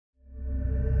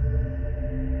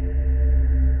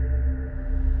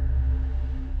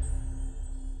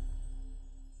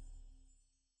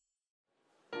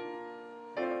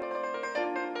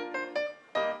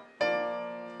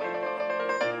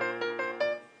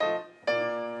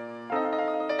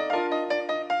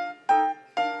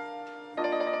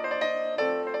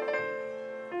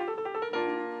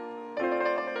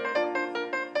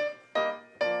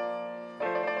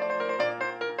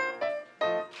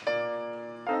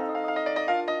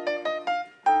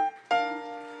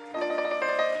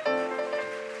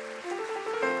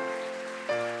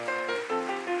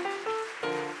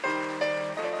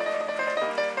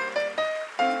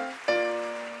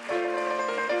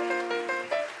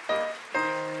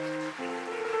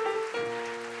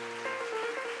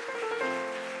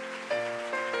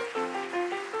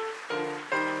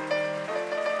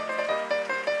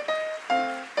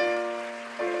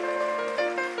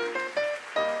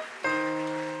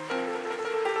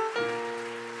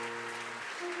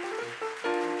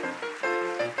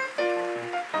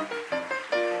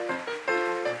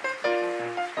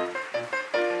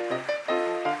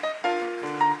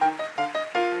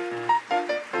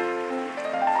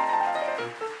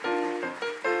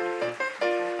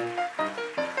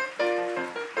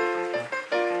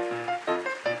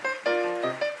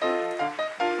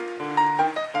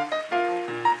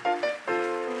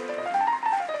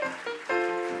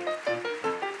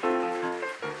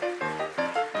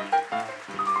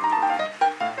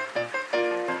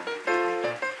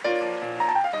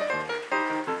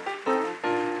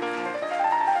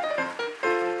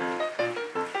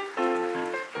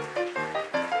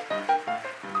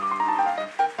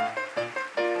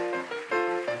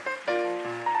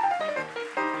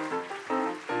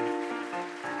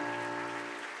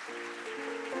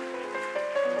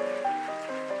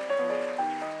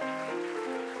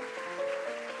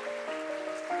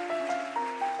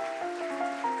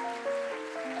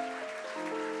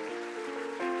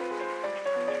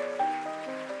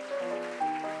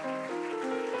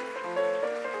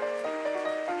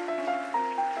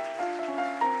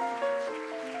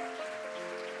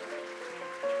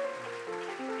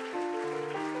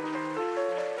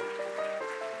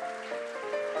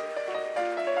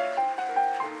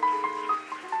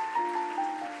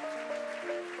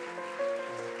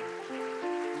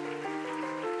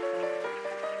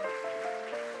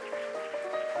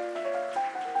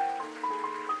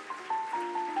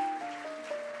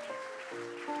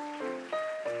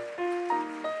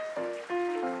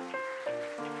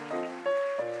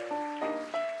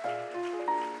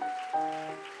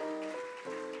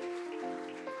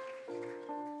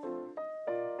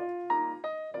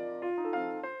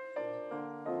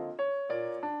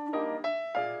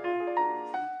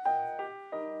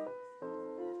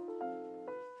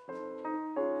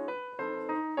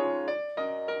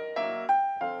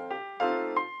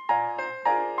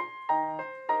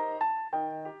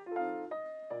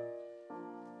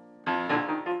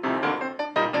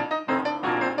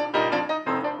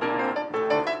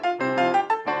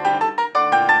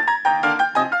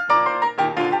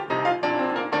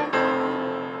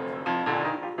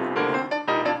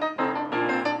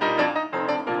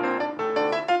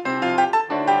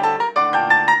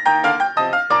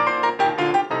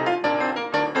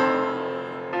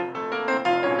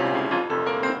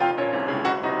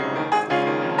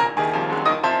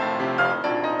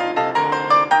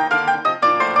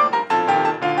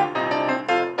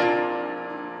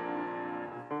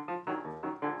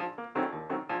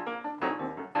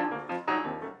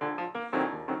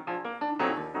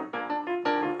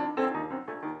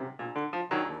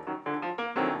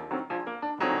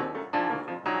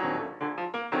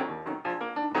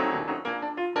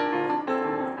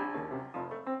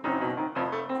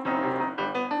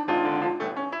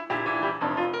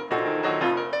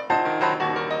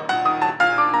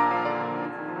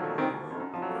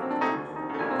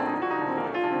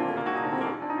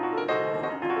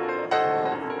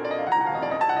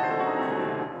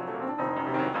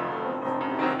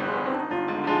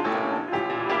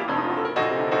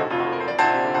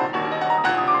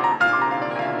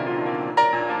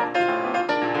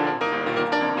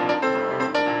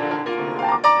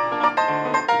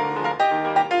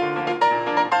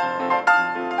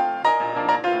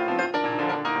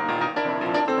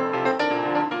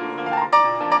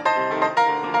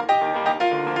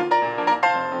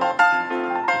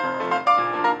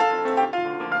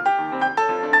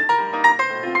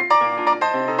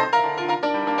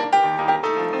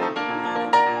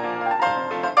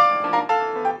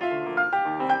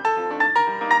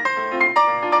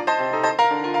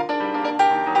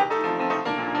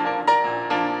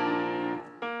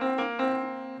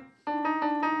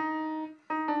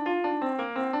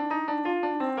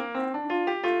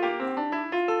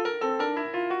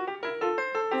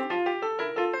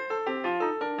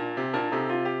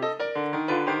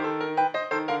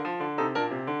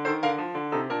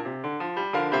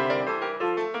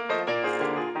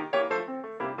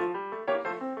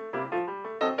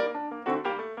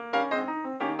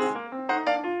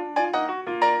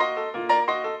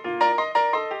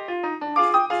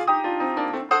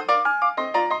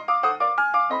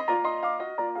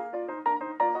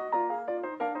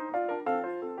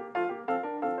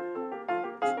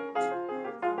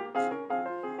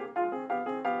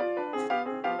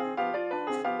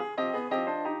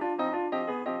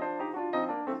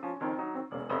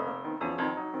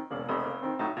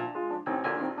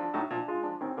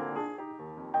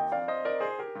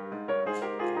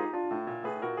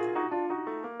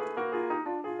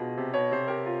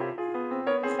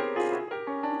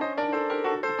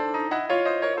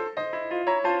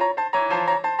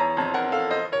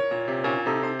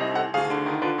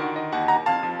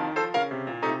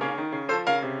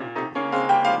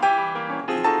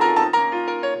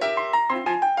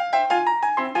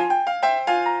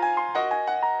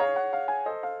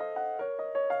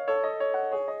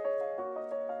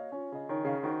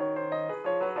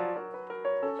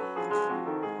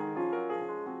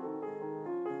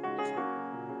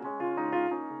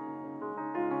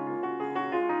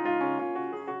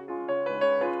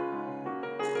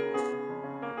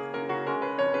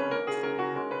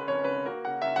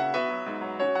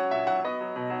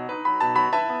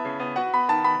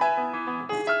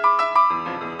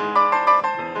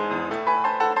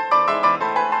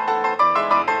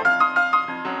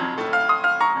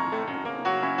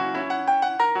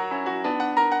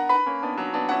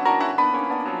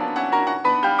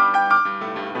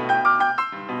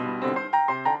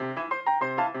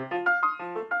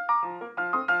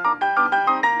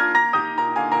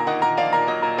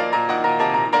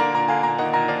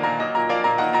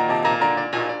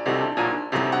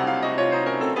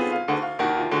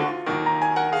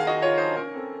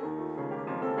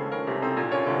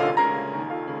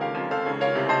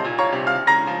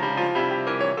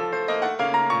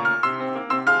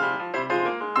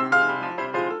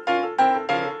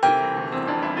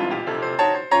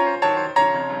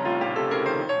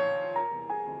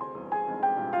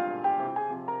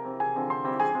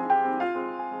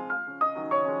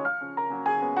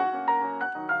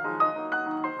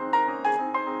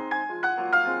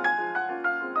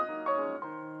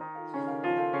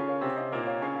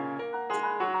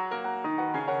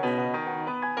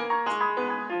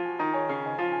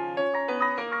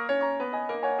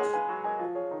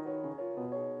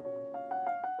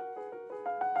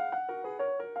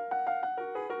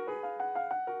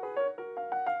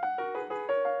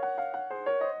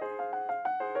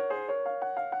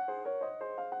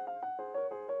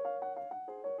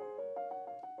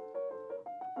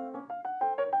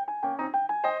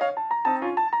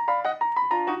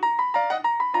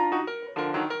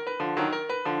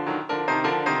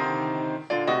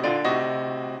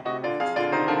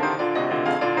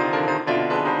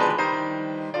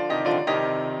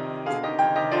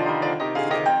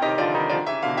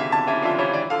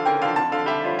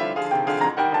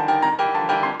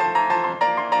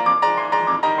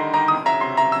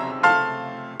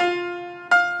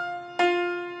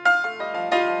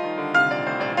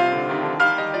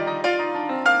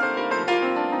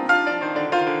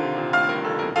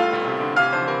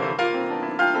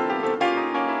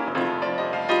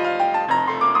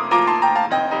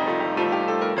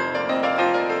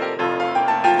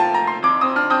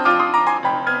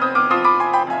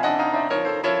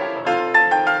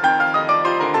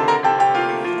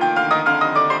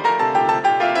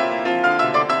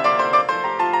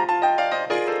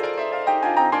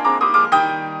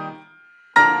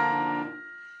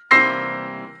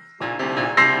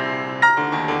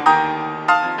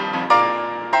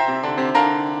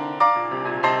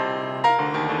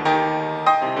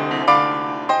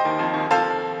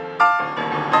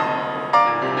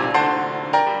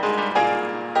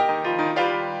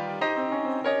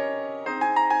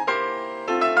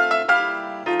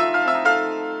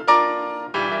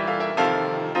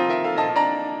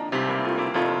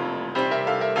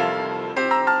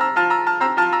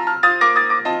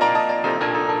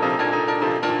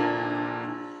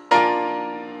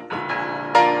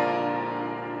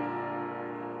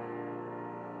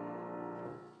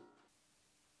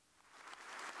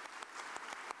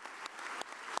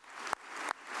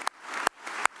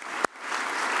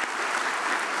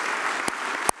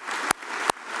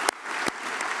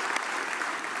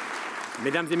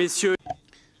Mesdames et Messieurs,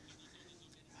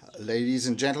 ladies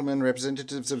and gentlemen,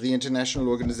 representatives of the international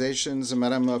organizations,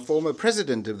 Madam former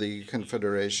President of the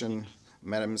Confederation,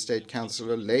 Madam State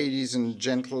Councillor, ladies and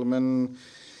gentlemen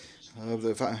of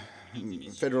the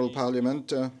Federal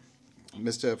Parliament,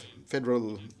 Mr.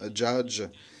 Federal Judge,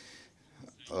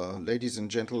 ladies and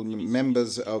gentlemen,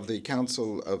 members of the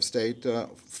Council of State,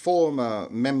 former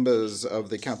members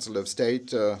of the Council of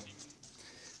State,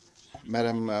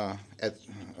 Madam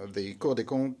of the Cour des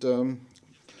Comptes,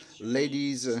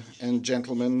 ladies and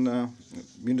gentlemen,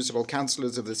 municipal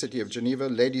councillors of the City of Geneva,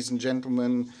 ladies and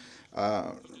gentlemen,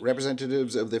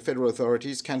 representatives of the federal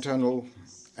authorities, cantonal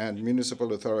and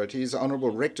municipal authorities, honorable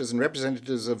rectors and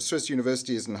representatives of Swiss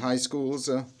universities and high schools,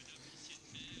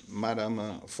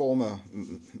 Madam former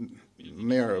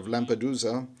Mayor of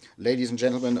Lampedusa, ladies and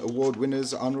gentlemen, award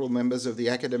winners, honorable members of the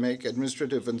academic,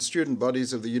 administrative and student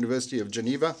bodies of the University of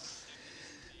Geneva,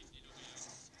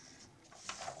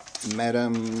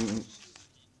 Madam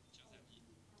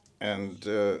and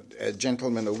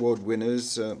gentlemen award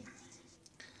winners,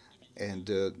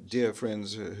 and dear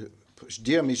friends,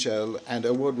 dear Michel, and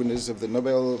award winners of the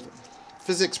Nobel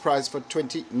Physics Prize for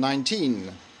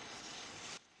 2019.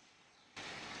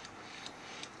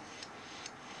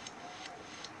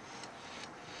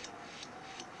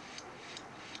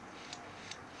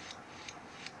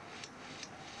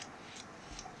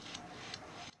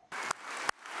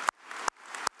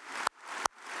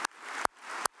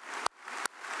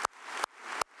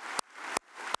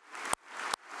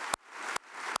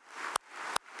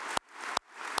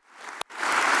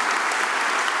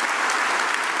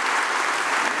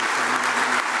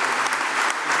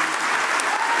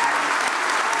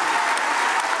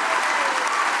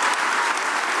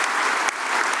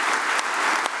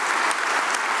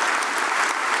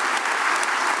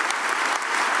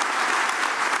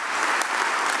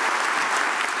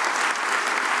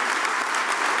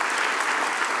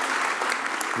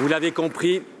 vous l'avez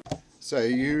compris. So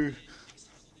you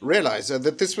realize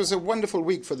that this was a wonderful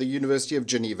week for the University of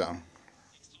Geneva.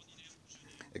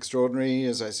 Extraordinary,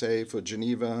 as I say, for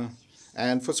Geneva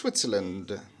and for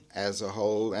Switzerland as a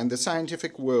whole and the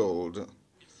scientific world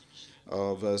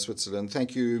of Switzerland.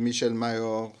 Thank you, Michel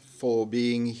Mayor, for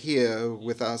being here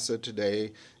with us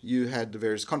today. You had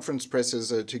various conference presses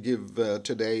to give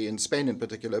today in Spain in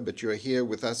particular, but you're here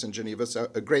with us in Geneva, so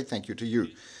a great thank you to you.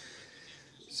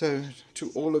 So,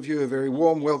 to all of you, a very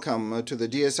warm welcome to the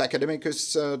Dies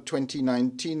Academicus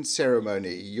 2019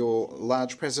 ceremony. Your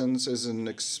large presence is an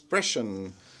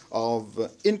expression of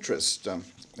interest,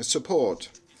 support,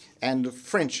 and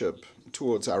friendship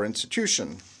towards our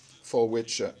institution, for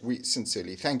which we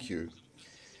sincerely thank you.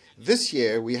 This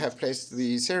year, we have placed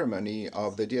the ceremony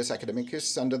of the Dies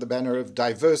Academicus under the banner of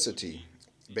diversity,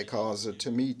 because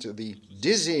to meet the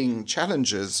dizzying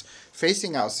challenges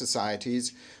facing our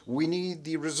societies, we need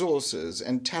the resources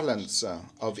and talents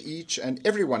of each and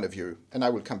every one of you, and I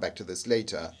will come back to this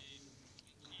later.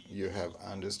 You have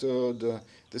understood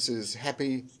this is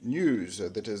happy news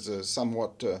that has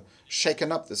somewhat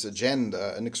shaken up this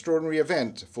agenda, an extraordinary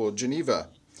event for Geneva.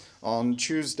 On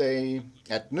Tuesday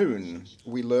at noon,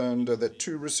 we learned that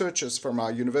two researchers from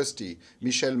our university,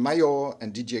 Michel Mayor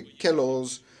and Didier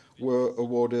Queloz, were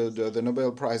awarded the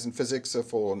Nobel Prize in Physics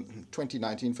for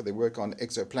 2019 for their work on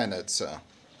exoplanets.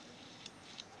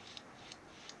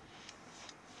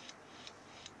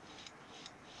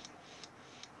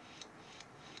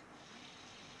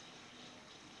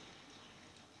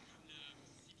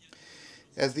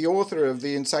 As the author of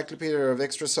the Encyclopedia of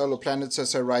Extrasolar Planets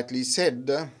so rightly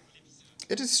said,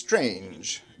 it is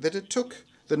strange that it took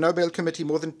the Nobel Committee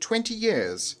more than 20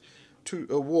 years to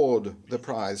award the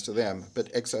prize to them,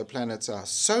 but exoplanets are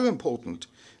so important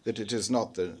that it is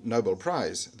not the Nobel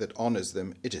Prize that honors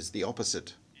them, it is the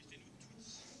opposite.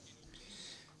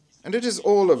 And it is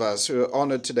all of us who are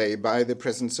honored today by the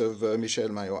presence of Michel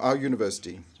Mayor, our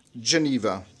university,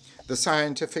 Geneva, the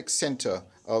scientific center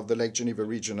of the Lake Geneva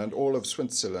region and all of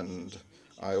Switzerland.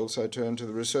 I also turn to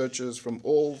the researchers from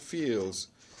all fields,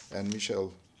 and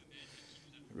Michel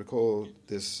recalled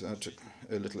this a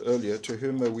little earlier, to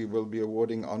whom we will be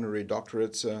awarding honorary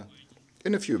doctorates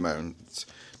in a few moments,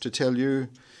 to tell you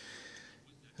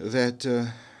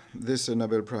that this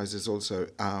Nobel Prize is also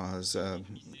ours,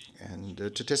 and to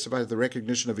testify to the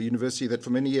recognition of a university that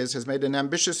for many years has made an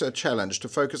ambitious challenge to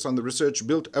focus on the research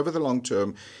built over the long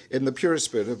term in the purest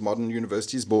spirit of modern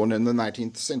universities born in the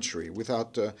 19th century.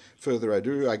 Without further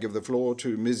ado, I give the floor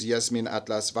to Ms. Yasmin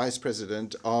Atlas, Vice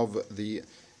President of the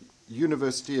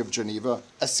University of Geneva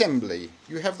Assembly.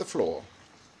 You have the floor.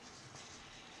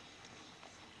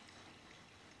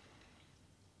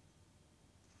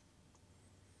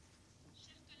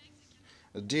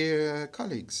 Dear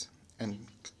colleagues and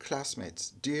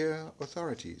classmates, dear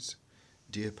authorities,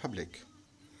 dear public,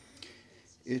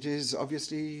 it is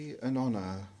obviously an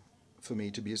honor for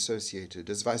me to be associated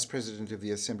as Vice President of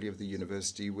the Assembly of the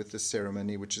University with this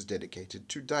ceremony which is dedicated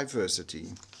to diversity.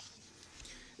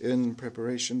 In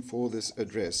preparation for this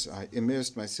address, I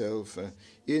immersed myself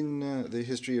in the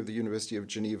history of the University of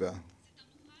Geneva,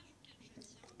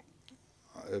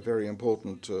 a very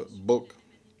important book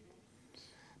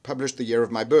published the year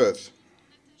of my birth,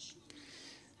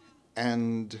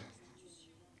 and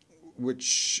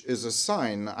which is a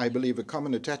sign, I believe, a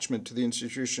common attachment to the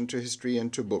institution, to history,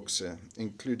 and to books,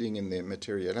 including in their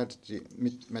materiality,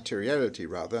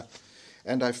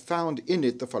 and I found in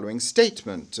it the following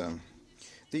statement.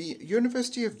 The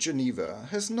University of Geneva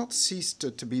has not ceased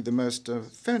to be the most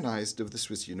feminized of the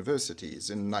Swiss universities.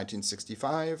 In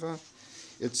 1965,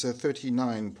 its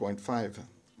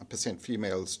 39.5%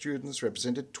 female students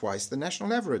represented twice the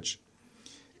national average.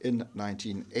 In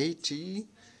 1980,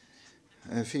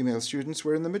 female students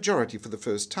were in the majority for the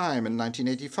first time. In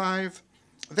 1985,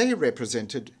 they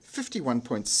represented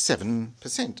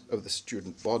 51.7% of the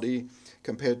student body,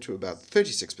 compared to about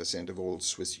 36% of all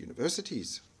Swiss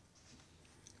universities.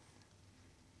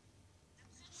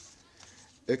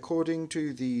 According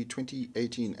to the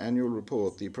 2018 annual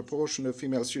report, the proportion of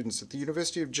female students at the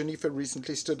University of Geneva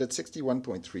recently stood at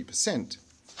 61.3%.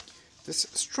 This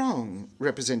strong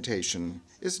representation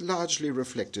is largely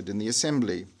reflected in the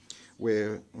Assembly,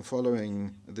 where,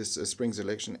 following this spring's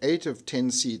election, 8 of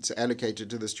 10 seats allocated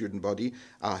to the student body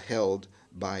are held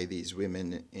by these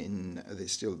women in the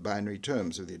still binary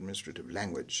terms of the administrative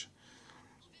language.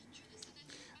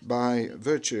 By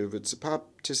virtue of its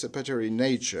participatory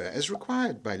nature, as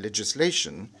required by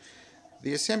legislation,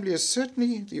 the Assembly is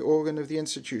certainly the organ of the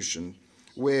institution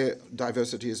where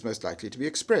diversity is most likely to be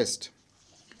expressed.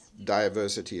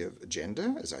 Diversity of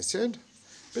gender, as I said,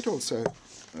 but also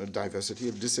diversity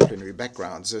of disciplinary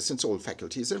backgrounds, since all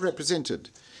faculties are represented.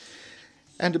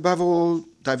 And above all,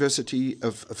 diversity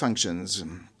of functions,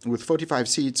 with 45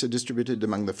 seats distributed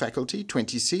among the faculty,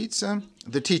 20 seats,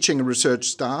 the teaching and research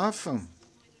staff,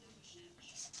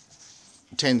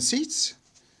 10 seats,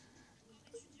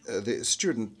 the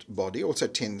student body, also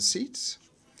 10 seats,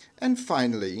 and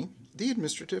finally, the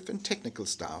administrative and technical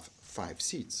staff, 5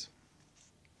 seats.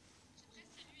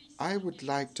 I would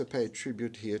like to pay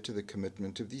tribute here to the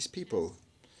commitment of these people,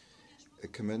 a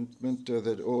commitment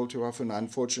that all too often,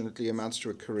 unfortunately, amounts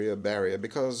to a career barrier,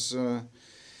 because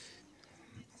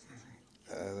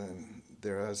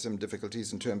there are some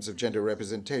difficulties in terms of gender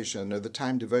representation. The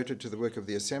time devoted to the work of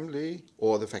the Assembly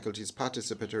or the faculty's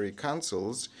participatory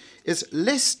councils is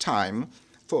less time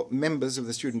for members of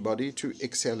the student body to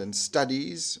excel in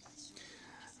studies,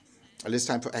 less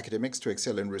time for academics to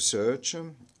excel in research,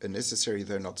 a necessary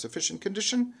though not sufficient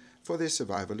condition for their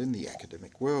survival in the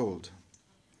academic world.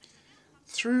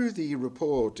 Through the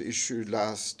report issued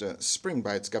last spring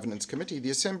by its governance committee, the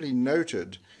Assembly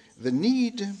noted the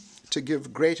need to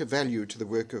give greater value to the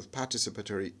work of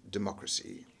participatory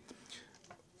democracy.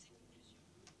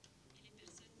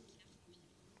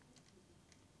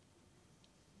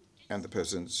 And the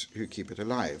persons who keep it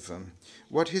alive.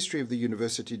 What history of the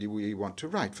university do we want to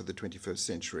write for the 21st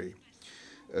century?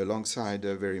 Alongside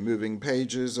very moving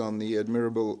pages on the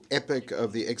admirable epic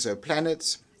of the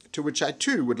exoplanets, to which I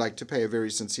too would like to pay a very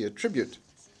sincere tribute.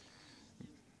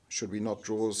 Should we not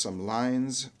draw some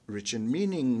lines, rich in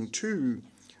meaning too,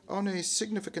 on a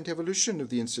significant evolution of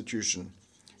the institution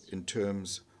in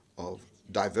terms of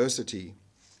diversity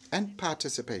and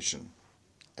participation,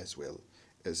 as well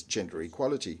as gender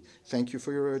equality? Thank you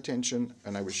for your attention,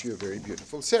 and I wish you a very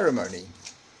beautiful ceremony.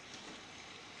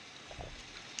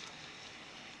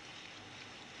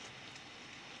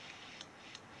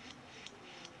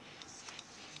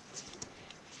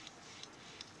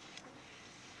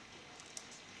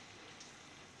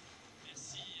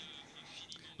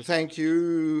 Thank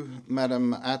you,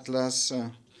 Madam Atlas.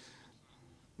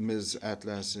 Ms.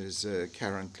 Atlas is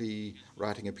currently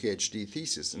writing a PhD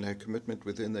thesis, and her commitment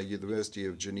within the University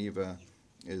of Geneva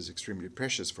is extremely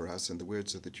precious for us, and the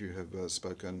words that you have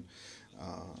spoken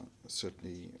are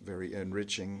certainly very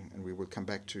enriching, and we will come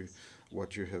back to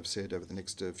what you have said over the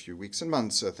next few weeks and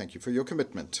months. Thank you for your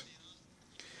commitment.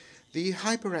 The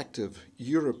hyperactive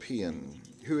European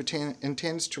who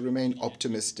intends to remain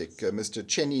optimistic, Mr.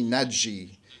 Ceni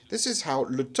Nagy. This is how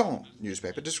Le Temps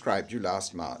newspaper described you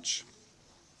last March.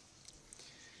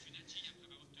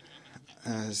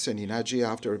 Ceni Nagy,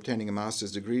 after obtaining a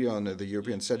master's degree on the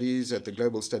European Studies at the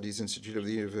Global Studies Institute of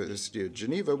the University of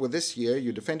Geneva, well, this year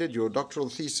you defended your doctoral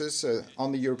thesis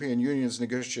on the European Union's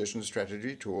negotiation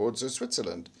strategy towards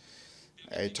Switzerland,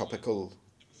 a topical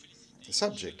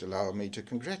subject, allow me to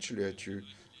congratulate you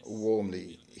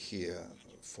warmly here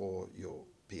for your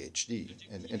PhD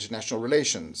in international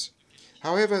relations.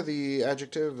 However, the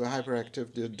adjective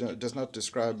hyperactive does not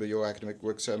describe your academic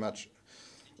work so much,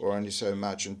 or only so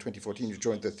much. In 2014, you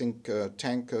joined the think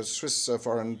tank Swiss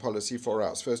Foreign Policy for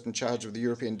Us. First in charge of the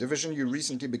European division, you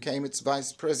recently became its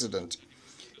vice president.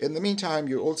 In the meantime,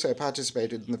 you also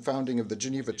participated in the founding of the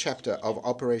Geneva chapter of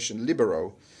Operation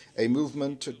Libero, a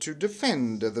movement to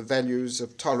defend the values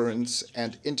of tolerance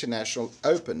and international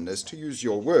openness, to use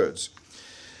your words,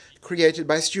 created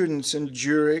by students in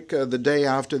Zurich the day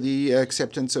after the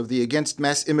acceptance of the Against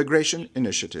Mass Immigration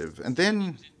initiative. And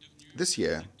then, this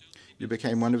year, you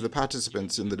became one of the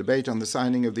participants in the debate on the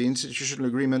signing of the institutional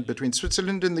agreement between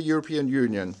Switzerland and the European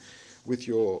Union, with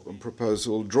your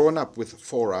proposal drawn up with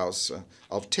 4 hours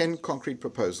of 10 concrete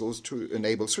proposals to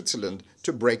enable Switzerland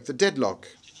to break the deadlock.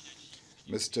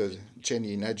 Mr.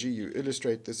 Ceni Naji, you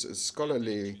illustrate this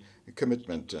scholarly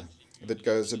commitment that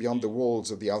goes beyond the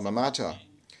walls of the alma mater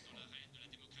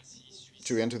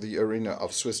to enter the arena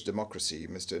of Swiss democracy.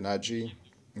 Mr. Naji,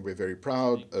 we're very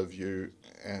proud of you,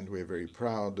 and we're very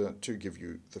proud to give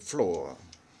you the floor.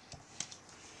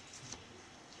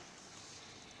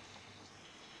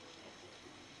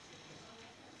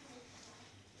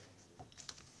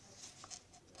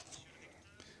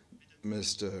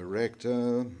 Mr.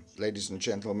 Rector, ladies and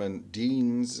gentlemen,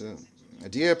 deans,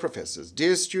 dear professors,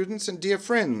 dear students, and dear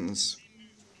friends,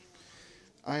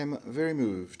 I am very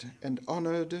moved and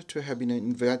honored to have been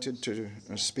invited to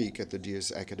speak at the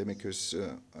Dies Academicus,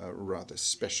 rather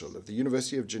special, of the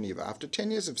University of Geneva. After 10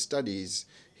 years of studies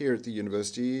here at the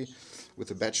university,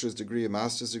 with a bachelor's degree, a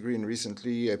master's degree, and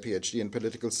recently a PhD in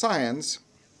political science,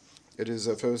 it is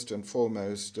first and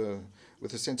foremost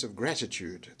with a sense of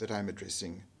gratitude that I'm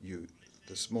addressing you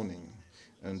this morning.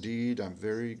 Indeed, I'm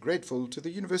very grateful to the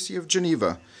University of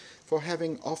Geneva for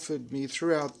having offered me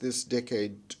throughout this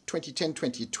decade,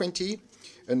 2010-2020,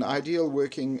 an ideal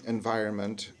working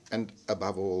environment and,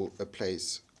 above all, a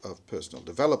place of personal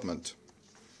development.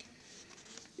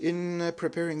 In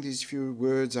preparing these few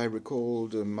words, I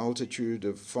recalled a multitude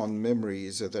of fond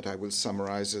memories that I will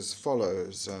summarize as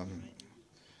follows.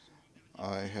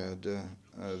 I had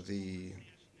the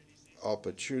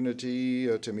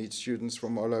opportunity to meet students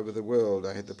from all over the world.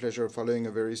 I had the pleasure of following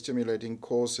a very stimulating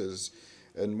courses,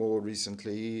 and more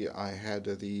recently I had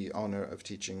the honor of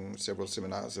teaching several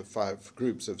seminars of 5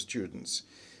 groups of students.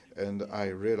 And I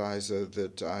realize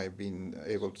that I've been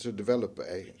able to develop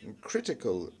a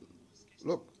critical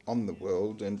look on the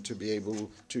world and to be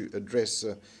able to address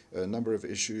a number of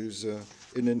issues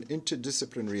in an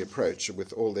interdisciplinary approach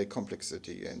with all their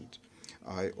complexity. And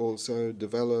I also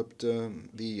developed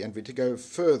the envy to go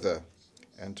further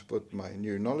and to put my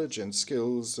new knowledge and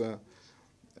skills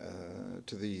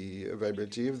to the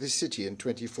availability of the city. In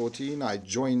 2014, I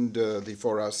joined the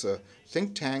For Us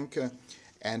think tank,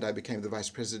 and I became the vice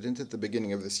president at the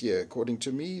beginning of this year. According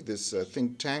to me, this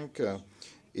think tank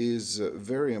is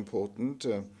very important.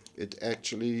 It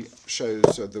actually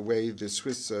shows the way the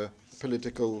Swiss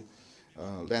political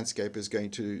landscape is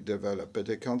going to develop, but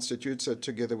it constitutes,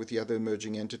 together with the other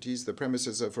emerging entities, the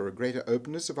premises for a greater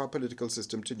openness of our political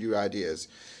system to new ideas.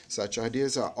 Such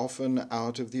ideas are often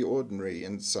out of the ordinary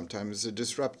and sometimes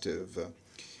disruptive.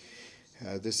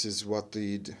 This is what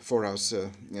the For Us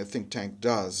think tank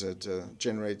does. It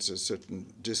generates a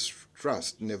certain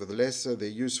distrust. Nevertheless, they're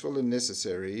useful and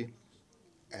necessary,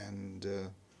 and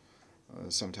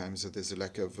sometimes there's a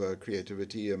lack of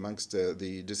creativity amongst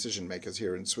the decision makers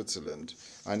here in Switzerland.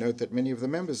 I note that many of the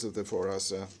members of the For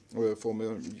Us were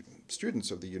former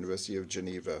students of the University of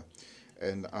Geneva,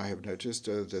 and I have noticed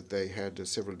that they had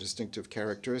several distinctive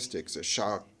characteristics: a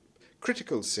sharp,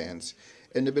 critical sense,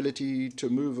 an ability to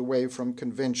move away from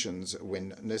conventions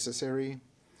when necessary,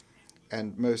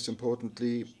 and most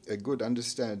importantly, a good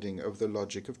understanding of the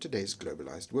logic of today's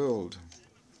globalized world.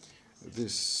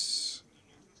 This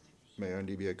may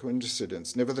only be a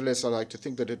coincidence. Nevertheless, I like to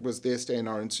think that it was their stay in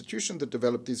our institution that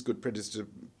developed these good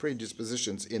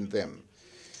predispositions in them.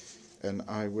 And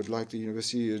I would like the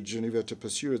University of Geneva to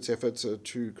pursue its efforts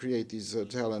to create these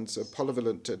talents,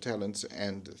 polyvalent talents,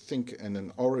 and think in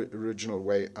an original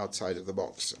way outside of the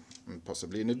box, and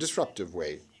possibly in a disruptive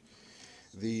way.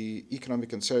 The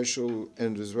economic and social,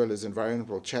 and as well as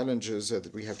environmental challenges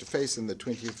that we have to face in the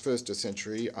 21st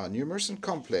century are numerous and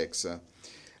complex.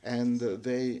 And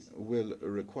they will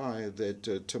require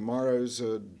that tomorrow's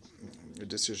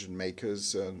decision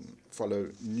makers follow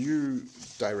new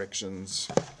directions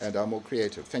and are more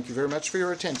creative. Thank you very much for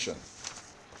your attention.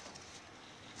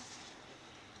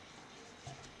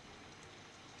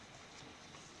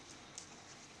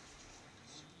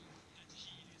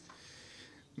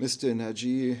 Mr.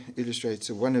 Nagy illustrates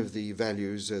one of the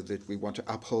values that we want to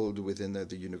uphold within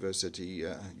the university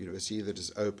that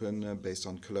is open, based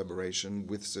on collaboration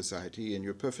with society, and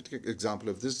you're a perfect example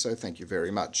of this, so thank you very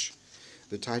much.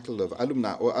 The title of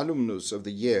Alumna or Alumnus of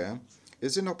the Year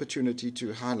is an opportunity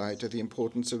to highlight the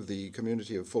importance of the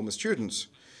community of former students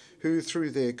who,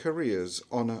 through their careers,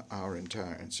 honor our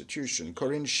entire institution.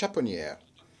 Corinne Chaponnière,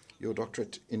 your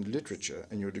doctorate in literature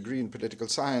and your degree in political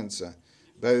science,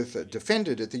 both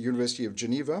defended at the University of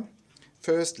Geneva,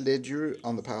 first led you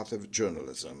on the path of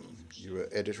journalism. You were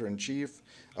editor-in-chief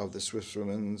of the Swiss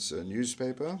Women's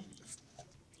newspaper,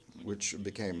 which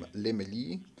became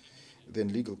L'Emilie,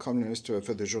 then legal columnist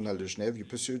for the Journal de Genève. You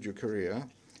pursued your career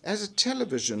as a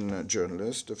television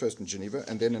journalist, first in Geneva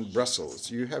and then in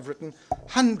Brussels. You have written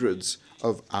hundreds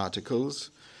of articles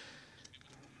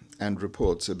and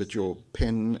reports, but your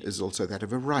pen is also that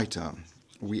of a writer.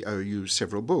 We owe you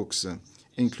several books,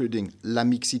 including La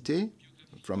Mixité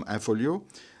from Infolio,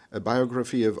 a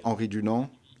biography of Henri Dunant,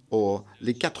 or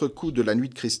Les Quatre Coups de la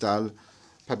Nuit de Cristal,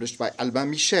 published by Albin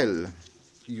Michel.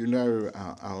 You know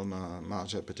our alma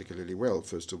mater particularly well.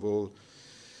 First of all,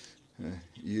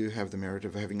 you have the merit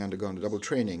of having undergone a double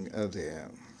training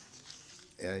there.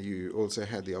 You also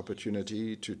had the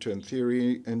opportunity to turn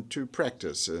theory into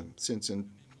practice, since in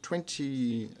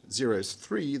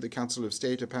 2003, the Council of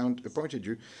State appointed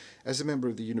you as a member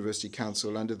of the University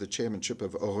Council under the chairmanship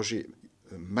of Roger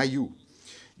Mayou.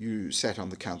 You sat on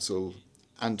the council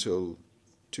until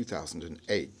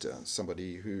 2008,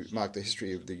 somebody who marked the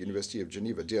history of the University of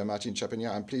Geneva. Dear Martin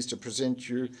Chaponnière, I'm pleased to present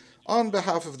you, on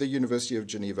behalf of the University of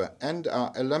Geneva and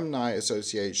our Alumni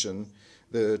Association,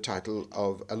 the title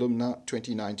of Alumna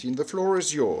 2019. The floor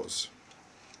is yours.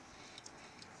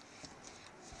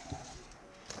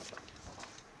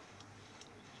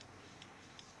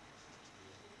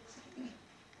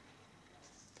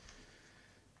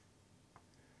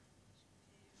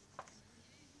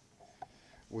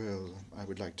 Well, I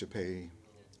would like to pay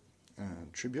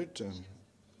tribute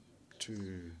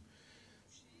to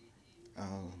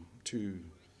our two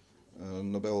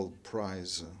Nobel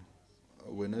Prize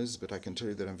winners, but I can tell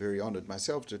you that I'm very honored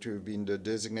myself to have been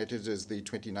designated as the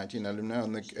 2019 alumni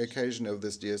on the occasion of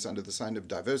this DS under the sign of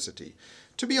diversity.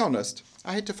 To be honest,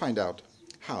 I had to find out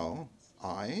how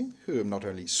I, who am not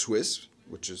only Swiss,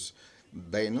 which is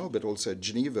banal, but also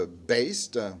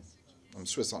Geneva-based, I'm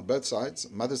Swiss on both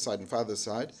sides, mother's side and father's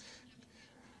side,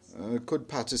 could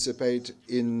participate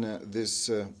in this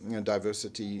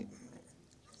diversity,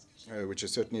 which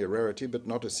is certainly a rarity, but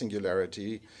not a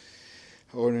singularity,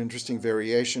 or an interesting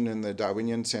variation in the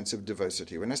Darwinian sense of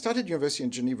diversity. When I started university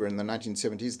in Geneva in the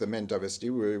 1970s, the main diversity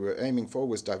we were aiming for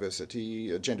was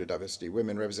diversity, gender diversity.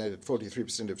 Women represented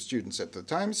 43% of students at the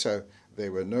time, so they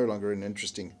were no longer an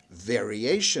interesting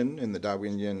variation in the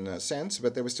Darwinian sense,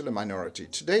 but they were still a minority.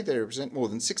 Today, they represent more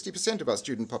than 60% of our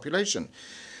student population,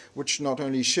 which not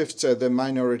only shifts the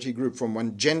minority group from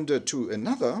one gender to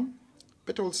another,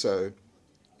 but also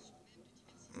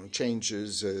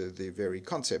changes the very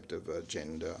concept of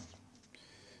gender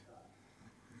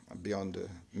beyond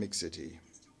mixity.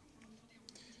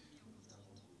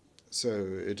 So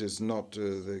it is not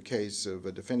the case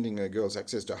of defending girls'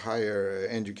 access to higher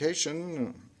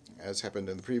education, as happened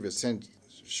in the previous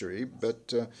century,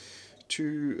 but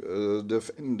to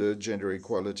defend gender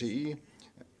equality,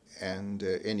 and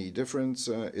any difference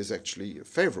is actually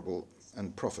favorable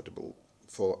and profitable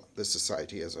for the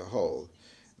society as a whole.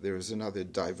 There is another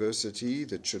diversity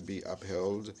that should be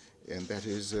upheld, and that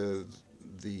is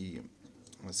the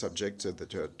subjects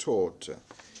that are taught.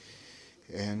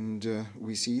 And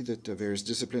we see that various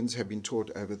disciplines have been taught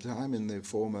over time in the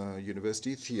former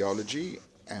university. Theology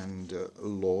and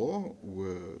law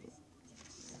were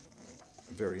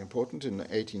very important. In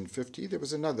 1850, there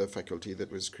was another faculty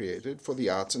that was created for the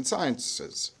arts and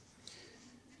sciences.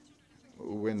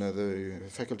 When the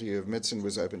Faculty of Medicine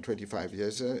was opened 25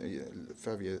 years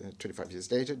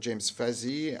later, James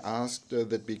Fazzi asked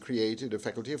that be created a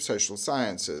Faculty of Social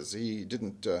Sciences. He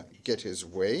didn't get his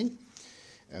way,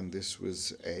 and this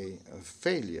was a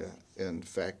failure, in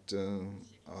fact,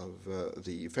 of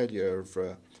the failure of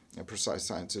precise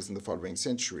sciences in the following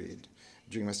century.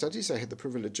 During my studies, I had the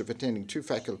privilege of attending two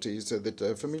faculties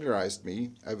that familiarized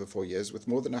me over 4 years with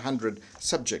more than 100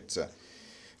 subjects.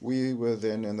 We were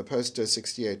then in the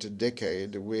post-68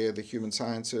 decade, where the human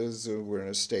sciences were in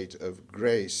a state of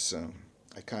grace,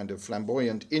 a kind of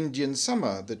flamboyant Indian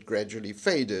summer that gradually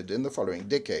faded in the following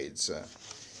decades.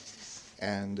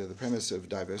 And the premise of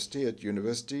diversity at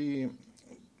university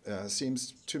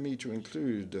seems to me to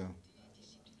include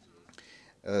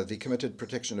the committed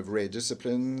protection of rare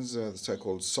disciplines, the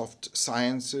so-called soft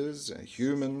sciences,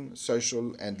 human,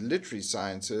 social, and literary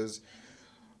sciences,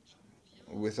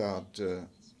 without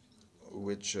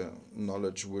which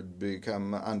knowledge would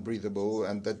become unbreathable,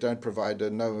 and that don't provide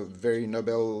very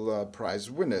Nobel Prize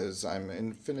winners. I'm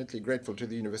infinitely grateful to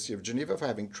the University of Geneva for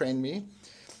having trained me,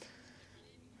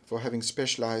 for having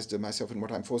specialized myself in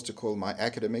what I'm forced to call my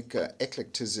academic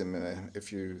eclecticism,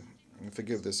 if you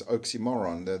forgive this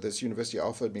oxymoron. This university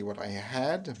offered me what I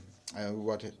had,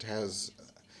 what it has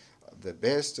the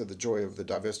best, the joy of the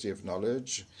diversity of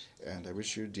knowledge, and I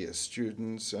wish you, dear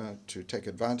students, to take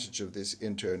advantage of this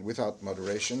in turn without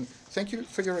moderation. Thank you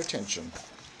for your attention.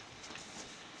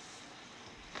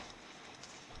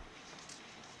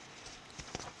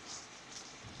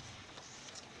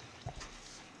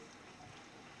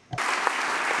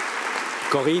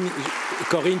 Corinne,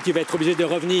 tu vas être obligée de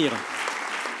revenir.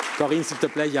 Corinne, s'il te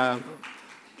plaît, il y a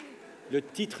le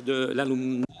titre de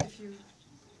l'alumni.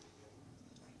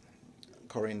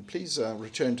 Corinne, please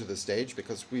return to the stage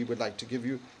because we would like to give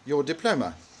you your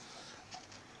diploma.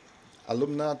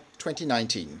 Alumna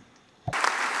 2019.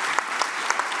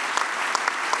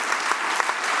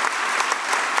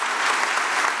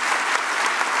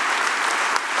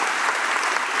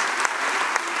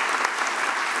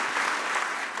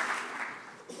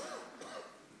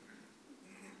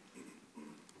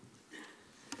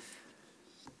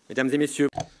 Mesdames et messieurs,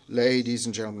 ladies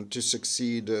and gentlemen, to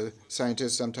succeed,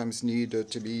 scientists sometimes need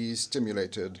to be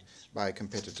stimulated by a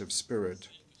competitive spirit,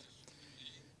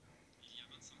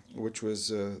 which was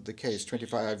the case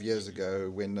 25 years ago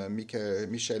when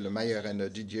Michel Mayor and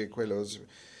Didier Queloz,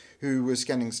 who were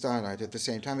scanning starlight at the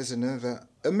same time as another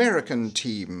American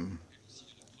team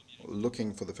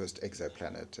looking for the first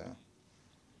exoplanet.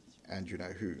 And you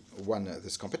know who won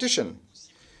this competition.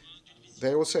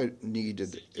 They also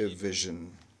needed a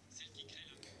vision.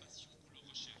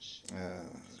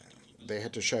 They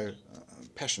had to show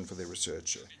passion for their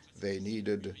research. They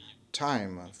needed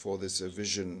time for this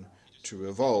vision to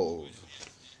evolve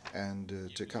and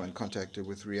to come in contact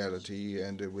with reality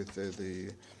and with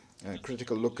the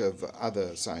critical look of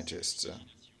other scientists.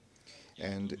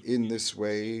 And in this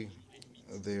way,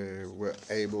 they were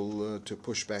able to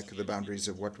push back the boundaries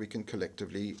of what we can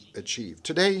collectively achieve.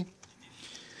 Today,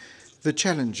 the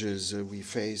challenges we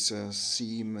face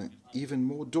seem even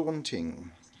more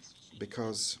daunting,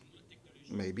 because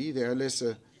maybe they are less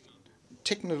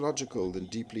technological than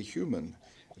deeply human.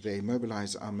 They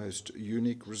mobilize our most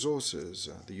unique resources,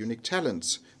 the unique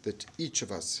talents that each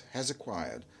of us has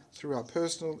acquired through our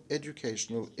personal,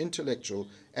 educational, intellectual,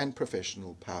 and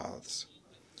professional paths.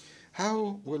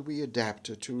 How will we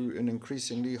adapt to an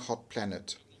increasingly hot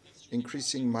planet,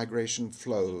 increasing migration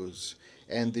flows,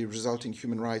 and the resulting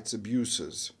human rights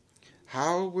abuses?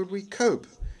 How will we cope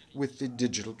with the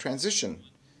digital transition?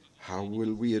 How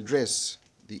will we address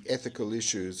the ethical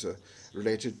issues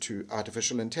related to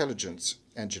artificial intelligence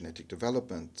and genetic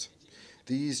development?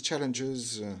 These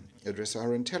challenges address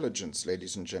our intelligence,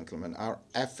 ladies and gentlemen, our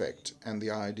affect, and the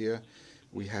idea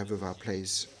we have of our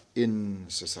place in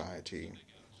society.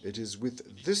 It is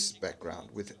with this background,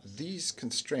 with these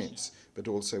constraints, but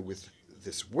also with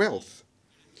this wealth,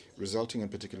 resulting in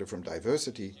particular from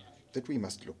diversity, that we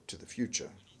must look to the future.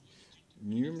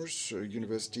 Numerous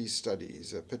university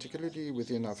studies, particularly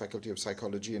within our Faculty of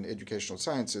Psychology and Educational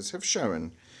Sciences, have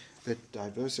shown that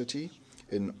diversity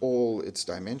in all its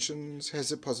dimensions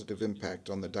has a positive impact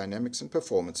on the dynamics and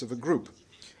performance of a group,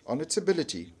 on its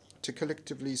ability to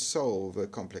collectively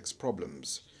solve complex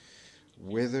problems.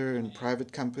 Whether in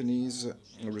private companies,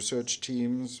 research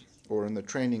teams, or in the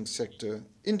training sector,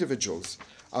 individuals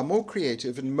are more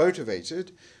creative and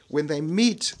motivated when they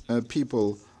meet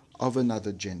people of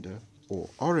another gender or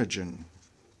origin.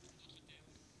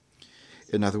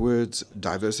 In other words,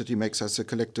 diversity makes us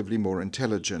collectively more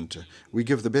intelligent. We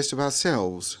give the best of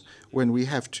ourselves when we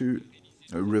have to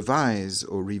revise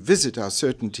or revisit our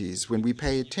certainties, when we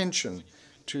pay attention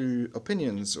to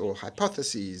opinions or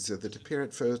hypotheses that appear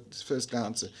at first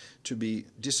glance to be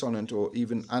dissonant or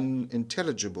even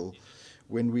unintelligible,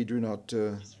 when we do not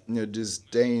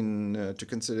disdain to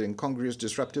consider incongruous,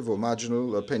 disruptive, or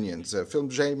marginal opinions.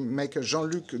 Filmmaker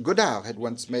Jean-Luc Godard had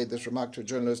once made this remark to a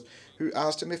journalist who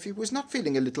asked him if he was not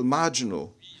feeling a little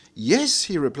marginal. Yes,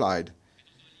 he replied,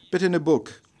 but in a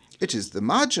book, it is the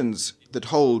margins that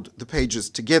hold the pages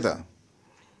together.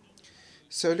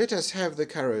 So let us have the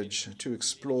courage to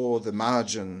explore the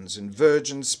margins and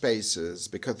virgin spaces,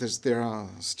 because there are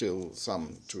still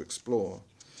some to explore.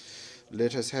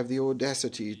 Let us have the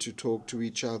audacity to talk to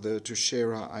each other, to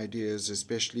share our ideas,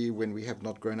 especially when we have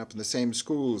not grown up in the same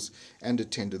schools and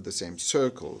attended the same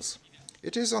circles.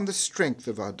 It is on the strength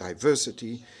of our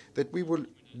diversity that we will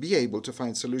be able to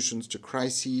find solutions to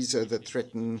crises that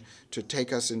threaten to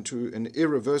take us into an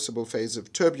irreversible phase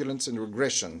of turbulence and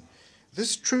regression.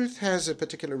 This truth has a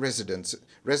particular resonance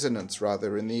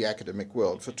in the academic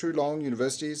world. For too long,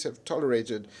 universities have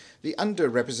tolerated the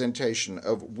underrepresentation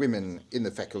of women in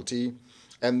the faculty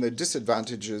and the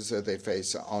disadvantages they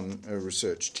face on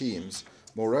research teams.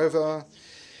 Moreover,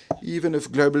 even if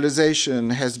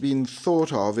globalization has been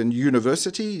thought of in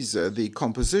universities, the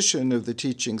composition of the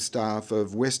teaching staff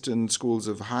of Western schools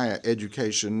of higher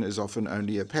education is often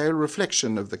only a pale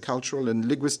reflection of the cultural and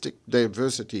linguistic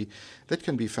diversity that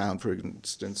can be found, for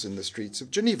instance, in the streets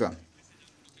of Geneva.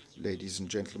 Ladies and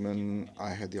gentlemen,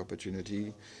 I had the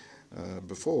opportunity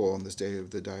before, on this day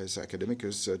of the Dies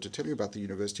Academicus, to tell you about the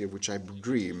university of which I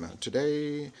dream.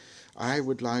 Today, I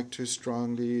would like to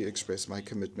strongly express my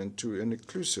commitment to an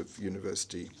inclusive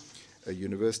university, a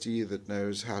university that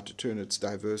knows how to turn its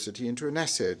diversity into an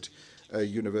asset, a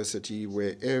university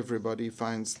where everybody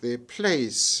finds their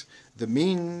place, the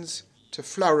means to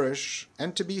flourish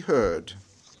and to be heard.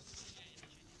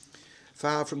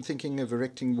 Far from thinking of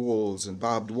erecting walls and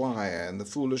barbed wire and the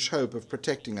foolish hope of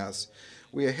protecting us,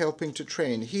 we are helping to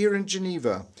train here in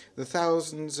Geneva the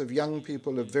thousands of young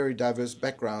people of very diverse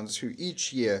backgrounds who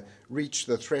each year reach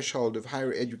the threshold of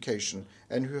higher education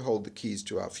and who hold the keys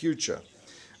to our future.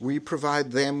 We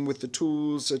provide them with the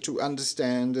tools to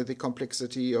understand the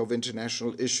complexity of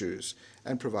international issues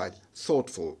and provide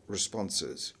thoughtful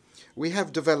responses. We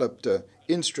have developed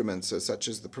instruments such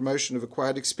as the promotion of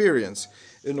acquired experience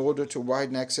in order to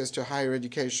widen access to higher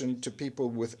education to people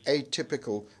with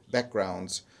atypical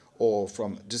backgrounds or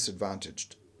from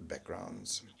disadvantaged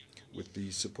backgrounds. With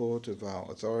the support of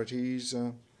our authorities,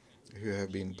 who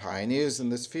have been pioneers in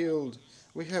this field,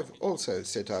 we have also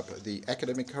set up the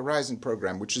Academic Horizon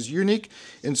program, which is unique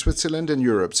in Switzerland and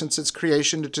Europe. Since its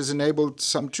creation, it has enabled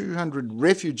some 200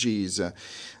 refugees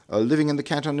living in the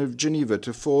canton of Geneva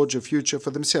to forge a future for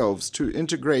themselves, to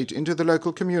integrate into the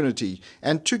local community,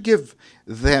 and to give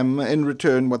them in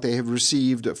return what they have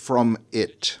received from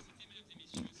it.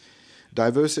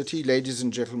 Diversity, ladies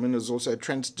and gentlemen, is also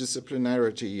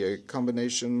transdisciplinarity, a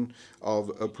combination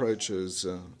of approaches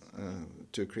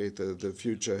to create the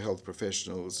future health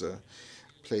professionals,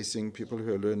 placing people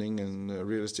who are learning in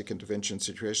realistic intervention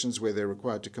situations where they're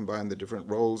required to combine the different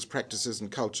roles, practices, and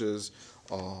cultures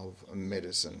of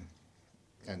medicine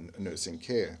and nursing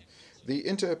care. The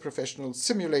Interprofessional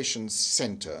Simulation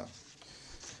Center,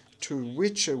 to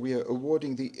which we are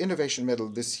awarding the Innovation Medal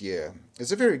this year,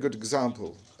 is a very good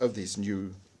example of these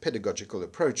new pedagogical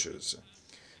approaches.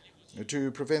 To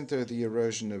prevent the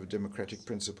erosion of democratic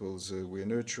principles, we are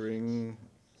nurturing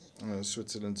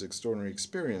Switzerland's extraordinary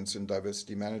experience in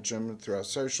diversity management through our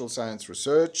social science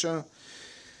research,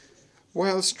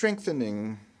 while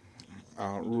strengthening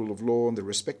our rule of law and the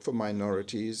respect for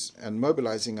minorities and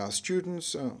mobilizing our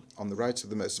students on the rights of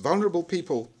the most vulnerable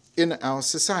people in our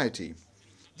society.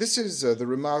 This is the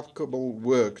remarkable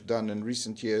work done in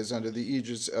recent years under the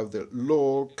aegis of the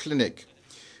Law Clinic,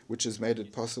 which has made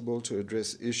it possible to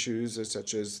address issues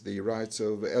such as the rights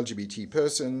of LGBT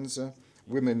persons,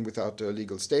 women without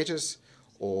legal status,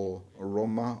 or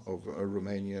Roma of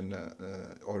Romanian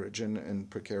origin in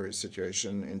precarious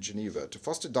situation in Geneva, to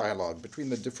foster dialogue between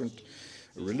the different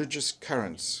religious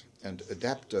currents and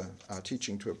adapt our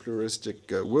teaching to a pluralistic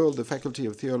world. The Faculty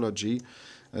of Theology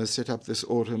set up this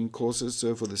autumn courses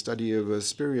for the study of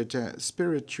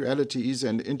spiritualities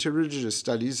and interreligious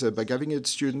studies by giving its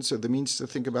students the means to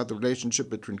think about the relationship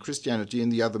between Christianity and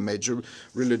the other major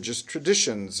religious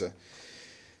traditions.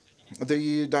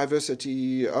 The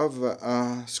diversity of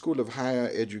our School of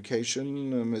Higher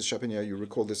Education, Ms. Chapinier, you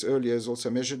recall this earlier, is also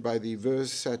measured by the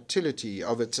versatility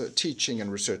of its teaching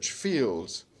and research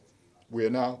fields. We are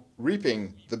now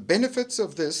reaping the benefits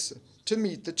of this to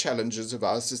meet the challenges of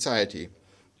our society,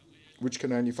 which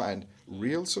can only find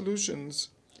real solutions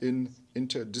in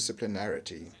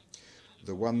interdisciplinarity,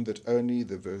 the one that only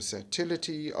the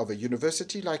versatility of a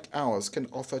university like ours can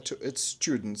offer to its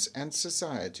students and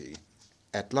society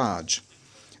at large,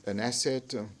 an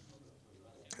asset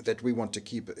that we want to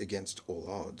keep against all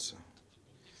odds.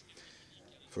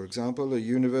 For example, a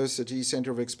university center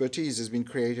of expertise has been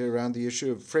created around the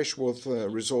issue of freshwater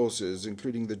resources,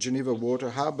 including the Geneva Water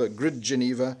Hub, Grid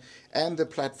Geneva, and the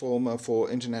Platform for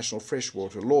International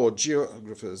Freshwater Law.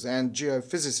 Geographers and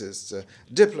geophysicists,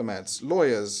 diplomats,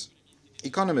 lawyers,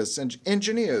 economists, and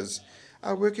engineers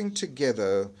are working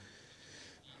together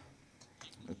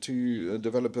to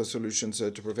develop solutions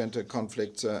to prevent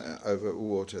conflicts over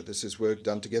water. This is work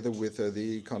done together with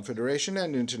the Confederation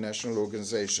and international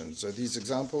organizations. These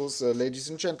examples, ladies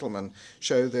and gentlemen,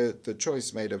 show that the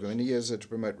choice made over many years to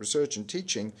promote research and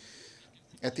teaching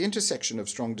at the intersection of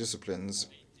strong disciplines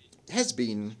has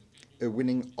been a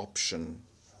winning option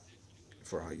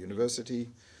for our university,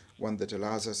 one that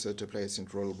allows us to play a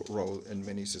central role in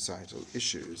many societal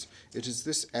issues. It is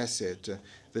this asset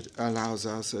that allows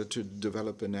us to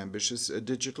develop an ambitious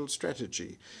digital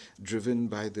strategy driven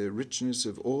by the richness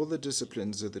of all the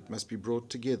disciplines that must be brought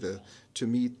together to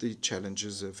meet the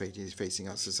challenges facing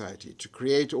our society, to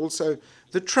create also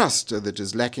the trust that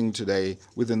is lacking today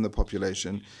within the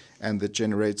population and that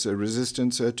generates a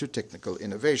resistance to technical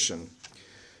innovation.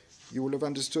 You will have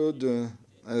understood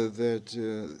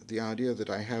that the idea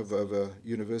that I have of a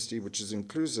university which is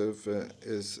inclusive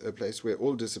is a place where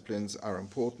all disciplines are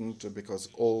important because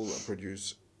all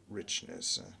produce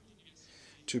richness.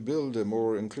 To build a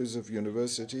more inclusive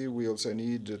university, we also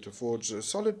need to forge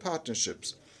solid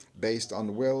partnerships based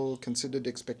on well-considered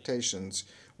expectations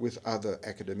with other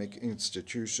academic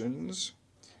institutions.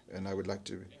 And I would like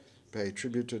to pay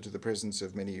tribute to the presence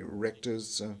of many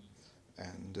rectors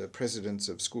and presidents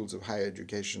of schools of higher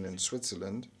education in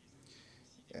Switzerland.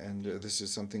 And this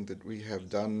is something that we have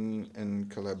done in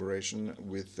collaboration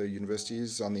with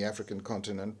universities on the African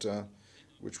continent,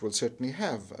 which will certainly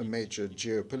have a major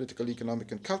geopolitical,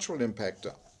 economic, and cultural impact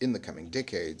in the coming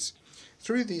decades.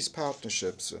 Through these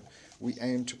partnerships, we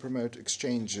aim to promote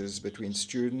exchanges between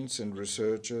students and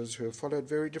researchers who have followed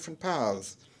very different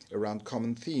paths around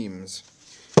common themes.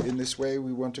 In this way,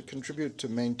 we want to contribute to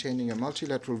maintaining a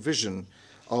multilateral vision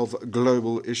of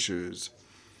global issues.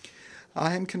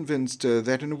 I am convinced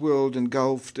that in a world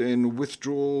engulfed in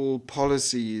withdrawal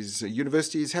policies,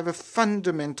 universities have a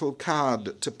fundamental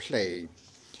card to play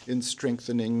in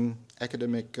strengthening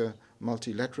academic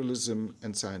multilateralism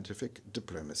and scientific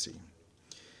diplomacy.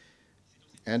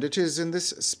 And it is in this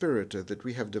spirit that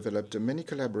we have developed many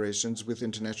collaborations with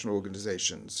international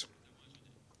organizations.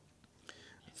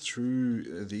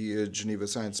 Through the Geneva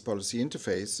Science Policy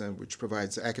Interface, which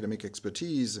provides academic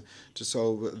expertise to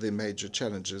solve the major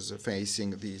challenges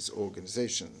facing these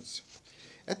organizations.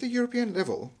 At the European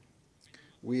level,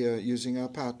 we are using our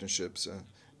partnerships,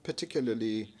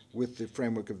 particularly with the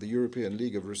framework of the European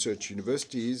League of Research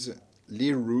Universities,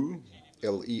 LERU,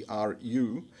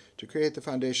 L-E-R-U, to create the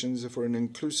foundations for an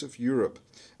inclusive Europe,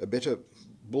 a better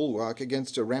bulwark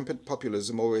against a rampant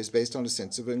populism always based on a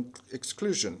sense of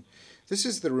exclusion. This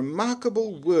is the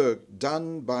remarkable work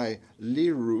done by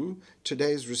LERU,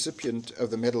 today's recipient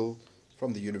of the medal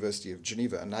from the University of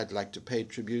Geneva, and I'd like to pay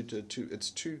tribute to its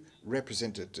two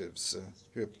representatives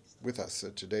who are with us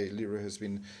today. LERU has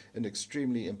been an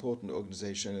extremely important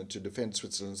organization to defend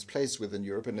Switzerland's place within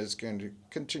Europe and is going to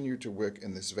continue to work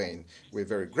in this vein. We're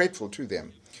very grateful to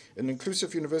them. An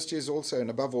inclusive university is also, and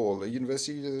above all, a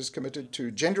university that is committed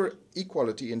to gender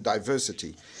equality and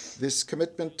diversity. This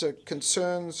commitment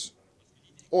concerns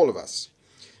all of us,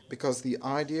 because the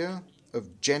idea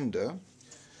of gender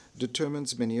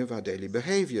determines many of our daily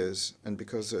behaviors, and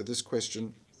because this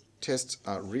question tests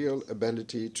our real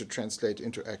ability to translate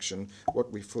into action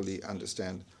what we fully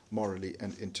understand morally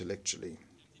and intellectually.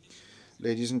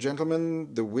 Ladies and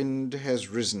gentlemen, the wind has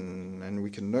risen, and we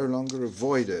can no longer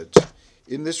avoid it.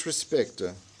 In this respect,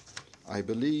 I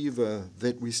believe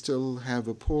that we still have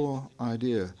a poor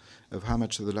idea of how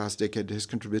much the last decade has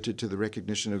contributed to the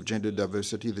recognition of gender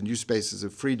diversity, the new spaces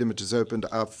of freedom it has opened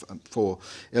up for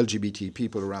LGBT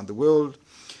people around the world,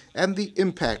 and the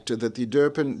impact that the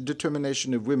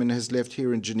determination of women has left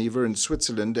here in Geneva and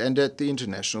Switzerland and at the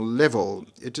international level.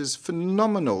 It is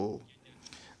phenomenal,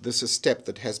 this step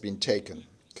that has been taken.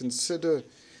 Consider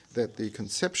that the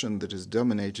conception that has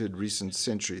dominated recent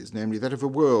centuries, namely that of a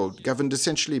world governed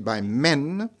essentially by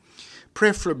men,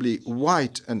 preferably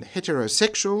white and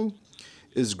heterosexual,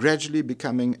 is gradually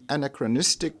becoming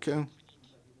anachronistic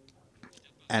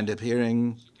and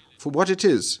appearing for what it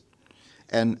is,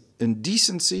 an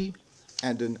indecency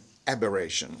and an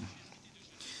aberration.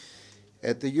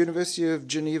 At the University of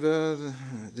Geneva,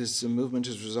 this movement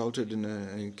has resulted in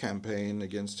a campaign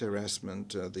against harassment.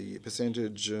 The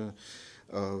percentage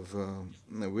of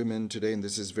women today, and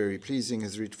this is very pleasing,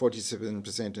 has reached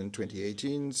 47% in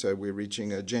 2018, so we're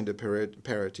reaching a gender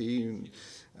parity,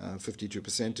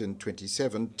 52% in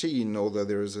 2017, although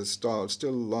there is still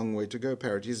a long way to go.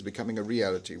 Parity is becoming a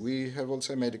reality. We have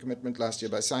also made a commitment last year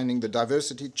by signing the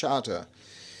Diversity Charter,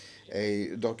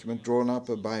 a document drawn up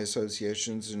by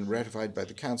associations and ratified by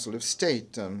the Council of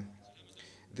State.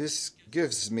 This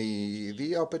gives me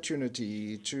the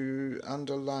opportunity to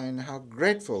underline how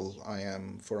grateful I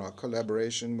am for our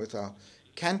collaboration with our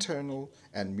cantonal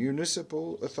and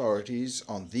municipal authorities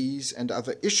on these and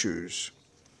other issues.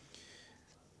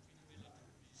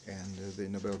 And the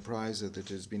Nobel Prize that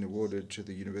has been awarded to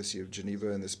the University of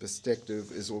Geneva in this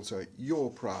perspective is also your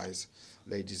prize,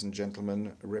 ladies and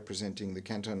gentlemen, representing the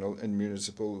cantonal and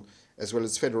municipal as well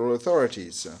as federal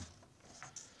authorities.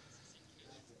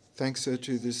 Thanks to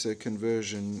this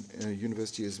conversion,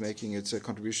 university is making its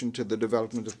contribution to the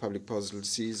development of public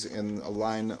policies in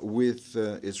line with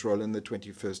its role in the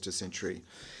 21st century.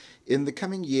 In the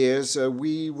coming years,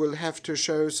 we will have to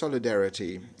show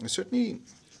solidarity, certainly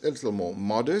a little more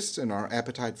modest in our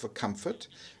appetite for comfort,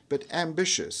 but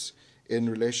ambitious in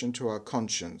relation to our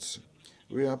conscience.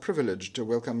 We are privileged to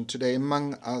welcome today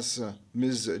among us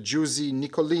Ms. Giusi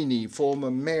Nicolini, former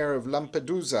mayor of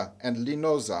Lampedusa and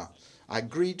Linosa. I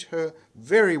greet her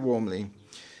very warmly.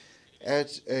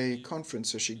 At a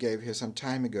conference she gave here some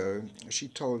time ago, she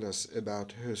told us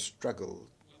about her struggle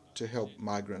to help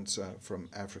migrants from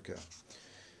Africa.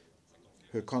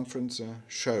 Her conference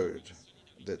showed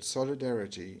that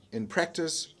solidarity in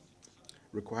practice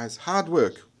requires hard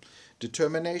work,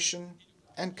 determination,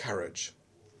 and courage.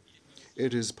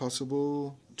 It is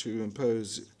possible to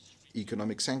impose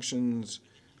economic sanctions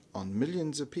on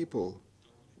millions of people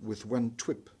with one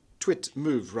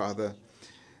move,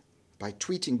 by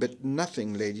tweeting, but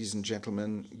nothing, ladies and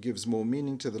gentlemen, gives more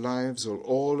meaning to the lives of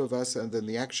all of us than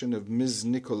the action of Ms.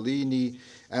 Nicolini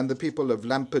and the people of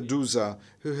Lampedusa,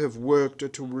 who have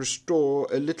worked to restore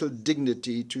a little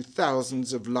dignity to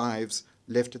thousands of lives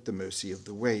left at the mercy of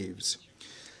the waves.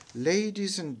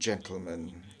 Ladies and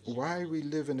gentlemen, while we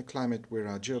live in a climate where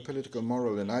our geopolitical,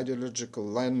 moral, and ideological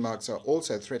landmarks are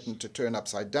also threatened to turn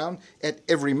upside down at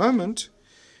every moment,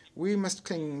 we must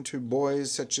cling to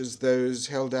buoys such as those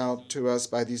held out to us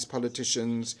by these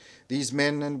politicians, these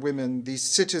men and women, these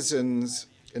citizens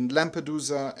in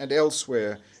Lampedusa and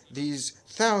elsewhere, these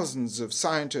thousands of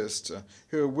scientists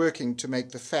who are working to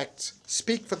make the facts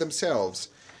speak for themselves,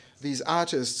 these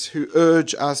artists who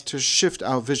urge us to shift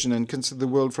our vision and consider the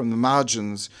world from the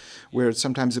margins where it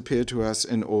sometimes appears to us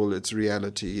in all its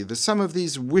reality. The sum of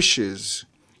these wishes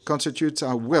constitutes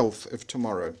our wealth of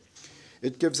tomorrow.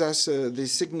 It gives us the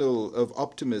signal of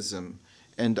optimism,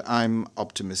 and I'm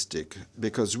optimistic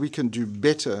because we can do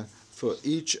better for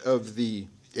each of the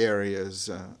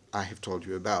areas I have told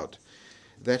you about.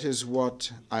 That is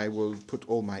what I will put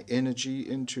all my energy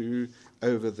into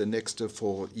over the next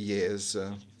 4 years,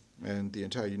 and the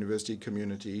entire university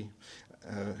community.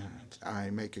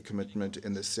 I make a commitment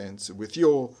in this sense with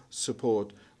your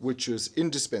support, which is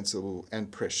indispensable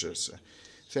and precious.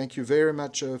 Thank you very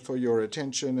much for your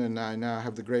attention, and I now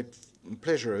have the great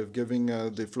pleasure of giving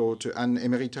the floor to Anne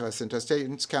Emerita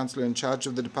Saint-Astains, Counselor in charge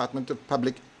of the Department of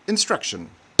Public Instruction.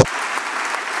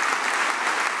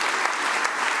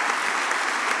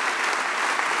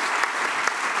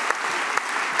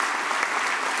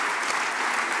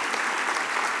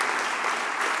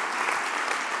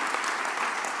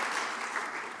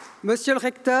 Monsieur le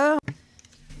Recteur.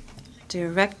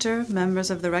 Dear Rector, members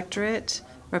of the Rectorate,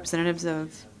 representatives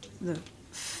of the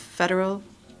federal,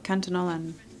 cantonal,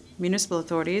 and municipal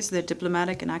authorities, the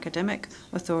diplomatic and academic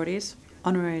authorities,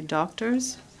 honorary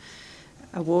doctors,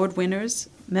 award winners,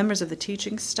 members of the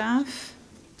teaching staff,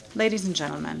 ladies and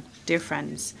gentlemen, dear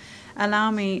friends.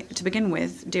 Allow me to begin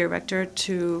with, dear Rector,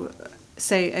 to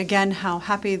say again how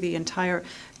happy the entire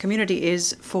community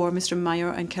is for Mr. Mayor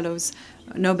and Queloz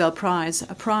Nobel Prize,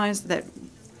 a prize that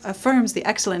affirms the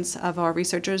excellence of our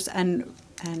researchers and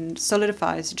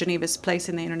solidifies Geneva's place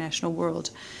in the international world,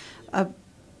 a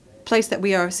place that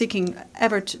we are seeking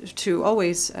ever to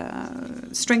always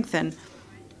strengthen.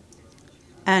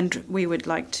 And we would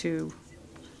like to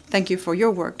thank you for your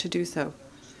work to do so.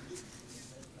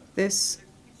 This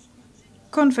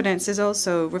confidence is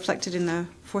also reflected in the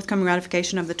forthcoming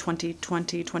ratification of the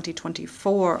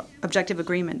 2020-2024 objective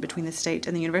agreement between the state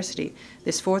and the university.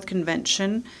 This fourth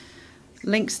convention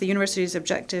links the university's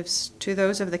objectives to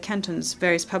those of the canton's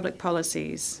various public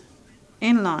policies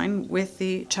in line with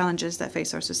the challenges that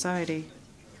face our society.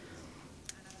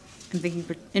 I'm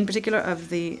thinking in particular of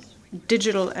the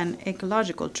digital and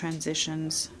ecological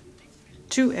transitions,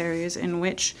 two areas in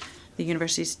which the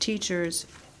university's teachers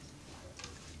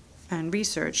and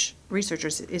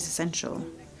researchers is essential.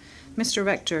 Mr.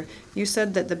 Rector, you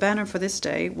said that the banner for this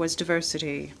day was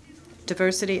diversity.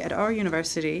 Diversity at our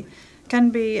university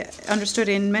can be understood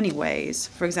in many ways.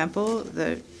 For example,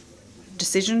 the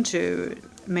decision to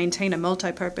maintain a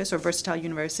multi-purpose or versatile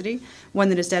university, one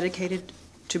that is dedicated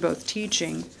to both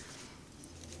teaching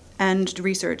and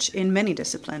research in many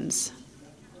disciplines.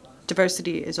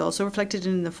 Diversity is also reflected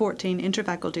in the 14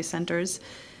 interfaculty centers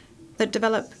that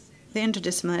develop the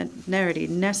interdisciplinarity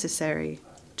necessary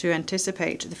to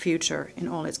anticipate the future in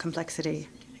all its complexity.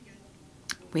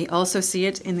 We also see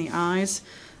it in the eyes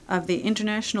of the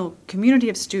international community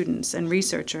of students and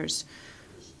researchers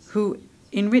who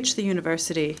enrich the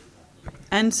university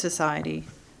and society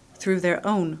through their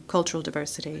own cultural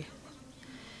diversity.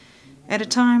 At a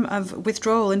time of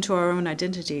withdrawal into our own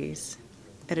identities,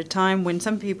 at a time when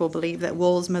some people believe that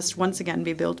walls must once again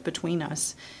be built between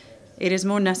us, it is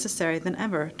more necessary than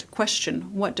ever to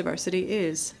question what diversity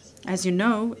is. As you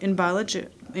know, in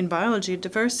biology,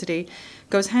 diversity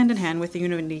goes hand in hand with the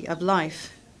unity of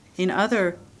life. In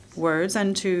other words,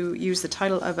 and to use the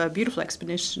title of a beautiful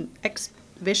exhibition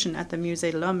at the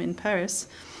Musée de l'Homme in Paris,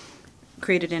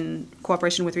 created in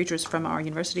cooperation with researchers from our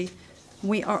university,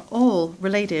 we are all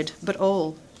related, but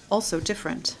all also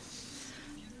different.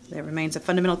 There remains a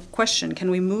fundamental question: can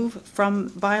we move from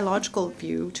biological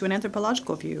view to an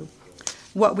anthropological view?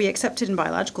 What we accepted in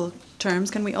biological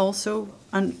terms can we also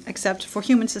accept for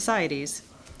human societies?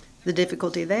 The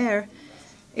difficulty there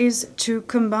is to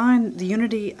combine the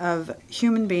unity of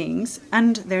human beings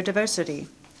and their diversity.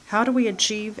 How do we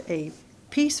achieve a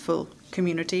peaceful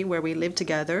community where we live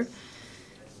together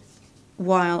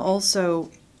while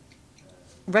also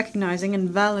recognizing and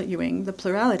valuing the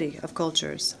plurality of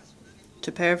cultures?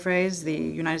 To paraphrase the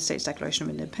United States Declaration of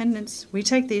Independence, we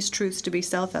take these truths to be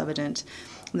self-evident,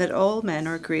 that all men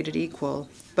are created equal.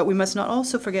 But we must not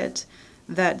also forget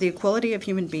that the equality of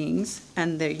human beings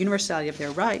and the universality of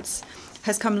their rights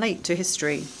has come late to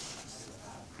history.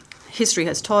 History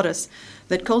has taught us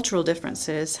that cultural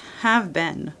differences have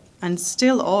been, and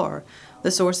still are,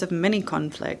 the source of many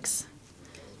conflicts,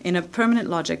 in a permanent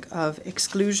logic of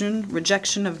exclusion,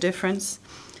 rejection of difference,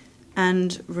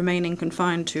 and remaining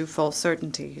confined to false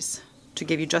certainties. To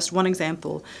give you just one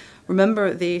example,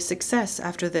 remember the success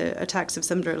after the attacks of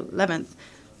September 11th,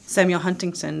 Samuel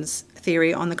Huntington's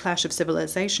theory on the clash of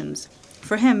civilizations.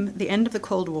 For him, the end of the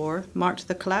Cold War marked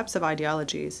the collapse of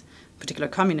ideologies,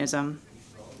 particularly communism.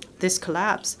 This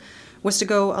collapse was to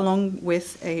go along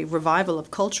with a revival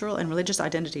of cultural and religious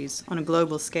identities on a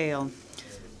global scale.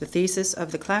 The thesis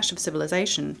of the clash of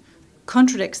civilization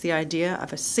contradicts the idea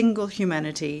of a single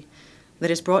humanity that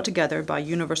is brought together by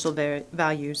universal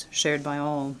values shared by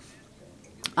all.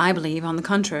 I believe, on the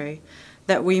contrary,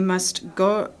 that we must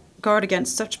guard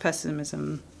against such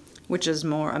pessimism, which is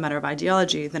more a matter of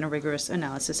ideology than a rigorous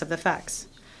analysis of the facts.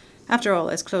 After all,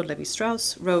 as Claude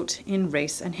Lévi-Strauss wrote in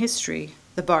Race and History,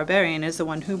 the barbarian is the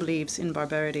one who believes in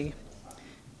barbarity.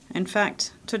 In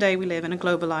fact, today we live in a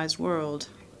globalized world,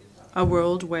 a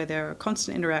world where there are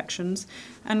constant interactions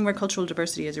and where cultural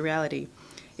diversity is a reality.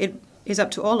 It is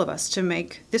up to all of us to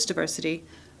make this diversity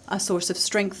a source of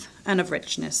strength and of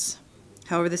richness.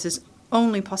 However, this is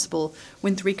only possible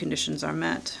when three conditions are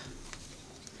met.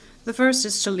 The first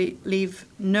is to leave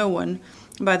no one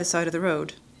by the side of the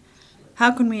road.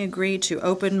 How can we agree to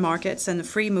open markets and the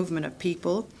free movement of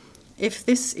people if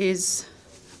this is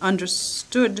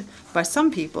understood by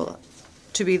some people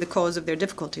to be the cause of their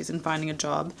difficulties in finding a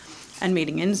job and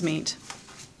meeting ends meet?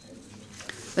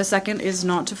 The second is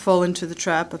not to fall into the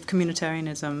trap of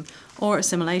communitarianism or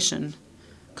assimilation.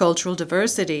 Cultural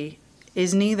diversity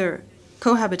is neither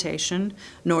cohabitation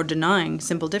nor denying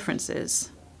simple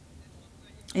differences.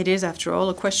 It is, after all,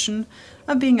 a question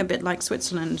of being a bit like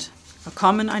Switzerland, a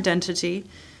common identity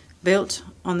built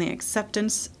on the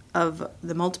acceptance of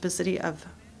the multiplicity of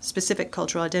specific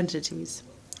cultural identities.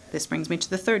 This brings me to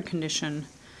the third condition.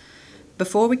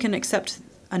 Before we can accept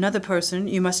another person,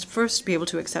 you must first be able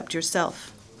to accept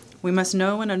yourself. We must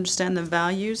know and understand the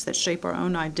values that shape our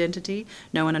own identity,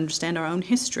 know and understand our own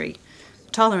history.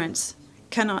 Tolerance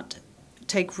cannot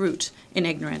take root in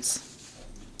ignorance.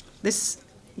 This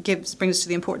brings us to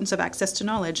the importance of access to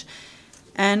knowledge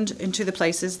and into the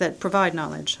places that provide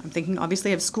knowledge. I'm thinking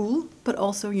obviously of school, but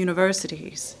also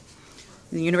universities.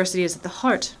 The university is at the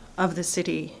heart of the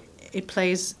city. It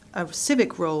plays a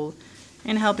civic role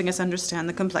in helping us understand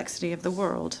the complexity of the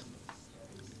world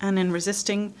and in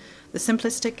resisting the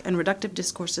simplistic and reductive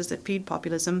discourses that feed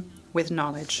populism with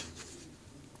knowledge.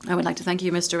 I would like to thank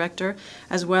you, Mr. Rector,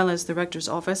 as well as the Rector's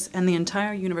Office and the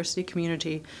entire university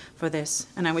community for this,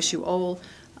 and I wish you all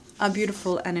a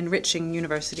beautiful and enriching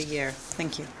university year.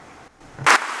 Thank you.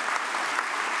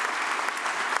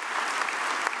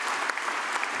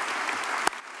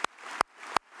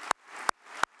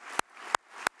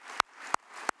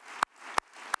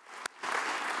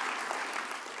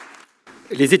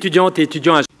 Les étudiantes et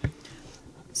étudiants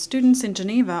Students in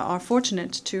Geneva are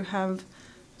fortunate to have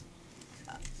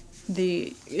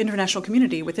the international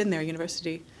community within their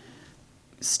university.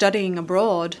 Studying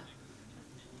abroad,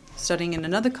 studying in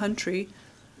another country,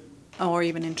 or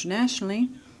even internationally,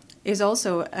 is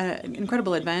also an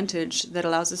incredible advantage that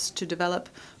allows us to develop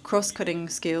cross-cutting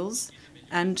skills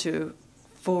and to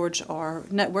forge our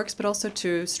networks, but also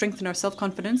to strengthen our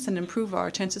self-confidence and improve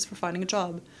our chances for finding a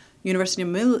job. University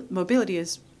mobility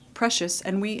is precious,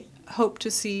 and we hope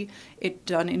to see it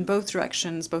done in both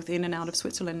directions, both in and out of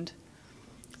Switzerland.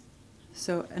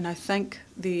 And I thank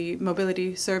the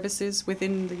mobility services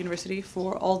within the university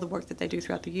for all the work that they do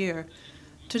throughout the year.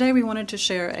 Today we wanted to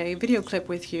share a video clip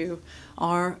with you,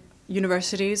 our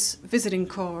university's visiting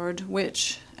card,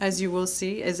 which, as you will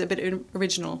see, is a bit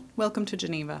original. Welcome to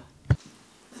Geneva.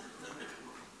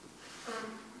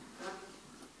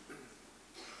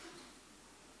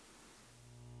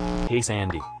 Hey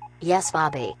Sandy. Yes,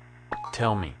 Bobby.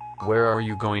 Tell me, where are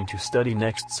you going to study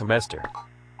next semester?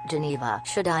 Geneva.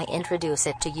 Should I introduce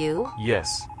it to you?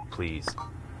 Yes, please.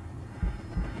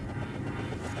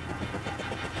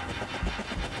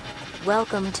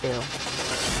 Welcome to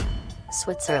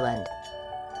Switzerland.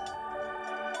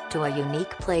 To a unique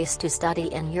place to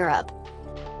study in Europe.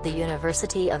 The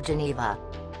University of Geneva.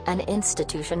 An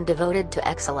institution devoted to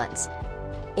excellence.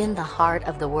 In the heart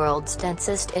of the world's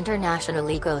densest international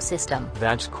ecosystem.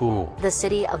 That's cool. The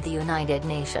city of the United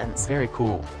Nations. Very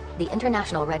cool. The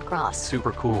International Red Cross.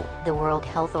 Super cool. The World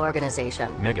Health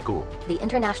Organization. Mega cool. The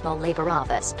International Labor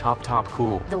Office. Top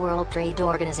cool. The World Trade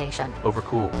Organization. Over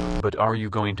cool. But are you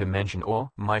going to mention all?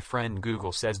 My friend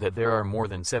Google says that there are more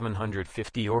than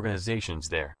 750 organizations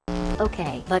there.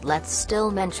 Okay, but let's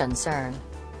still mention CERN.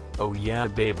 Oh yeah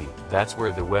baby, that's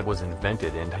where the web was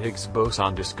invented and Higgs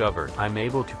boson discovered. I'm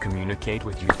able to communicate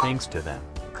with you thanks to them.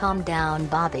 Calm down,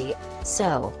 Bobby.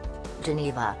 So,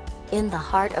 Geneva. In the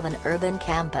heart of an urban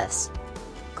campus.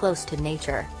 Close to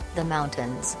nature, the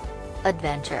mountains.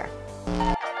 Adventure.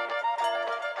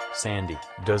 Sandy,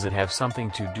 does it have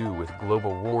something to do with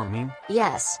global warming?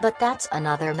 Yes, but that's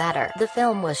another matter. The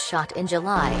film was shot in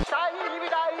July.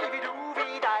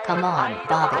 Come on,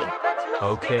 Bobby.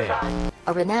 Okay.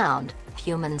 A renowned,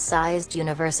 human-sized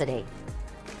university.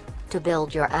 To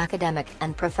build your academic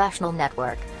and professional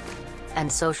network.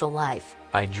 And social life.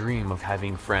 I dream of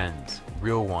having friends,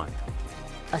 real one.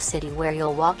 A city where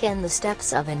you'll walk in the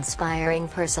steps of inspiring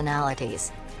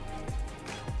personalities.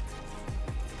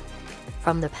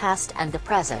 From the past and the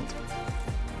present.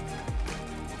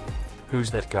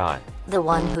 Who's that guy? The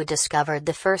one who discovered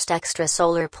the first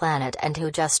extrasolar planet and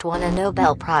who just won a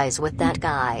Nobel Prize with that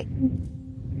guy.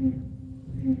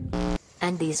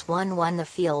 And these won the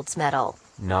Fields Medal.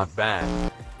 Not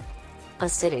bad. A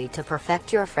city to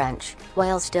perfect your French,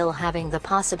 while still having the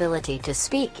possibility to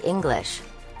speak English.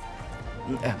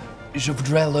 Je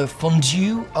voudrais le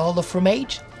fondue à la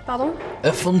fromage. Pardon?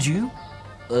 Fondue,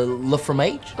 le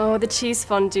fromage. Oh, the cheese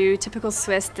fondue, typical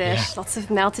Swiss dish. Yeah. Lots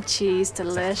of melted cheese,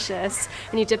 delicious.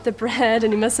 And you dip the bread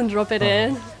and you mustn't drop it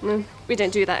in. No, we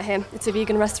don't do that here. It's a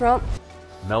vegan restaurant.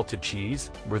 Melted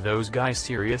cheese? Were those guys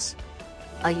serious?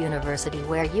 A university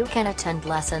where you can attend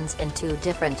lessons in 2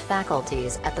 different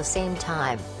faculties at the same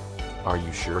time. Are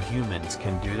you sure humans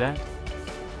can do that?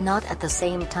 Not at the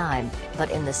same time,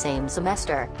 but in the same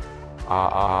semester.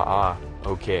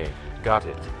 Okay, got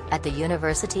it. At the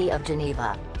University of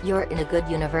Geneva, you're in a good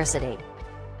university.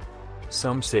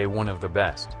 Some say one of the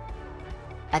best.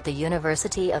 At the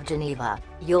University of Geneva,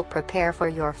 you'll prepare for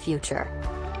your future.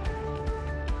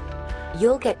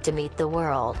 You'll get to meet the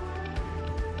world.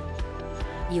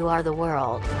 You are the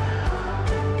world.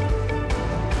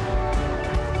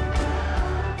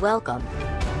 Welcome.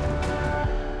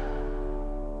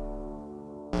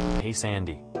 Hey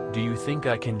Sandy, do you think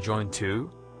I can join too?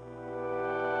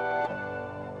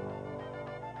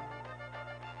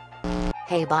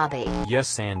 Hey Bobby. Yes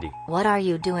Sandy. What are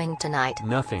you doing tonight?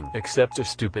 Nothing except a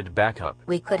stupid backup.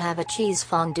 We could have a cheese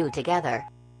fondue together.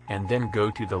 And then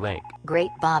go to the lake.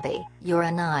 Great Bobby, you're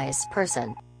a nice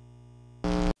person.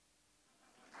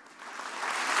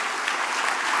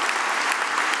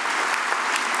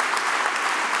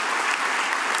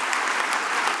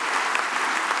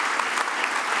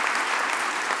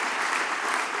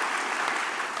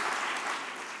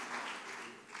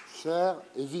 Cher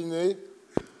Evine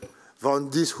van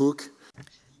Dieshoek.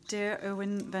 Dear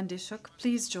Erwin van Dieshoek,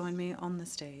 please join me on the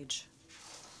stage.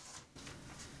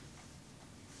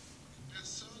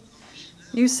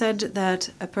 You said that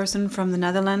a person from the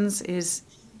Netherlands is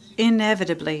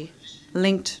inevitably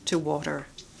linked to water.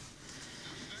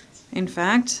 In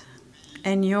fact,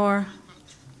 in your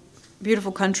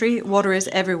beautiful country, water is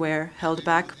everywhere, held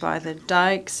back by the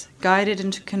dikes, guided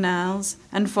into canals,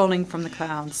 and falling from the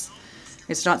clouds.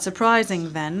 It's not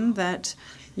surprising, then, that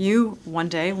you one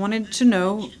day wanted to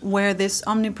know where this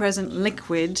omnipresent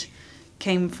liquid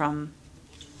came from.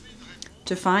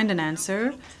 To find an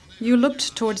answer, you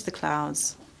looked towards the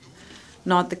clouds.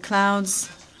 Not the clouds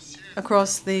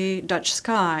across the Dutch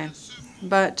sky,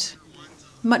 but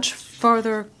much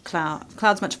further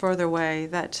clouds much further away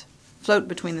that float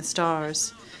between the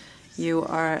stars. You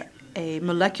are a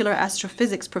molecular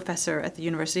astrophysics professor at the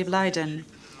University of Leiden.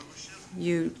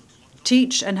 You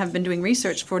teach and have been doing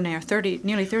research for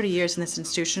nearly 30 years in this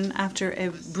institution after a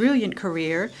brilliant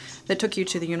career that took you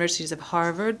to the universities of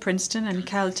Harvard, Princeton, and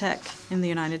Caltech in the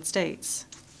United States.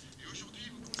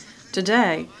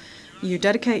 Today, you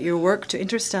dedicate your work to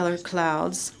interstellar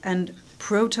clouds and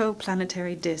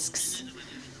protoplanetary disks.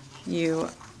 You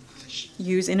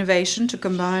use innovation to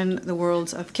combine the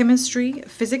worlds of chemistry,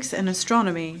 physics, and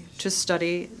astronomy to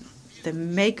study the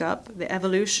makeup, the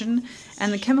evolution,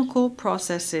 and the chemical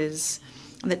processes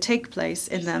that take place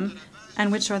in them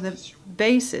and which are the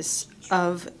basis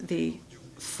of the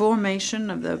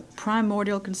formation of the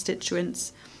primordial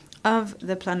constituents of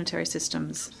the planetary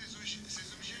systems.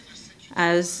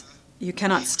 As you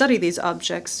cannot study these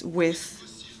objects with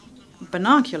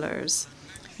binoculars,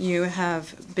 you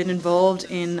have been involved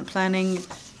in planning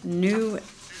new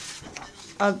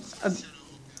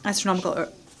astronomical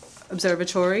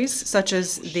observatories, such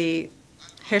as the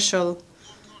Herschel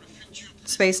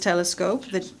Space Telescope,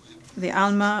 the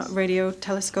ALMA radio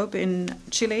telescope in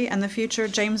Chile, and the future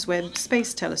James Webb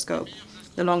Space Telescope,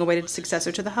 the long-awaited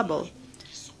successor to the Hubble.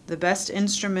 The best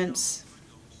instruments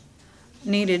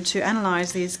needed to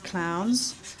analyze these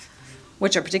clouds,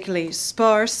 which are particularly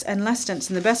sparse and less dense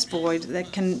than the best void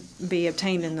that can be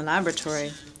obtained in the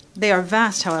laboratory. They are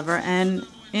vast, however, and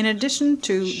in addition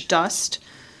to dust,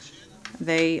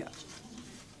 they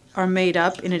are made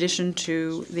up, in addition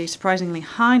to the surprisingly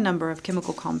high number of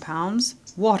chemical compounds,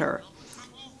 water,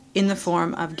 in the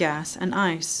form of gas and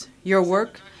ice. Your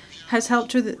work has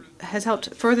helped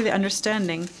further the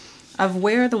understanding of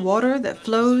where the water that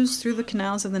flows through the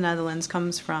canals of the Netherlands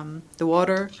comes from. The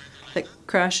water that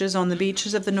crashes on the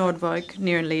beaches of the Noordwijk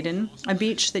near Leiden, a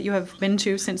beach that you have been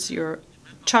to since your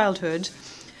childhood.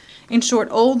 In short,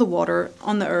 all the water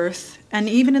on the Earth, and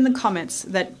even in the comets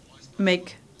that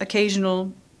make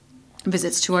occasional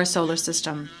visits to our solar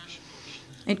system.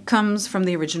 It comes from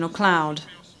the original cloud.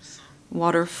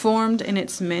 Water formed in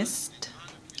its mist.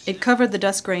 It covered the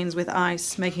dust grains with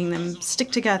ice, making them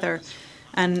stick together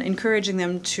and encouraging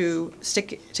them to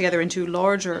stick together into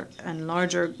larger and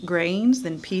larger grains,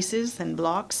 then pieces, then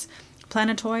blocks,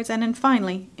 planetoids, and then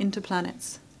finally into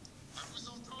planets.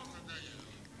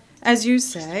 As you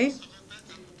say,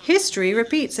 history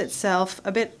repeats itself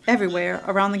a bit everywhere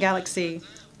around the galaxy.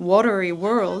 Watery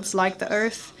worlds like the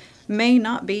Earth may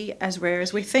not be as rare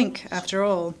as we think, after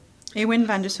all. Ewin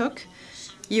van der Hoek,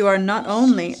 you are not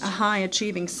only a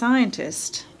high-achieving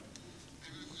scientist,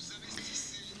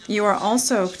 you are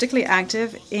also particularly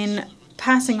active in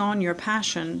passing on your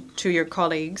passion to your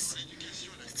colleagues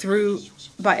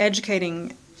by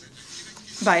education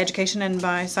and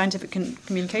by scientific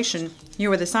communication. You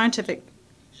were the scientific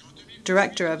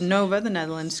director of NOVA, the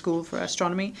Netherlands School for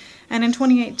Astronomy, and in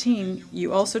 2018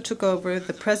 you also took over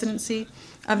the presidency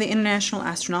of the International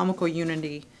Astronomical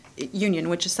Union,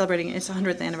 which is celebrating its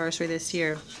 100th anniversary this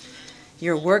year.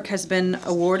 Your work has been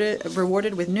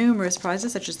rewarded with numerous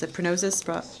prizes, such as the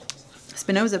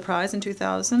Spinoza Prize in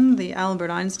 2000, the Albert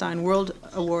Einstein World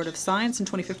Award of Science in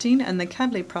 2015, and the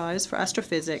Cadley Prize for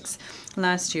Astrophysics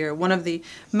last year, one of the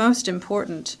most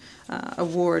important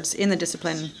awards in the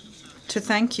discipline. To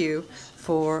thank you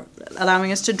for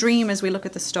allowing us to dream as we look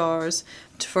at the stars,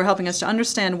 for helping us to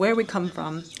understand where we come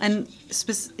from, and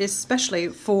especially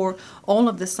for all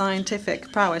of the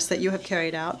scientific prowess that you have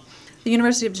carried out. The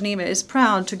University of Geneva is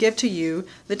proud to give to you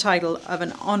the title of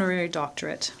an honorary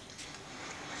doctorate.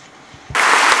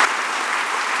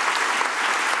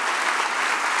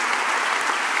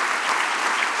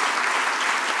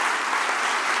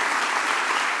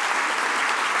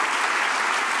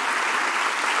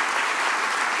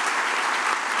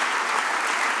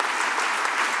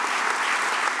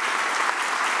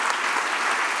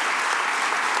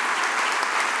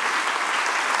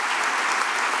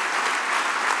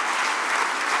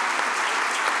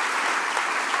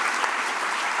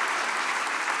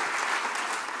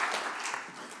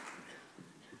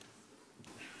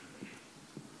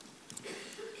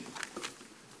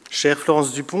 Chère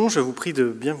Florence Dupont, je vous prie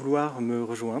de bien vouloir me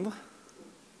rejoindre.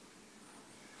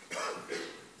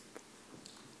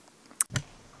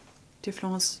 Dear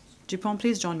Florence Dupont,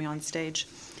 please join me on stage.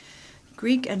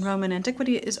 Greek and Roman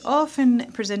antiquity is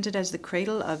often presented as the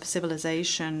cradle of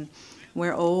civilization.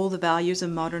 where all the values of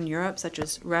modern Europe, such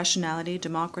as rationality,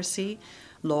 democracy,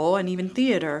 law, and even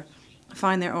theater,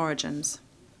 find their origins.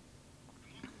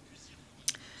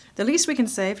 The least we can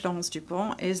say, Florence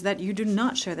Dupont, is that you do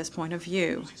not share this point of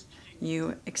view.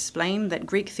 You explain that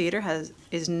Greek theater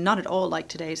is not at all like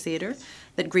today's theater,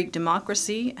 that Greek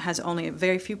democracy has only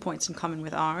very few points in common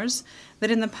with ours,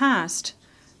 that in the past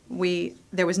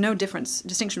there was no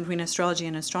distinction between astrology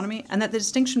and astronomy, and that the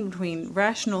distinction between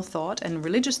rational thought and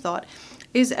religious thought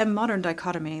is a modern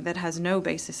dichotomy that has no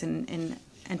basis in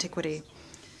antiquity.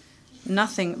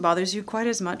 Nothing bothers you quite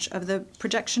as much of the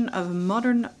projection of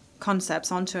modern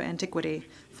concepts onto antiquity.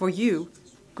 For you,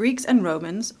 Greeks and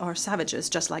Romans are savages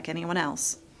just like anyone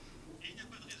else.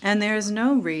 And there is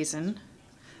no reason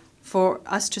for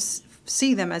us to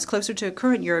see them as closer to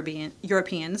current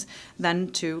Europeans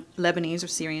than to Lebanese or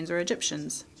Syrians or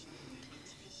Egyptians.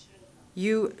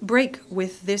 You break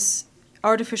with this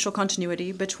artificial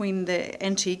continuity between the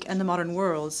antique and the modern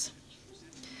worlds.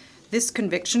 This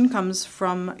conviction comes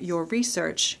from your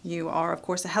research. You are, of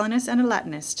course, a Hellenist and a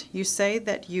Latinist. You say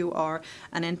that you are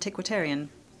an antiquitarian.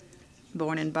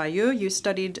 Born in Bayeux, you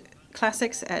studied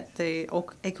classics at the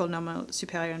École Normale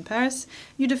Supérieure in Paris.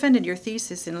 You defended your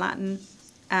thesis in Latin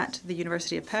at the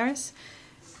University of Paris,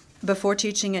 before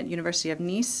teaching at University of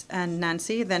Nice and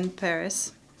Nancy, then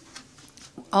Paris,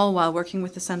 all while working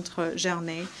with the Centre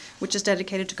Gernet, which is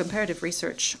dedicated to comparative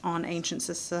research on ancient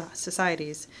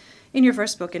societies. In your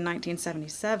first book in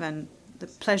 1977, The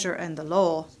Pleasure and the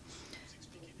Law,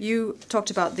 you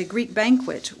talked about the Greek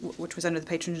banquet, which was under the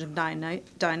patronage of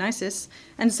Dionysus,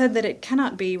 and said that it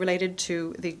cannot be related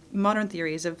to the modern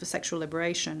theories of sexual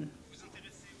liberation.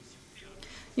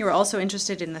 You were also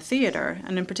interested in the theater,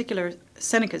 and in particular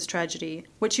Seneca's tragedy,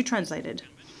 which you translated.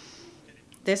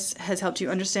 This has helped you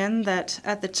understand that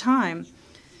at the time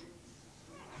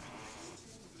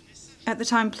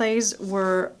plays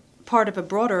were part of a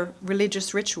broader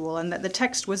religious ritual, and that the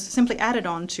text was simply added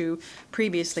on to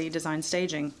previously designed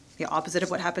staging, the opposite of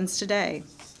what happens today.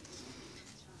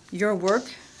 Your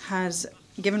work has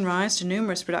given rise to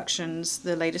numerous productions,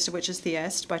 the latest of which is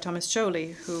Thyeste by Thomas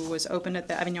Joly, who was opened at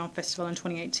the Avignon Festival in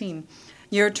 2018.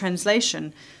 Your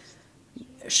translation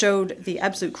showed the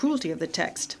absolute cruelty of the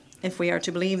text, if we are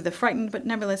to believe the frightened but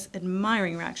nevertheless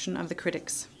admiring reaction of the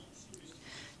critics.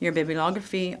 Your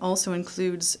bibliography also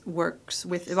includes works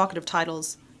with evocative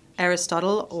titles: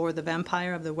 Aristotle, or the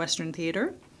Vampire of the Western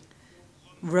Theater;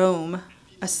 Rome,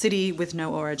 a City with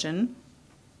No Origin;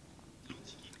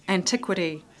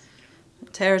 Antiquity,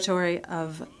 Territory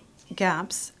of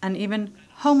Gaps; and even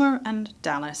Homer and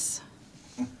Dallas.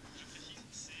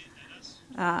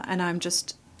 And I'm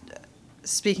just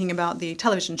speaking about the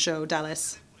television show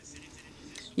Dallas.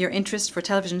 Your interest for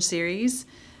television series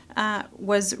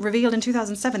was revealed in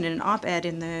 2007 in an op-ed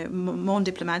in the Monde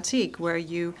Diplomatique, where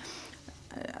you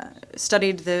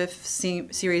studied the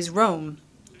series Rome.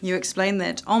 You explained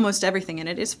that almost everything in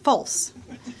it is false.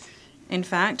 In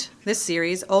fact, this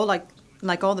series,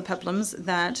 like all the peplums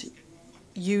that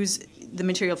use the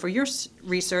material for your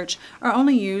research, are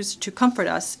only used to comfort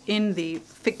us in the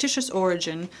fictitious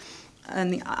origin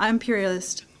and the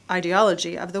imperialist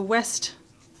ideology of the West,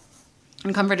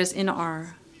 and comfort us in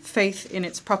our faith in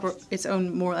its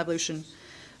own moral evolution.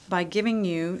 By giving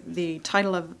you the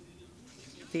title of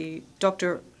the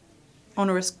Doctor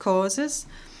Honoris Causa,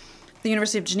 the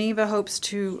University of Geneva hopes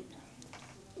to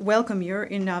welcome your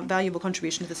invaluable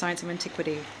contribution to the science of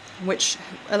antiquity, which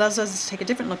allows us to take a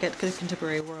different look at the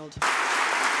contemporary world.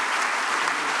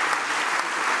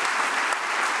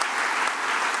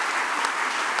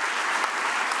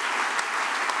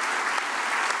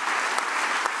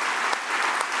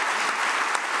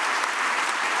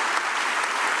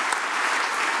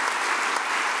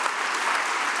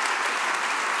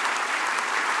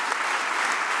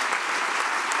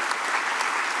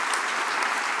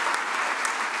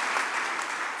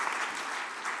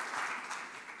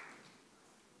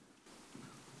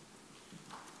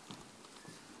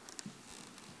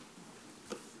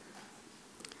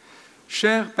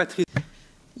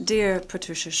 Dear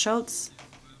Patricia Schultz,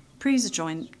 please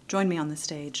join me on the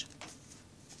stage.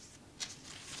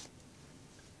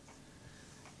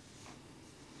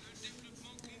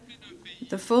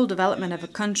 The full development of a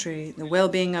country, the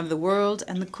well-being of the world,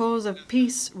 and the cause of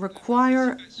peace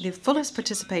require the fullest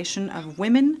participation of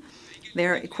women,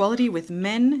 their equality with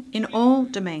men in all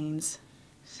domains.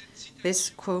 This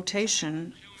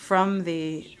quotation from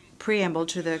the preamble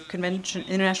to the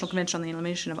International Convention on the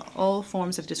Elimination of All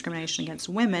Forms of Discrimination Against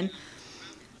Women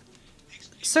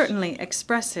certainly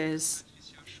expresses,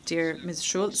 dear Ms.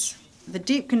 Schultz, the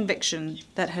deep conviction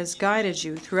that has guided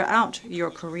you throughout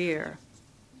your career.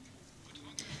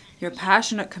 your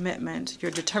passionate commitment,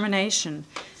 your determination,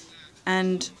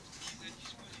 and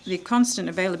the constant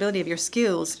availability of your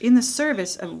skills in the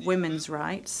service of women's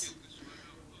rights,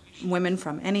 women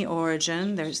from any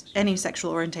origin, there's any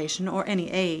sexual orientation or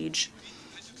any age,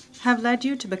 have led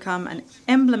you to become an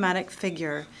emblematic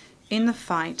figure in the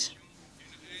fight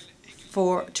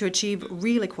to achieve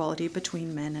real equality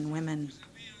between men and women.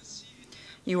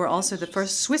 You were also the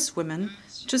first Swiss woman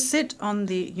to sit on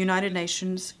the United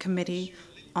Nations Committee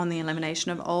on the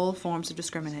Elimination of All Forms of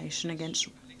Discrimination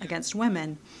against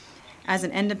women as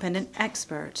an independent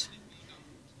expert.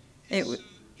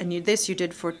 This you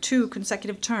did for 2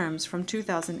 consecutive terms from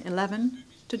 2011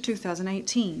 to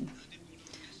 2018.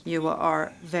 You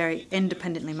are very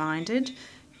independently minded.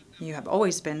 You have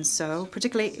always been so,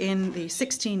 particularly in the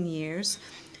 16 years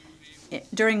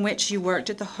during which you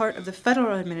worked at the heart of the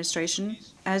federal administration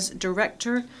as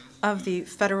director of the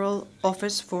Federal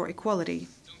Office for Equality.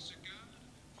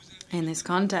 In this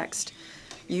context,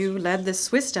 you led the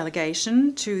Swiss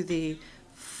delegation to the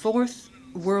 4th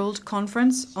World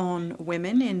Conference on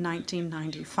Women in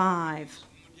 1995.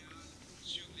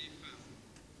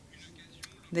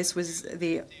 This was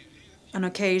an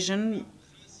occasion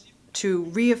to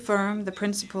reaffirm the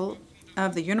principle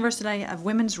of the University of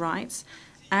Women's Rights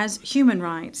as human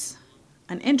rights,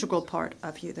 an integral part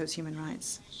of those human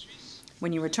rights.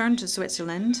 When you returned to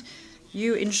Switzerland,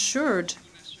 you ensured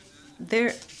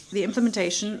the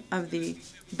implementation of the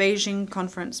Beijing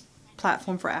Conference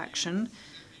Platform for Action.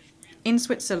 In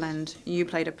Switzerland, you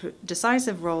played a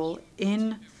decisive role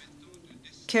in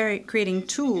creating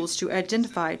tools to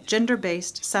identify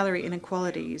gender-based salary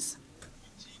inequalities,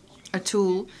 a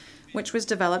tool which was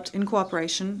developed in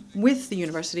cooperation with the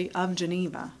University of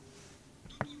Geneva.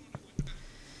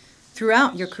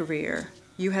 Throughout your career,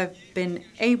 you have been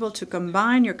able to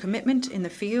combine your commitment in the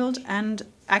field and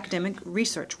academic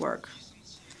research work.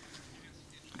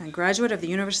 A graduate of the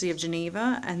University of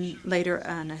Geneva and later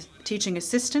a teaching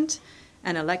assistant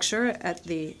and a lecturer at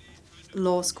the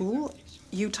law school,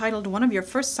 you titled one of your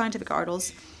first scientific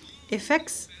articles,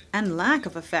 Effects and Lack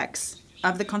of Effects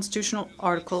of the Constitutional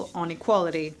Article on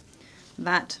Equality.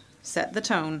 That set the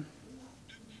tone.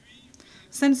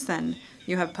 Since then,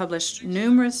 you have published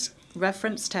numerous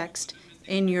reference texts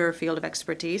in your field of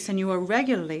expertise, and you are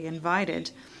regularly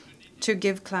invited to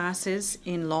give classes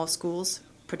in law schools,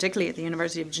 particularly at the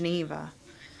University of Geneva,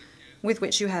 with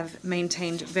which you have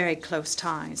maintained very close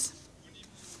ties.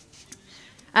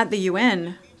 At the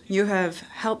UN, you have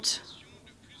helped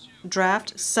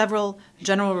draft several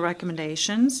general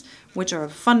recommendations which are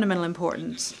of fundamental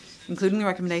importance, including the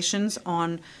recommendations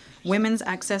on women's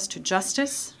access to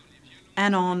justice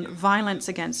and on violence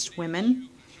against women.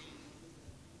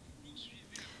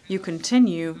 You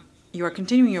are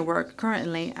continuing your work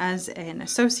currently as an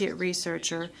associate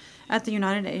researcher at the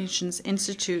United Nations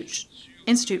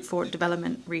Institute for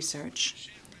Development Research.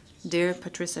 Dear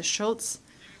Patricia Schultz,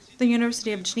 the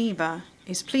University of Geneva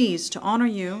is pleased to honor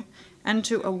you and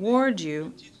to award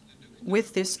you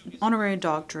with this honorary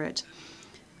doctorate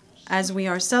as we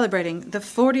are celebrating the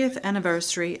 40th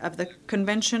anniversary of the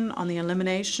Convention on the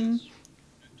Elimination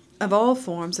of All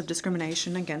Forms of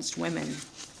Discrimination against Women.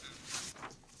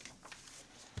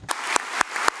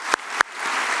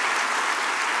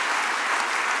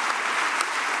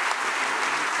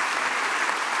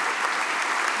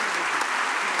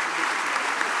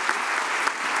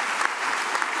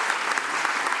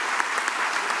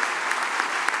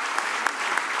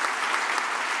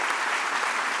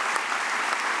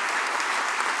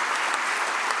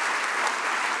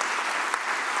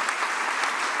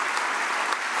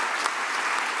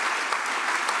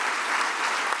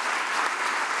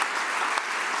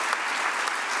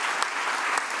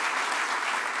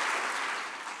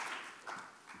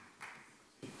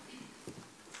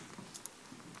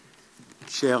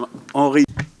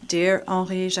 Dear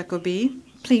Henri Jacobi,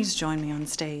 please join me on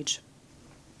stage.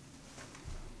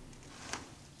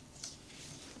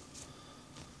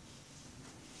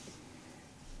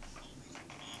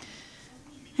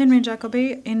 Henri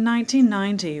Jacobi, in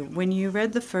 1990, when you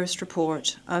read the first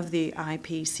report of the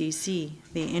IPCC,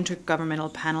 the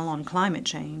Intergovernmental Panel on Climate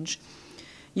Change,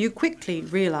 you quickly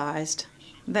realized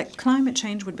that climate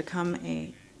change would become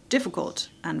a difficult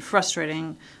and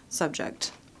frustrating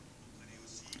subject.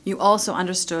 You also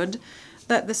understood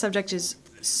that the subject is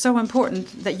so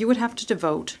important that you would have to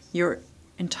devote your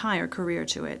entire career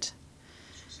to it.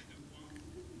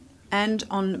 And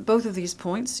on both of these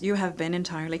points, you have been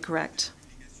entirely correct.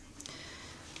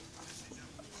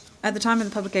 At the time of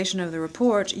the publication of the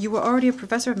report, you were already a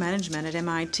professor of management at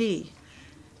MIT,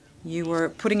 You were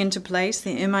putting into place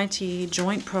the MIT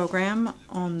Joint Program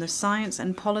on the Science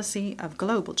and Policy of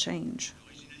Global Change.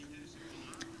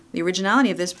 The originality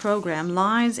of this program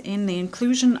lies in the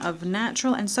inclusion of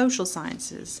natural and social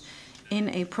sciences in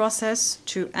a process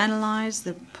to analyze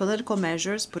the political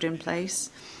measures put in place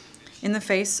in the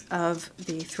face of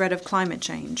the threat of climate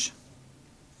change.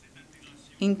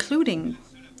 Including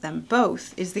them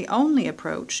both is the only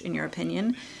approach, in your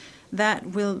opinion, that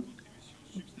will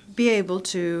be able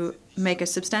to make a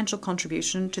substantial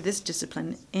contribution to this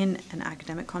discipline in an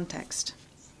academic context.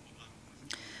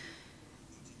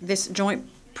 This joint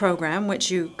program,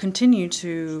 which you continue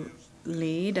to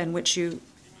lead and which you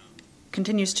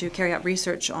continues to carry out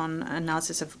research on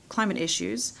analysis of climate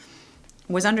issues,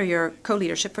 was under your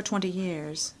co-leadership for 20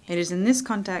 years. It is in this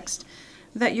context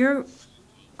that your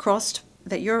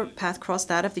path crossed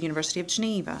that of the University of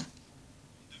Geneva.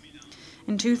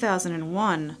 In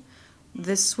 2001,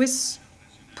 the Swiss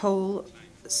Pole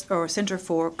or Center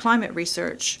for Climate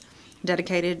Research,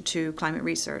 dedicated to climate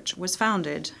research, was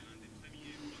founded.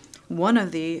 One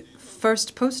of the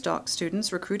first postdoc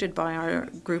students recruited by our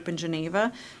group in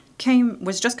Geneva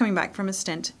was just coming back from a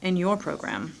stint in your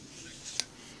program.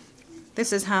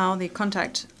 This is how the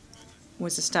contact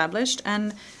was established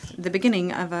and the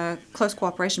beginning of a close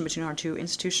cooperation between our two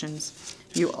institutions.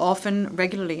 You often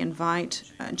regularly invite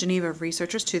Geneva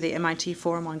researchers to the MIT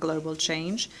Forum on Global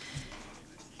Change,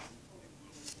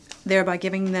 thereby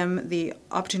giving them the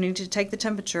opportunity to take the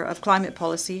temperature of climate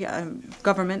policy,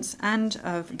 governments, and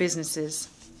of businesses.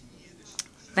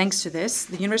 Thanks to this,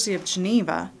 the University of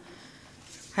Geneva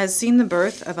has seen the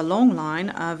birth of a long line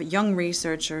of young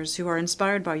researchers who are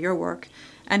inspired by your work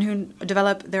and who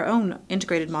develop their own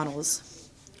integrated models.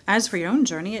 As for your own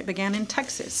journey, it began in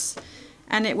Texas,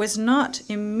 and it was not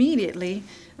immediately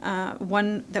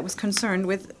one that was concerned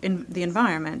with the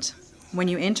environment. When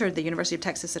you entered the University of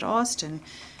Texas at Austin,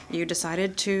 you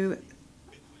decided to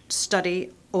study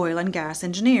oil and gas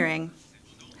engineering.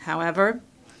 However,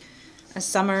 a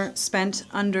summer spent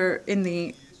in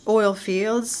the oil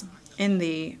fields in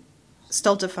the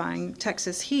stultifying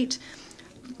Texas heat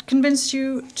convinced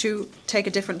you to take a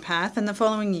different path, and the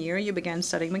following year you began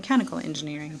studying mechanical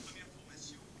engineering.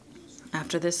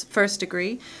 After this first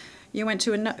degree, you went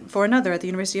for another at the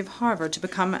University of Harvard to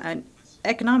become an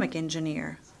economic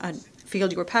engineer, a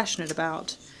field you were passionate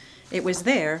about. It was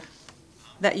there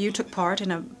that you took part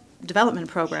in a development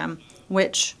program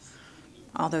which,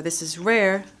 although this is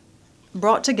rare,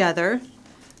 brought together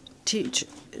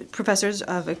professors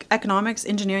of economics,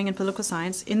 engineering, and political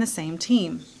science in the same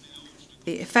team.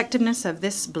 The effectiveness of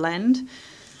this blend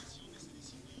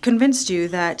convinced you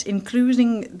that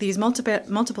including these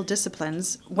multiple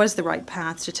disciplines was the right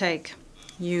path to take.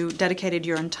 You dedicated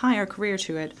your entire career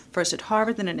to it, first at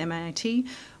Harvard, then at MIT,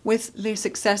 with the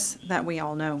success that we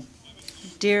all know.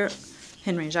 Dear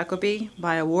Henry Jacobi,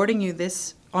 by awarding you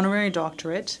this honorary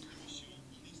doctorate,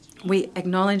 we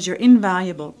acknowledge your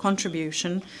invaluable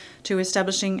contribution to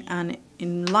establishing an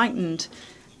enlightened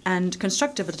and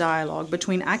constructive dialogue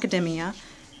between academia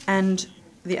and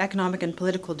the economic and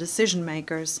political decision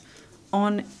makers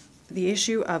on the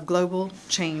issue of global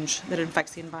change that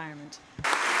affects the environment.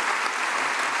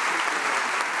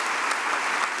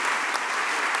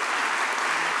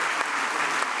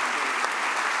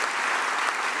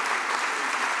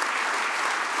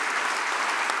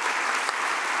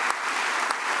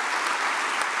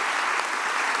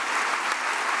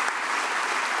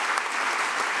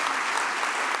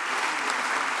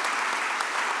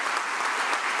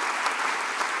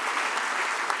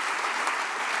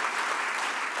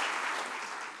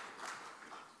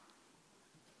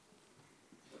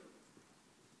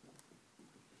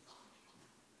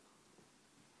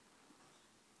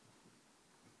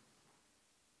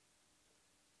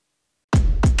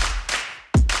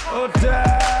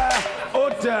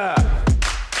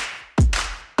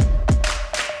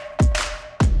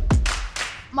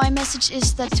 My message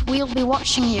is that we'll be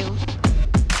watching you.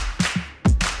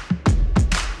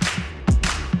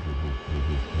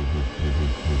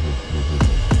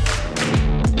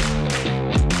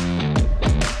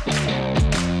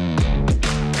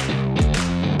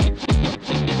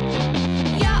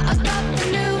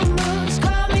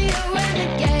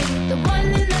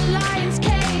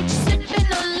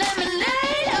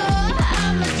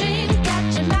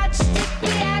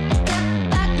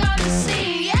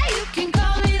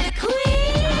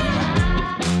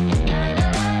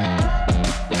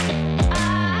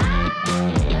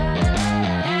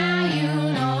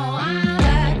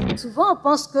 Souvent, on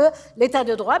pense que l'état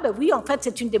de droit, ben oui, en fait,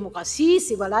 c'est une démocratie,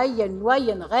 c'est voilà, il y a une loi, il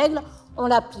y a une règle, on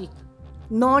l'applique.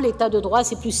 Non, l'état de droit,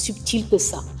 c'est plus subtil que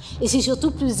ça. Et c'est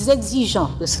surtout plus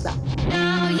exigeant que cela.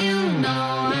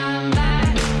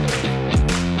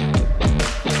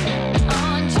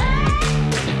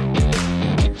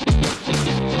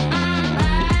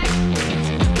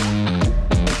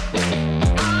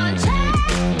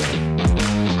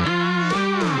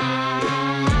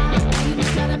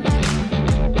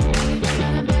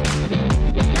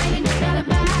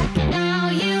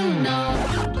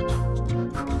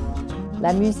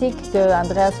 La musique que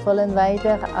Andreas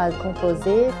Vollenweider a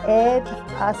composée aide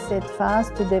à cette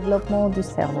phase de développement du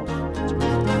cerveau.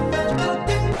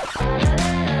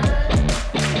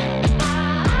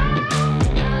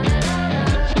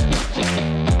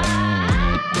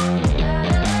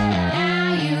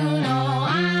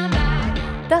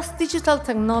 Does digital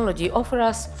technology offer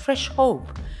us fresh hope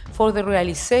for the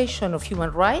realization of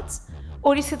human rights,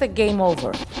 or is it a game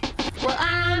over? Well,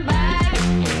 I'm back.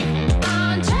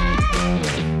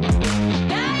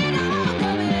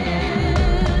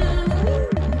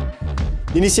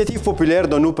 L'initiative populaire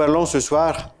dont nous parlons ce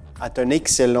soir a un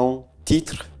excellent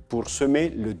titre pour semer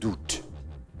le doute.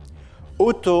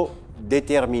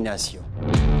 Autodétermination.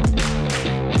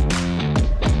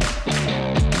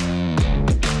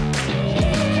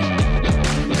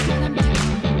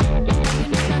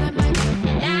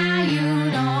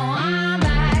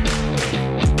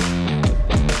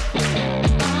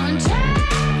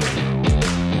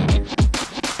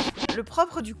 Le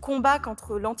propre du combat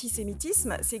contre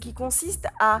l'antisémitisme, c'est qu'il consiste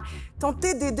à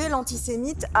tenter d'aider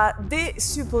l'antisémite à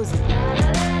désupposer.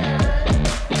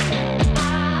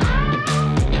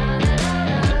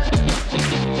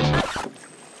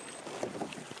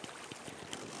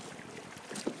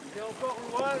 Il est encore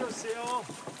loin l'océan.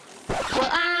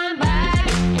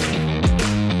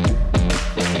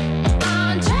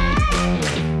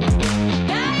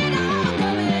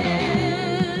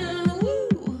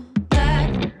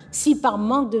 Si par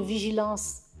manque de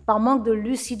vigilance, par manque de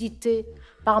lucidité,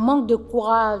 par manque de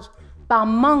courage, par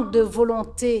manque de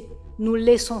volonté, nous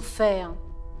laissons faire,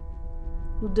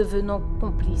 nous devenons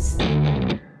complices.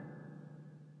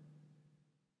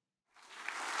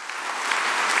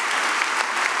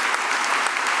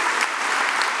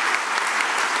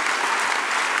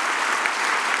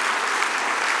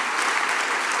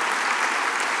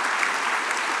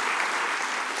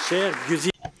 Cher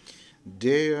Giusi.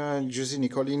 Dear Giusi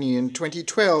Nicolini, in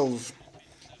 2012,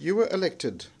 you were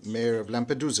elected mayor of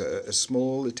Lampedusa, a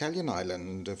small Italian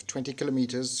island of 20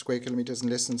 square kilometers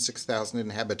and less than 6,000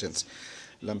 inhabitants.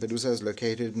 Lampedusa is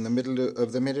located in the middle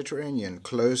of the Mediterranean,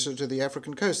 closer to the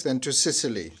African coast than to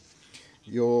Sicily.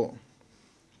 Your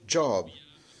job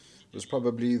was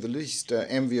probably the least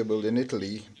enviable in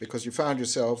Italy because you found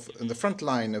yourself in the front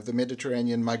line of the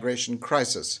Mediterranean migration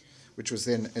crisis, which was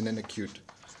then in an acute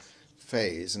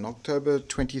phase. In October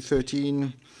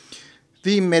 2013,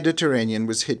 the Mediterranean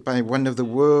was hit by one of the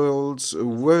world's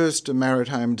worst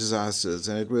maritime disasters,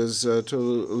 and it was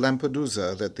to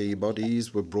Lampedusa that the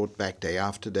bodies were brought back day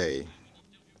after day.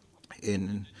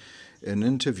 In an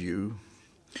interview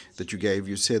that you gave,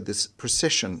 you said this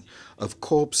procession of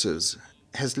corpses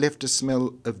has left a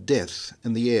smell of death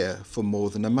in the air for more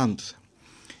than a month.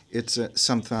 It's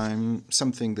something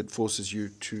that forces you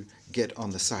to get on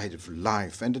the side of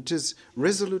life, and it is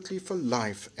resolutely for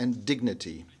life and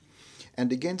dignity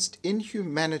and against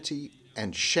inhumanity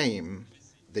and shame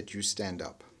that you stand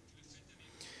up.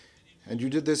 And you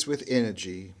did this with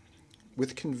energy,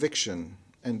 with conviction,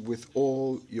 and with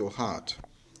all your heart,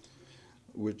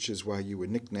 which is why you were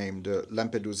nicknamed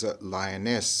Lampedusa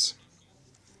Lioness.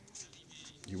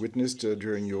 You witnessed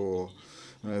during your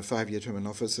 5-year term in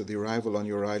office the arrival on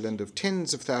your island of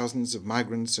tens of thousands of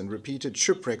migrants and repeated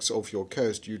shipwrecks off your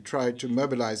coast. You tried to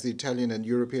mobilize the Italian and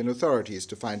European authorities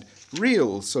to find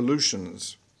real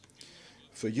solutions.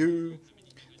 For you,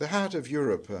 the heart of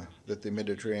Europe that the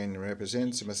Mediterranean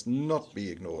represents must not be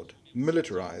ignored,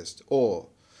 militarized, or,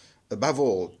 above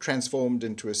all, transformed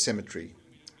into a cemetery.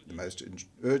 The most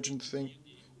urgent thing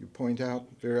you point out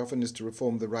very often is to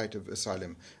reform the right of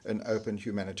asylum and open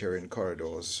humanitarian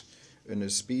corridors. In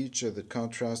a speech that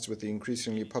contrasts with the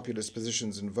increasingly populist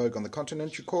positions in vogue on the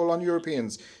continent, you call on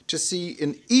Europeans to see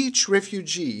in each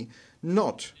refugee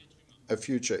not a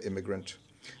future immigrant,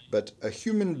 but a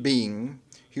human being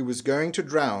who was going to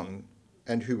drown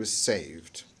and who was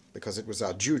saved, because it was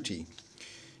our duty.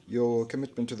 Your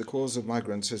commitment to the cause of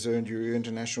migrants has earned you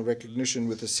international recognition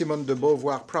with the Simone de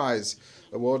Beauvoir Prize,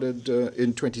 awarded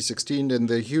in 2016, and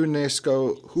the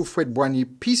UNESCO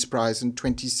Houphouët-Boigny Peace Prize in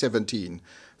 2017.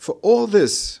 For all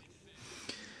this,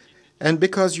 and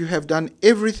because you have done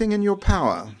everything in your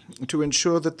power to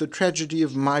ensure that the tragedy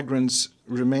of migrants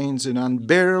remains an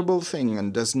unbearable thing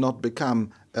and does not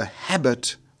become a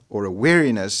habit or a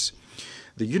weariness,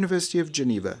 the University of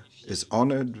Geneva is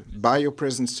honored by your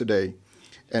presence today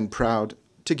and proud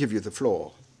to give you the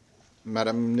floor.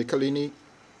 Madame Nicolini.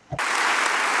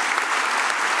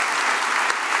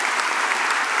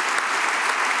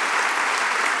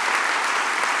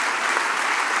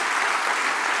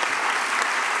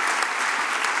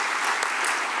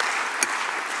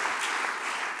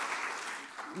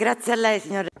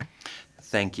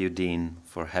 Thank you, Dean,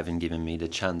 for having given me the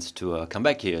chance to come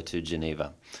back here to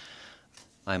Geneva.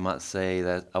 I must say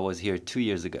that I was here 2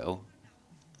 years ago,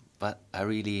 but I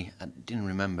didn't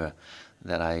remember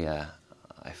that I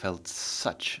felt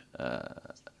such an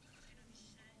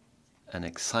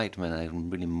excitement. I'm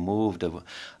really moved.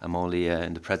 I'm only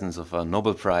in the presence of a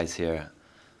Nobel Prize here.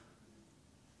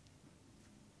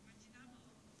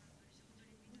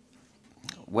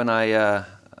 When I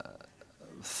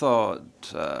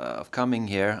thought of coming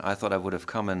here, I thought I would have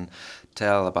come and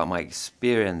tell about my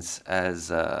experience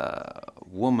as a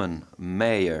woman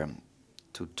mayor,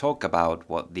 to talk about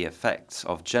what the effects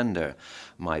of gender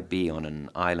might be on an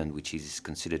island which is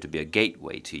considered to be a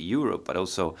gateway to Europe, but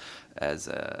also as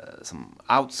some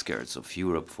outskirts of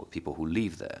Europe for people who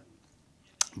live there.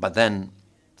 But then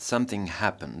something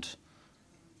happened,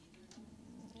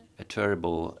 a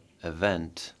terrible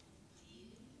event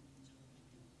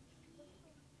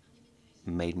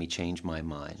made me change my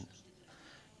mind.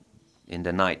 In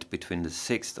the night between the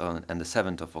 6th and the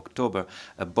 7th of October,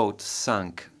 a boat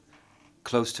sank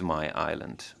close to my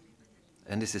island.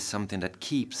 And this is something that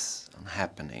keeps on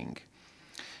happening.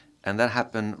 And that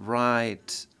happened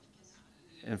right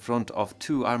in front of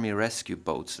 2 army rescue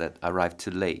boats that arrived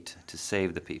too late to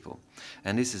save the people.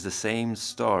 And this is the same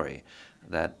story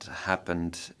that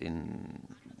happened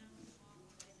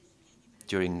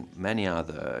during many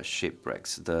other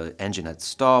shipwrecks. The engine had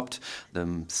stopped,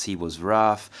 the sea was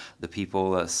rough, the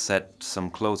people set some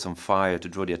clothes on fire to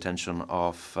draw the attention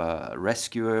of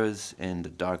rescuers in the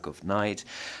dark of night,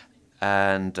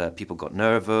 and people got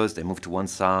nervous, they moved to one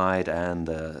side, and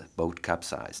the boat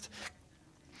capsized.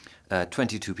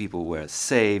 22 people were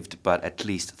saved, but at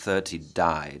least 30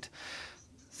 died.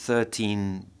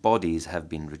 13 bodies have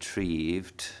been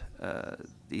retrieved.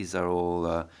 These are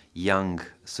all young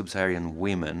sub-Saharan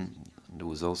women. There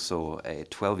was also a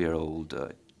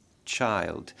 12-year-old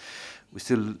child. We're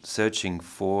still searching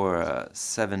for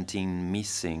 17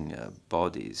 missing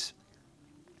bodies.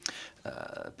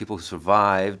 People who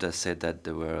survived said that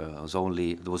there was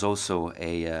also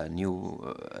a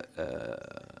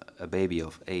baby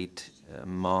of 8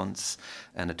 months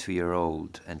and a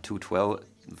 2-year-old and 2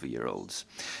 12-year-olds.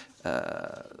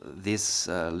 This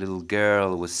little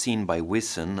girl was seen by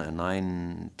Wissen, a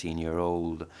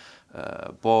 19-year-old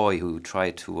boy who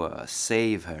tried to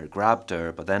save her, grabbed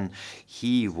her, but then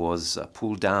he was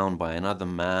pulled down by another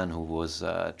man who was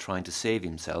trying to save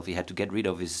himself. He had to get rid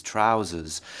of his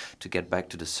trousers to get back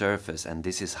to the surface, and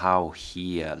this is how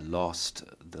he lost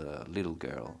the little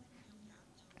girl.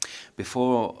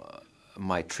 Before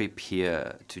my trip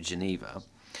here to Geneva,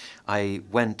 I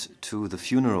went to the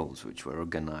funerals which were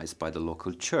organized by the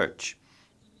local church.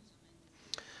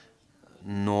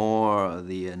 Nor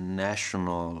the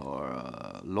national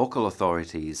or local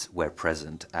authorities were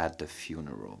present at the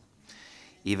funeral.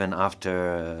 Even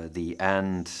after the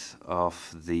end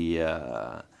of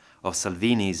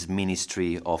Salvini's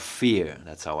Ministry of Fear,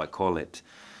 that's how I call it,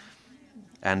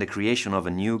 and the creation of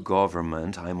a new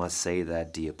government, I must say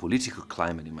that the political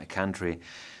climate in my country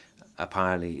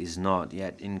apparently is not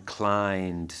yet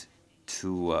inclined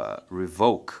to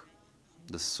revoke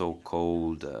the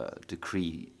so-called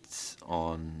decrees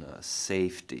on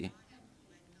safety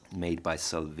made by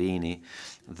Salvini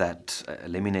that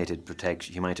eliminated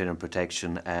humanitarian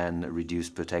protection and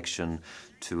reduced protection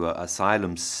to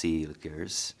asylum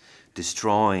seekers,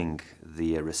 destroying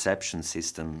the reception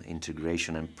system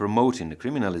integration and promoting the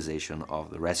criminalization of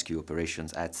the rescue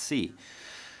operations at sea.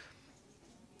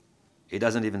 It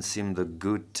doesn't even seem the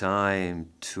good time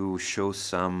to show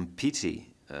some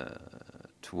pity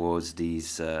towards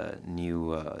these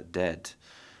new dead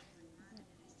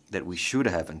that we should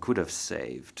have and could have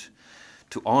saved,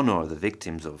 to honor the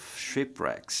victims of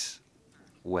shipwrecks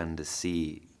when the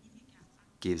sea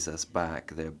gives us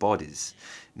back their bodies,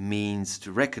 means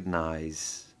to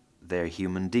recognize their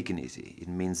human dignity. It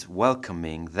means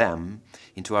welcoming them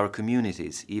into our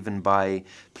communities, even by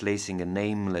placing a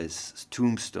nameless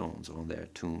tombstones on their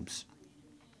tombs.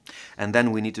 And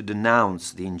then we need to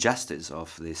denounce the injustice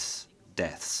of these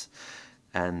deaths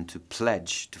and to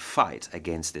pledge to fight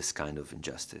against this kind of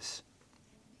injustice.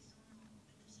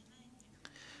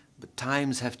 But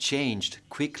times have changed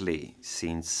quickly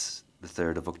since the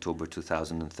 3rd of October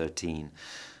 2013,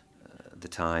 the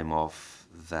time of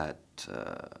that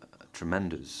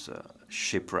tremendous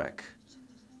shipwreck.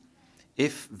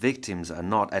 If victims are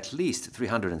not at least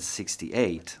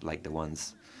 368, like the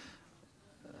ones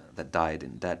that died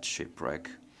in that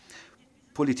shipwreck,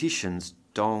 politicians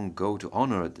don't go to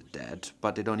honor the dead,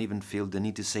 but they don't even feel the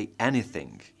need to say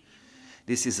anything.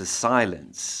 This is a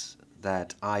silence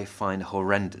that I find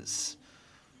horrendous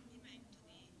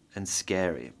and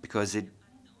scary, because it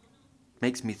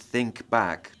makes me think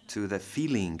back to the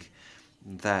feeling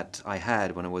that I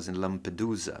had when I was in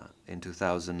Lampedusa in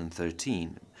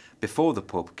 2013, before the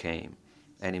Pope came,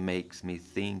 and it makes me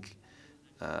think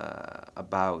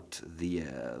about the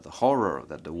horror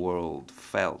that the world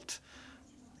felt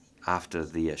after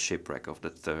the shipwreck of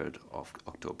the 3rd of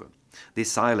October.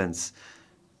 This silence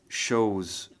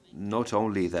shows not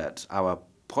only that our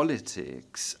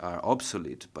politics are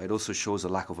obsolete, but it also shows a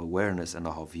lack of awareness and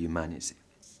of humanity.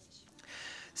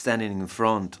 Standing in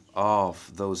front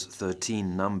of those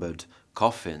 13 numbered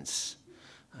coffins,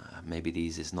 maybe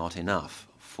this is not enough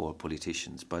for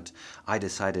politicians, but I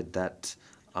decided that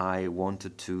I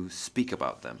wanted to speak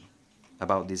about them,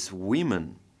 about these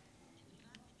women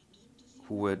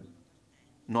who were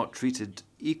not treated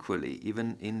equally,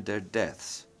 even in their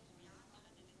deaths,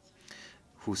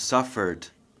 who suffered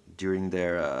during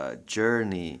their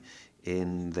journey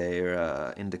in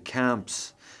the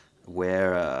camps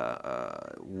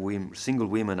where single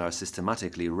women are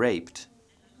systematically raped,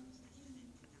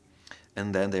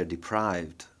 and then they're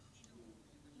deprived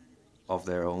of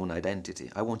their own identity.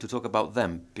 I want to talk about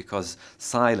them because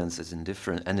silence and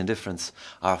indifference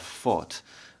are fought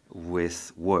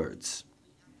with words.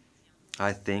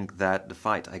 I think that the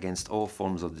fight against all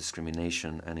forms of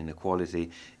discrimination and inequality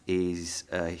is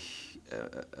an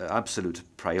absolute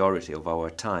priority of our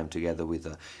time, together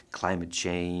with climate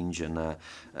change and the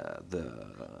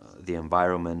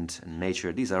environment and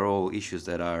nature. These are all issues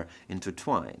that are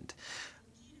intertwined.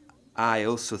 I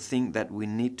also think that we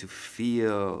need to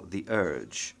feel the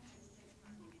urge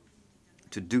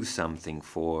to do something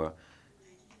for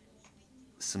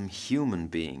some human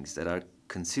beings that are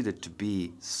considered to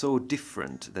be so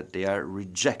different that they are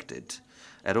rejected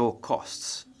at all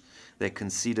costs. They're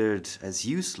considered as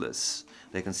useless.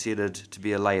 They're considered to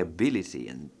be a liability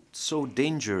and so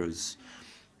dangerous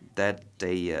that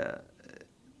there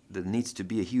needs to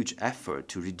be a huge effort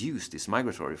to reduce these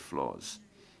migratory flows,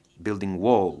 building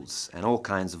walls and all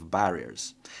kinds of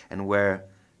barriers. And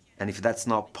if that's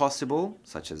not possible,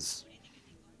 such as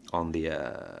on the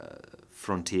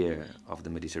frontier of the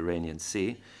Mediterranean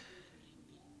Sea,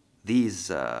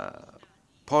 these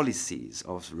policies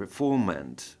of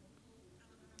refoulement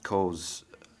cause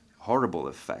horrible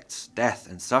effects, death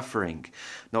and suffering,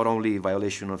 not only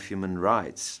violation of human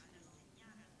rights.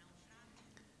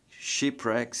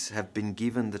 Shipwrecks have been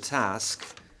given the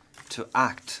task to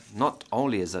act not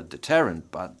only as a deterrent,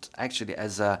 but actually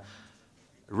as a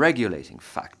regulating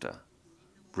factor,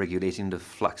 regulating the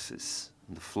fluxes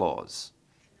and the flows.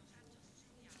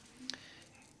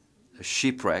 A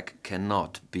shipwreck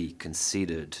cannot be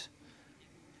considered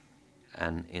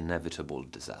an inevitable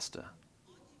disaster.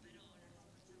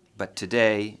 But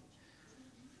today,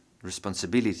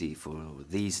 responsibility for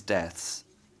these deaths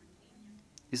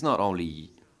is not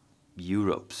only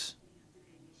Europe's,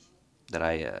 that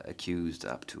I accused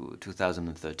up to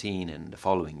 2013 and the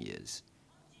following years.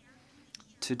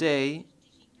 Today,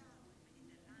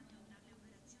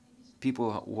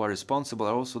 people who are responsible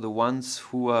are also the ones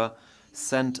who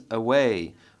sent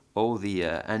away all the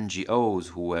NGOs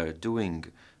who were doing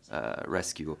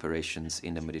rescue operations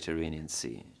in the Mediterranean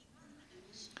Sea.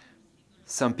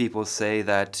 Some people say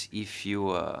that if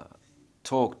you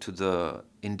talk to the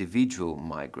individual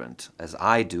migrant, as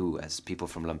I do, as people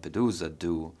from Lampedusa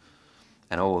do,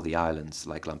 and all the islands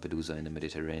like Lampedusa in the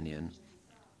Mediterranean,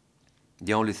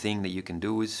 the only thing that you can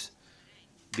do is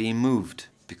be moved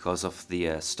because of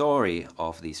the story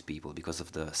of these people, because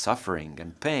of the suffering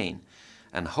and pain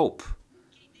and hope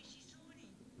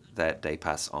that they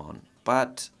pass on.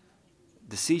 But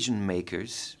decision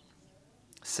makers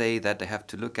say that they have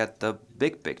to look at the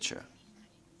big picture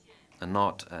and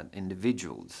not at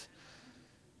individuals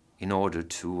in order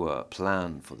to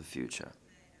plan for the future.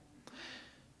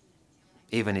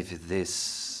 Even if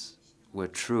this were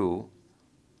true,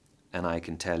 and I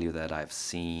can tell you that I've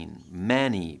seen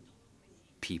many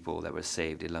people that were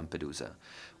saved in Lampedusa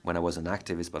when I was an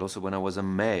activist, but also when I was a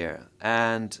mayor,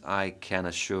 and I can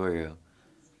assure you,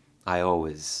 I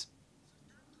always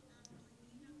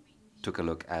took a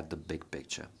look at the big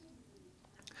picture.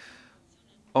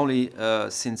 only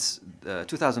since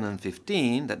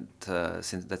 2015,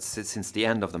 since the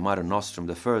end of the Mare Nostrum,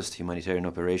 the first humanitarian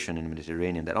operation in the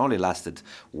Mediterranean that only lasted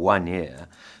 1 year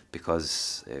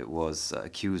because it was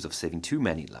accused of saving too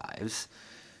many lives,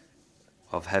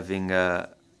 of having and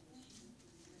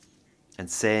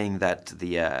saying that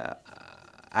the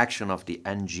action of the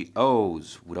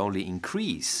NGOs would only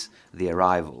increase the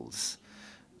arrivals.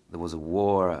 There was a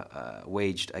war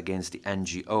waged against the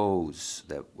NGOs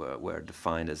that were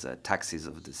defined as taxis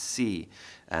of the sea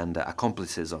and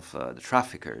accomplices of the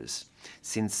traffickers.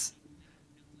 Since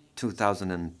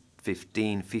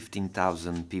 2015,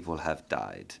 15,000 people have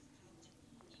died.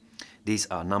 These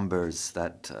are numbers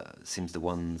that seem the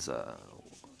ones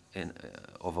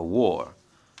of a war.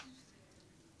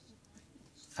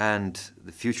 And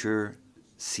the future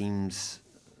seems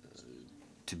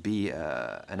to be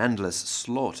an endless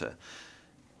slaughter,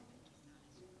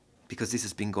 because this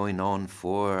has been going on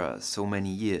for so many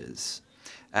years.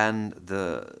 And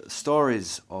the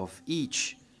stories of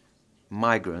each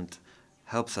migrant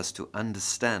helps us to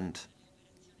understand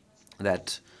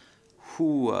that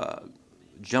who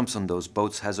jumps on those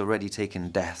boats has already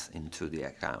taken death into the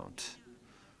account.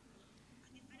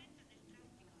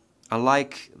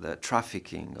 Unlike the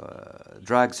trafficking,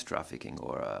 drugs trafficking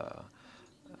or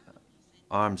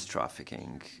arms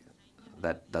trafficking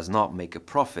that does not make a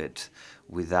profit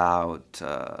without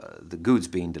the goods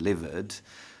being delivered,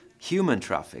 human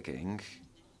trafficking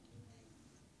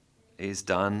is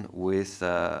done with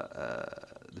the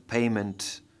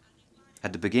payment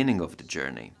at the beginning of the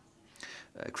journey.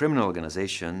 Criminal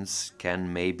organizations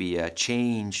can maybe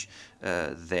change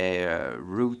their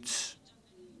routes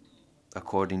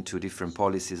according to different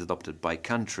policies adopted by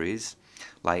countries,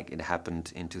 like it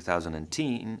happened in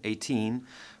 2018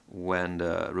 when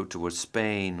the route towards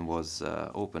Spain was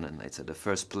open, and it's at the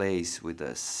first place with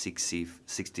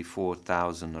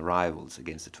 64,000 arrivals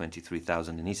against the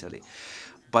 23,000 in Italy.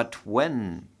 But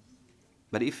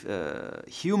if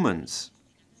humans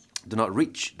do not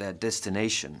reach their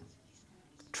destination,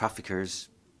 traffickers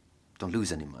don't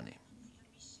lose any money.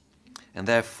 And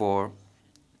therefore,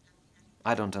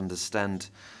 I don't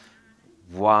understand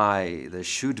why there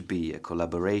should be a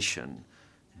collaboration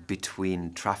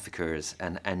between traffickers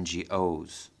and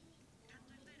NGOs.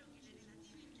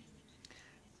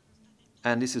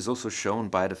 And this is also shown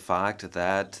by the fact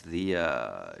that the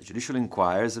judicial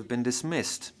inquiries have been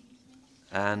dismissed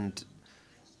and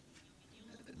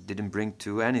didn't bring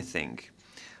to anything.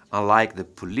 Unlike the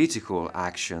political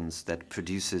actions that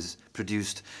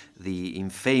produced the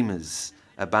infamous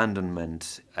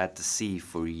abandonment at the sea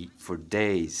for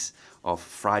days of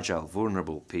fragile,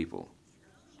 vulnerable people.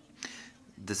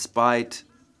 Despite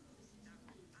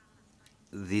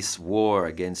this war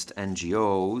against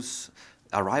NGOs,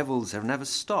 arrivals have never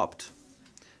stopped.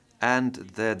 And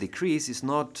the decrease is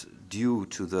not due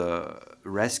to the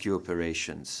rescue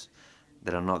operations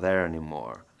that are not there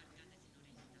anymore.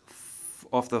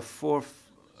 Of the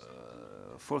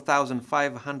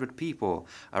 4,500 people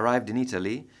arrived in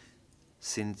Italy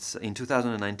since in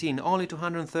 2019, only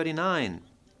 239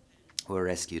 were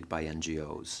rescued by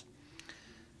NGOs.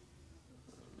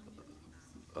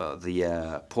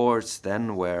 The ports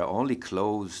then were only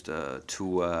closed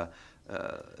to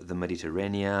the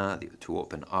Mediterranean, to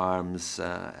Open Arms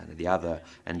and the other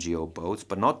NGO boats,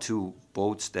 but not to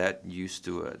boats that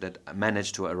that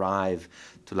managed to arrive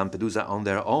to Lampedusa on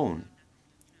their own,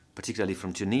 particularly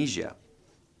from Tunisia.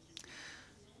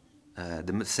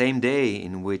 The same day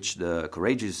in which the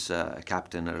courageous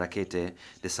Captain Rackete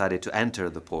decided to enter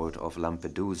the port of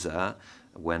Lampedusa,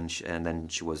 and then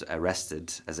she was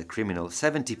arrested as a criminal,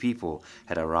 70 people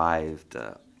had arrived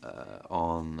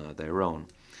on their own.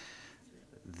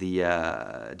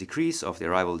 The decrease of the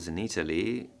arrivals in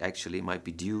Italy actually might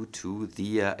be due to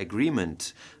the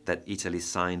agreement that Italy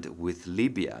signed with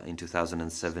Libya in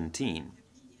 2017.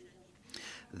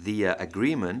 The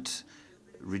agreement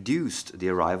reduced the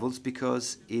arrivals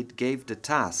because it gave the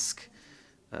task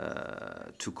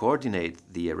to coordinate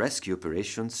the rescue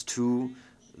operations to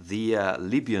the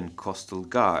Libyan Coastal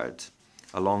Guard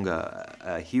along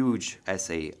a huge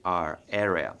SAR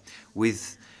area,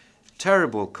 with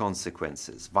terrible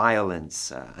consequences,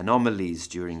 violence, anomalies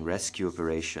during rescue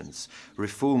operations,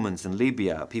 refoulements in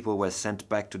Libya. People were sent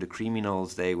back to the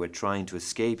criminals they were trying to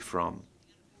escape from.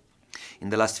 In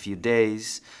the last few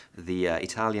days, the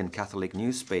Italian Catholic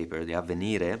newspaper, the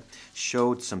Avvenire,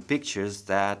 showed some pictures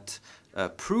that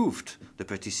proved the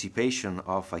participation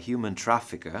of a human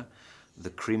trafficker,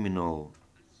 the criminal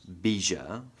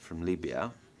Bija from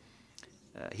Libya.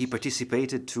 He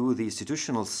participated to the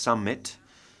institutional summit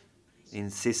in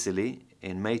Sicily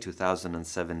in May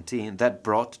 2017 that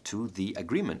brought to the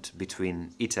agreement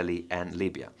between Italy and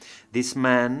Libya. This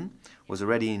man was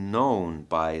already known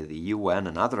by the UN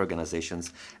and other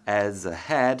organizations as the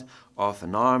head of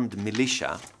an armed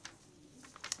militia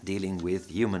dealing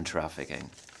with human trafficking.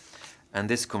 And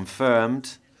this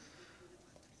confirmed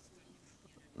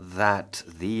that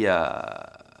the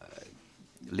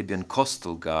Libyan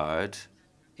Coastal Guard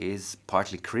is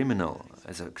partly criminal,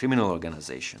 as a criminal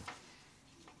organization,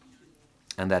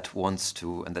 and that wants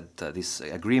to, and that this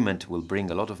agreement will bring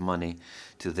a lot of money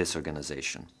to this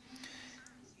organization,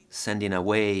 sending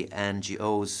away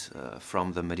NGOs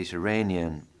from the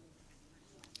Mediterranean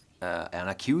and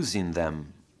accusing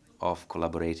them of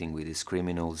collaborating with these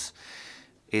criminals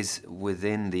is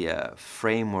within the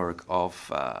framework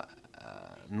of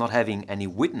not having any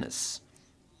witness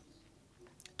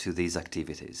to these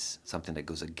activities, something that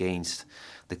goes against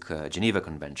the Geneva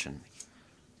Convention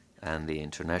and the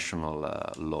international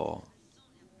law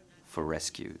for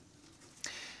rescue.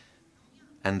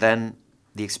 And then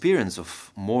the experience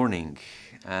of mourning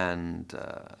and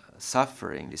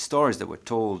suffering, the stories that were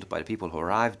told by the people who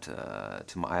arrived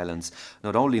to my islands,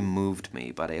 not only moved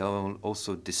me, but they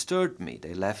also disturbed me.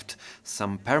 They left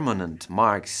some permanent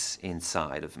marks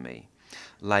inside of me,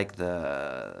 like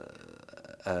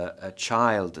a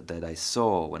child that I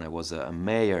saw when I was a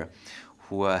mayor,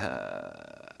 who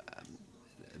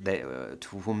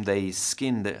to whom they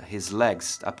skinned his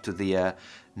legs up to the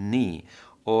knee,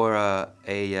 or a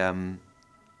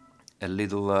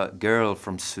little girl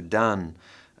from Sudan.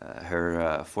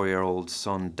 Her 4-year-old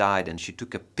son died, and she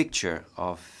took a picture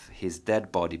of his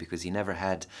dead body because he never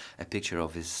had a picture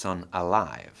of his son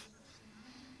alive.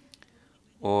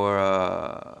 Or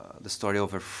the story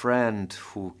of a friend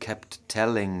who kept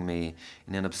telling me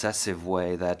in an obsessive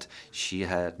way that she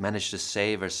had managed to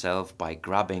save herself by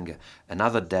grabbing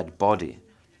another dead body.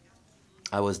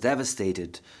 I was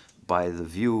devastated by the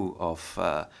view of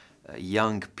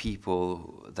young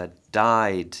people that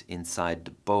died inside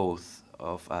the boat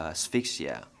of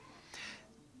asphyxia.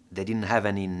 They didn't have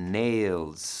any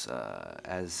nails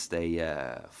as they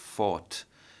fought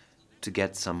to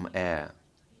get some air.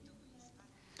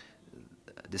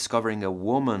 Discovering a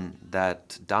woman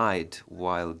that died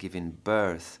while giving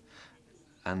birth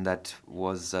and that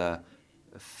was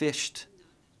fished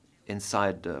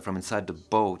from inside the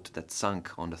boat that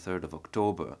sunk on the 3rd of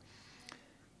October.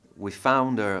 We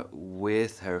found her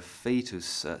with her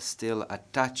fetus still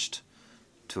attached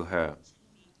to her,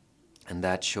 and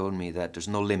that showed me that there's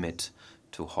no limit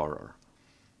to horror.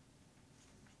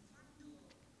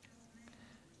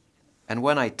 And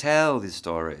when I tell these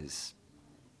stories,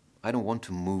 I don't want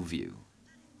to move you.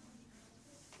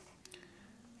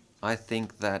 I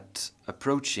think that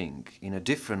approaching in a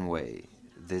different way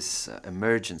this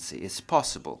emergency is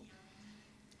possible.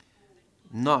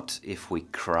 Not if we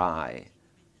cry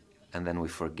and then we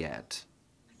forget,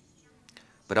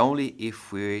 but only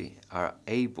if we are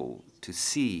able to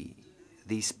see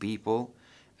these people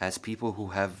as people who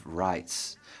have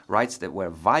rights, rights that were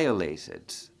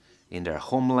violated in their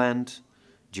homeland,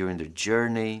 during their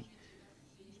journey,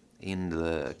 in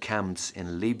the camps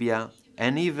in Libya,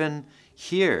 and even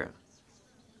here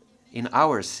in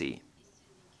our sea.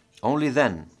 Only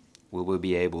then will we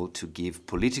be able to give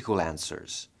political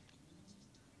answers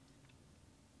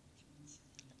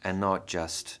and not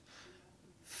just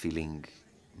feeling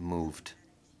moved.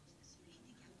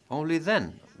 Only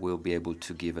then we'll be able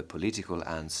to give a political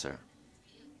answer.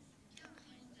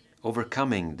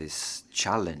 Overcoming this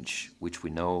challenge, which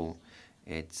we know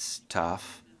it's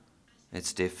tough,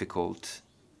 it's difficult,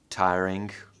 tiring.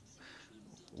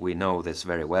 We know this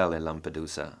very well in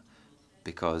Lampedusa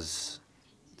because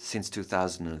since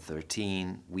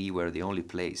 2013 we were the only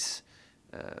place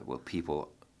where people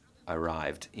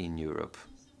arrived in Europe.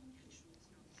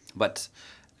 But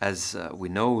as we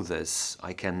know this,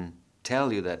 I can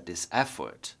tell you that this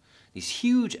effort, this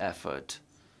huge effort,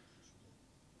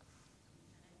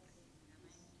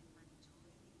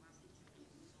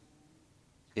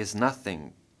 is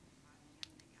nothing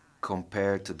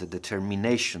compared to the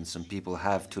determination some people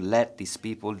have to let these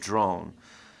people drown,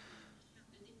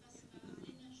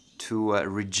 to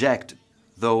reject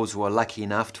those who are lucky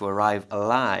enough to arrive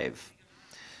alive,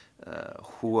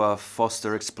 who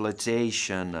foster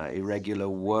exploitation, irregular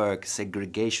work,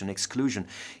 segregation, exclusion,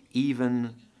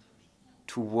 even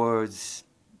towards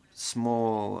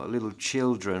small little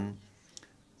children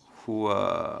who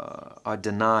are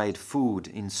denied food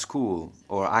in school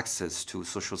or access to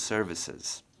social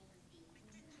services.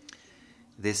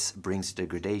 This brings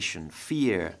degradation,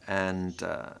 fear, and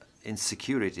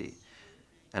insecurity,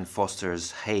 and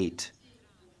fosters hate,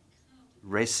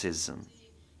 racism,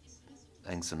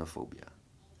 and xenophobia.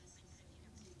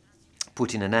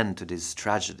 Putting an end to this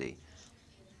tragedy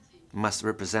must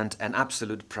represent an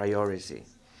absolute priority,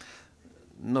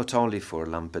 not only for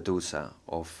Lampedusa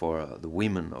or for the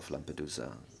women of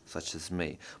Lampedusa, such as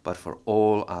me, but for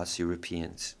all us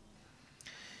Europeans.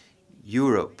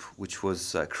 Europe, which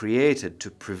was created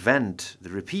to prevent the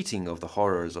repeating of the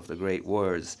horrors of the Great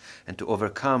Wars and to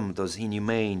overcome those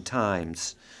inhumane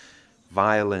times,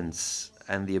 violence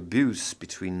and the abuse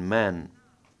between men,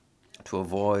 to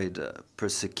avoid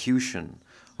persecution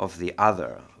of the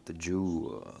other, the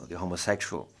Jew, the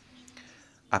homosexual,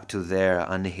 up to their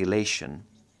annihilation,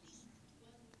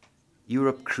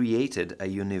 Europe created a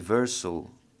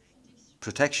universal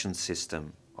protection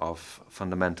system of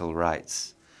fundamental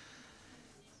rights.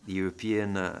 The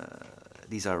European,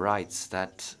 these are rights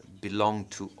that belong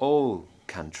to all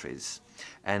countries,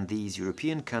 and these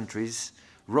European countries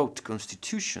wrote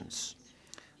constitutions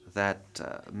that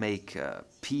make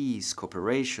peace,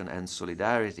 cooperation and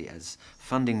solidarity as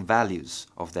founding values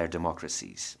of their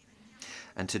democracies.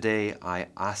 And today I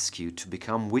ask you to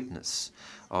become witness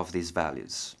of these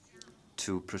values,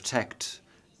 to protect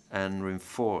and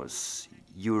reinforce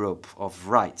Europe of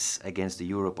rights against the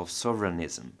Europe of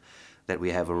sovereignism that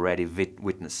we have already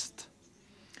witnessed.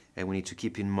 And we need to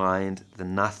keep in mind that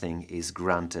nothing is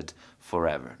granted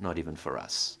forever, not even for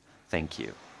us. Thank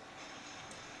you.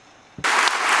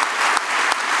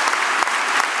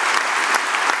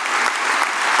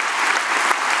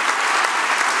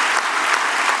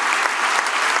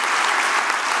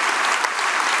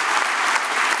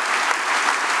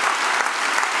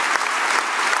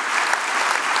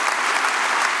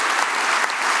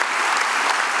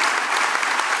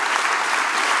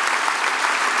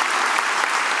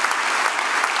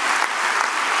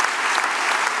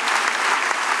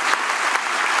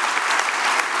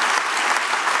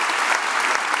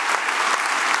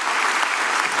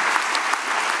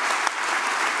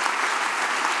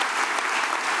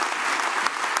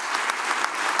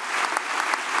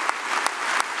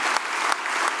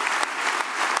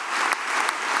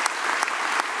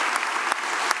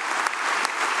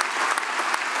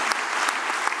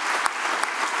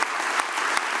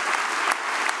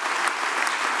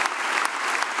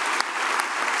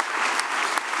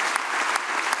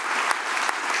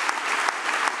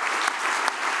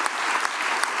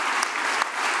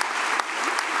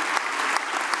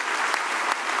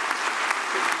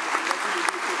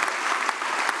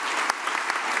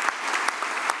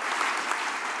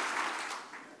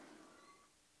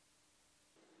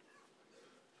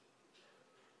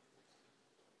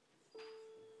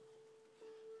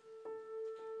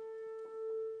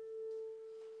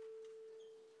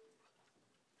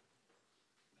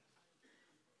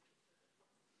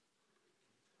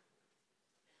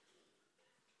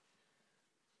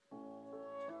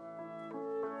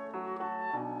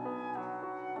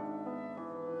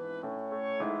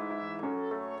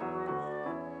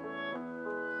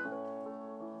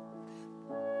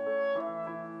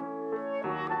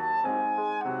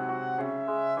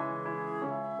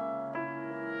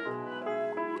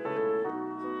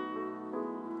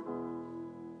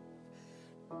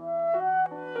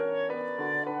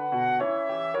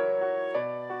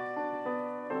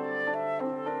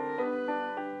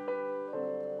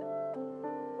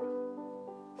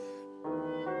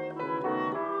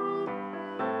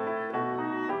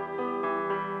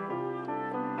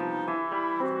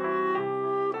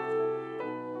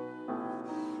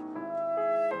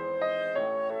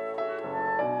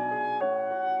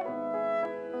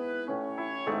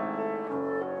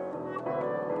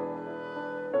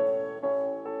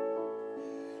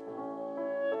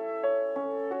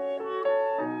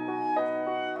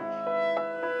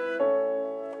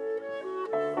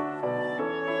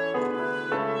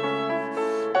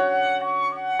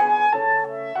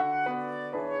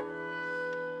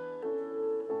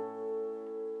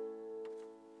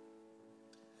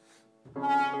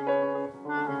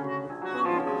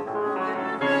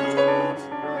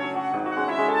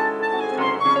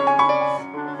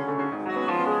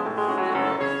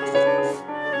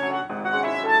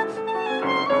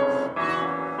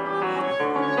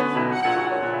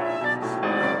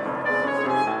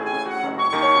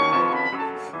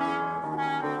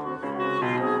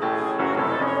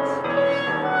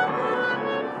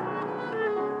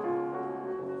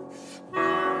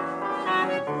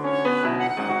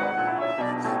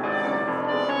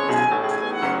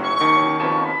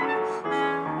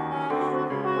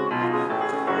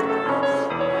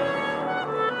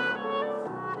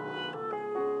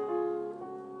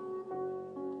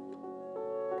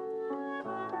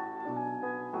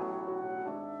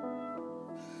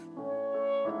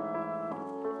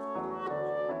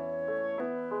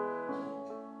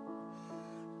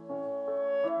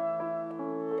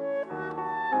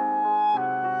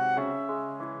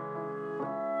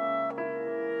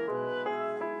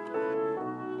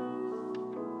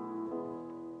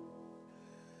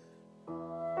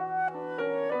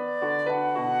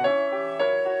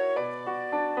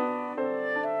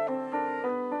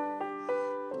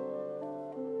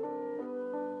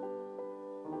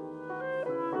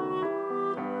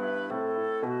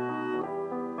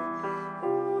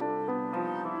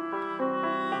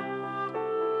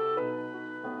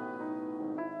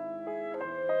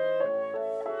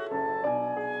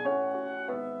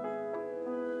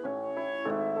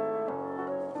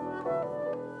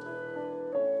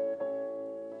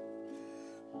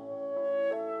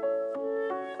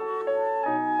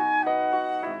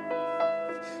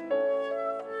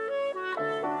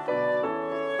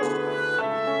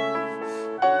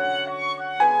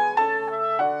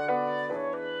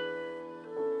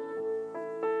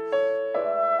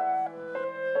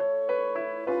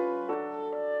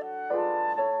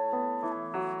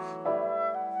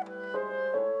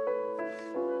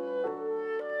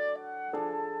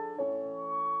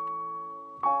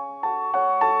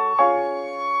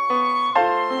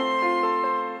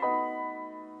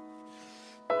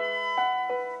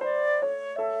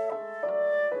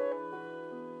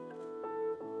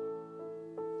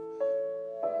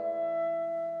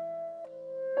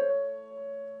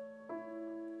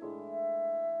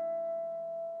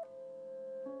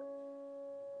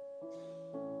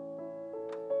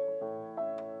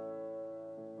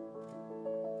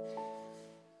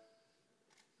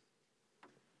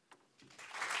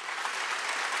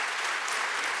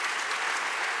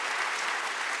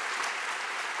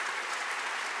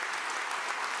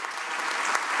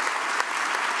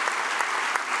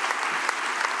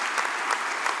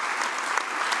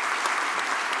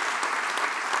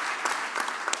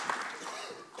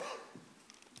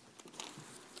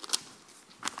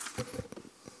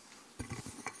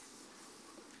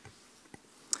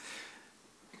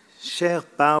 Dear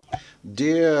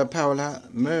Paola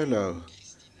Merlo,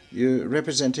 you're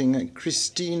representing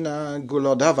Kristina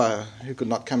Gulodava, who could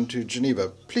not come to Geneva.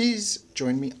 Please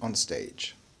join me on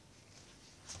stage.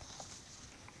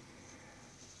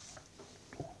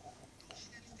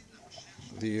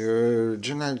 The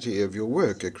originality of your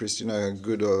work, Kristina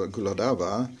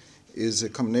Gulodava, is a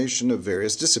combination of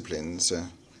various disciplines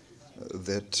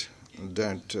that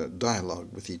don't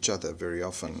dialogue with each other very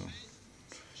often.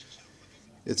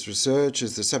 Its research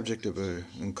is the subject of a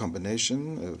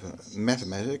combination of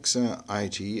mathematics,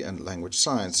 IT, and language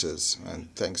sciences. And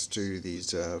thanks to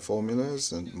these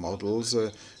formulas and models,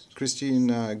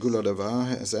 Kristina Gulodava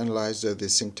has analyzed the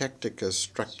syntactic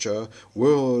structure,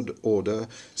 word order,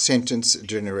 sentence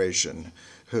generation.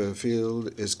 Her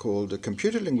field is called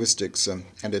computer linguistics,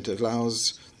 and it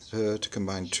allows her to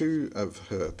combine two of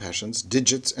her passions,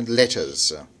 digits and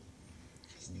letters.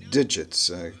 Digits.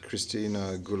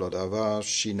 Kristina Gulodava,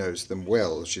 she knows them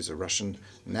well. She's a Russian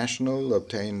national,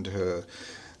 obtained her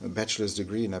bachelor's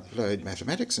degree in applied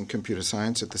mathematics and computer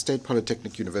science at the State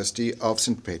Polytechnic University of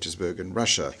St. Petersburg in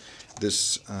Russia.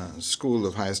 This school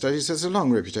of higher studies has a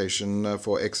long reputation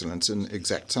for excellence in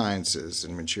exact sciences.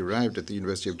 And when she arrived at the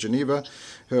University of Geneva,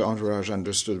 her entourage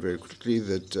understood very quickly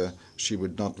that she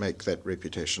would not make that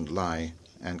reputation lie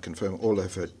and confirm all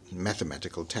of her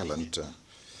mathematical talent.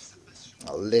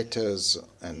 Letters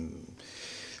and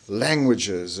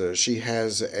languages. She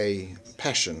has a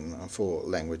passion for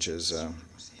languages,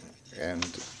 and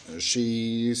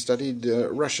she studied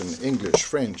Russian, English,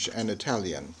 French, and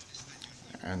Italian,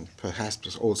 and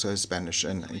perhaps also Spanish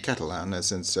and Catalan,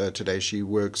 since today she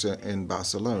works in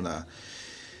Barcelona.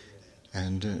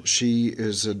 And she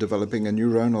is developing a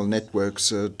neuronal networks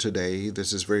today.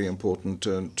 This is very important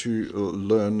to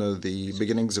learn the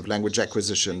beginnings of language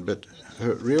acquisition. But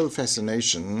her real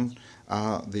fascination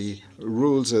are the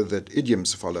rules that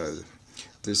idioms follow.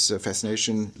 This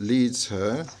fascination leads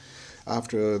her,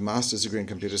 after a master's degree in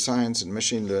computer science and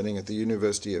machine learning at the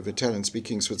University of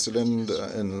Italian-speaking Switzerland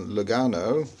in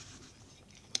Lugano,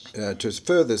 to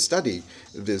further study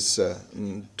this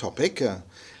topic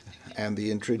and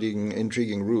the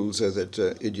intriguing rules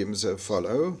that idioms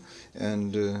follow.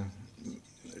 And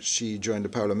she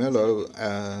joined Paola Merlo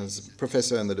as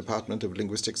professor in the Department of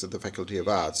Linguistics at the Faculty of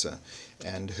Arts.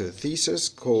 And her thesis,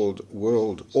 called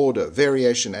World Order,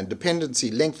 Variation and Dependency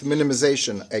Length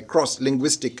Minimization, a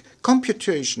Cross-Linguistic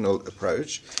Computational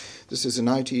Approach. This is an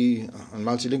IT and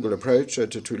multilingual approach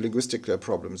to linguistic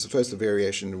problems. The first, the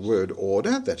variation in word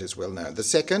order, that is well known. The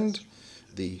second,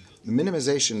 the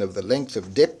minimization of the length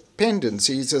of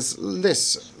dependencies, is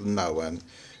less known.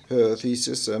 Her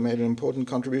thesis made an important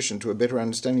contribution to a better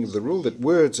understanding of the rule that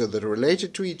words that are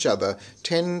related to each other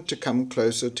tend to come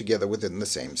closer together within the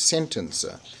same sentence.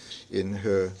 In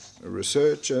her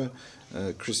research,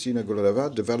 Kristina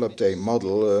Gulodava developed a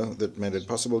model that made it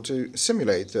possible to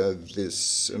simulate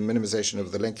this minimization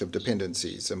of the length of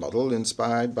dependencies, a model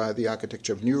inspired by the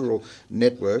architecture of neural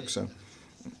networks,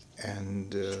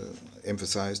 and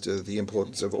emphasized the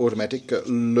importance of automatic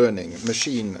learning,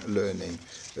 machine learning.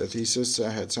 The thesis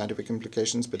had scientific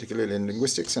implications, particularly in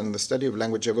linguistics and the study of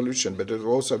language evolution, but it was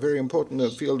also a very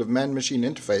important field of man-machine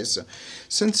interface,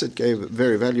 since it gave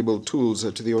very valuable tools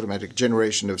to the automatic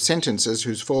generation of sentences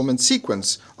whose form and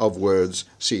sequence of words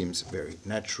seems very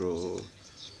natural.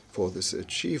 For this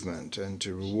achievement, and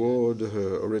to reward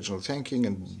her original thinking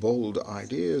and bold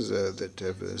ideas that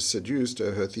have seduced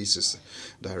her thesis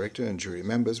director and jury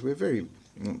members, we're very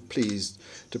pleased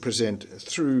to present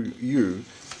through you,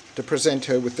 to present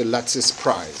her with the Latsis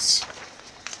Prize.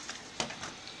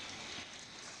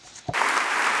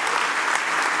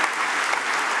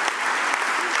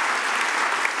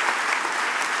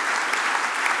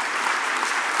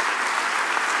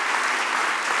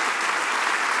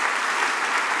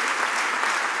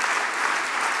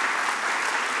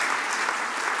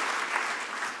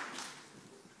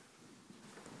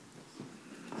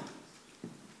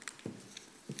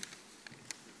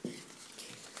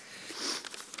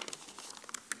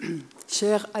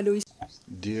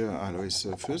 Dear Alois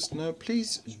Fürstner,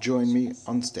 please join me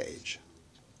on stage.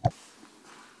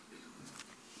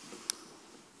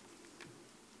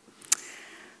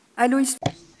 Alois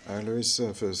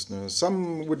Fürstner,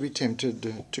 some would be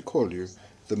tempted to call you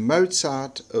the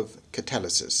Mozart of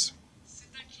catalysis.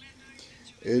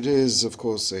 It is, of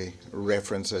course, a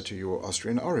reference to your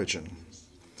Austrian origin,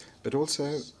 but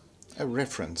also a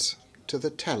reference to the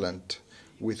talent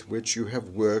with which you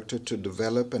have worked to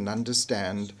develop and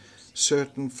understand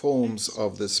certain forms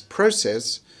of this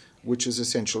process, which is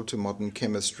essential to modern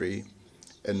chemistry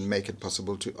and make it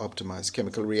possible to optimize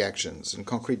chemical reactions. In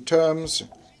concrete terms,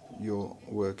 your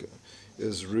work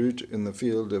is root in the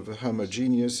field of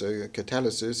homogeneous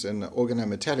catalysis and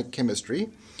organometallic chemistry,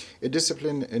 a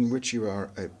discipline in which you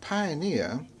are a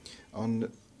pioneer and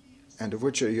of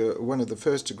which you're one of the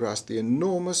first to grasp the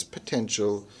enormous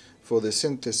potential for the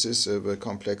synthesis of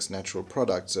complex natural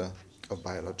products of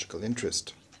biological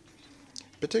interest.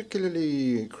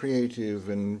 Particularly creative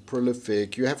and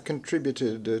prolific, you have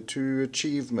contributed to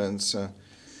achievements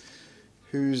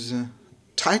whose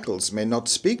titles may not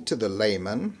speak to the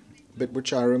layman, but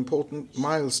which are important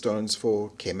milestones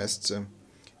for chemists,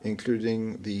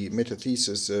 including the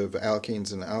metathesis of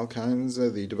alkenes and alkynes,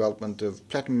 the development of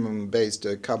platinum-based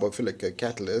carbophilic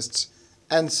catalysts,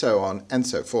 and so on and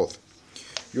so forth.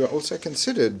 You are also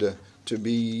considered to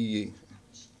be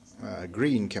a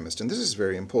green chemist, and this is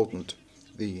very important.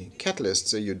 The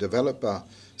catalysts you develop are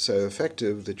so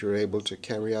effective that you're able to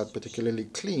carry out particularly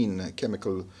clean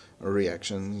chemical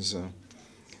reactions,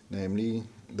 namely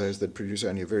those that produce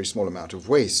only a very small amount of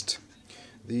waste.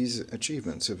 These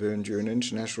achievements have earned you an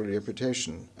international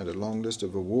reputation and a long list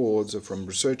of awards from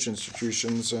research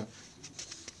institutions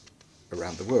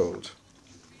around the world.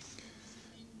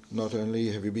 Not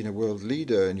only have you been a world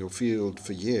leader in your field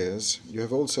for years, you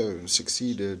have also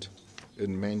succeeded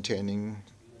in maintaining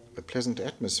a pleasant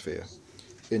atmosphere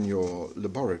in your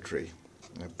laboratory,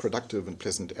 a productive and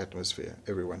pleasant atmosphere.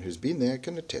 Everyone who's been there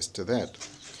can attest to that.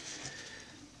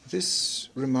 This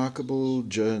remarkable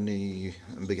journey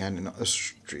began in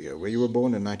Austria, where you were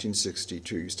born in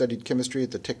 1962. You studied chemistry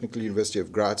at the Technical University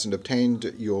of Graz and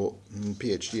obtained your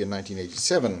PhD in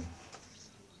 1987.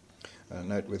 A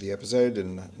noteworthy episode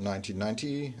in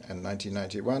 1990 and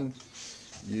 1991.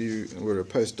 You were a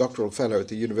postdoctoral fellow at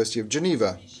the University of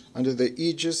Geneva under the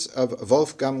aegis of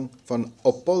Wolfgang von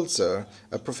Oppolzer,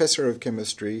 a professor of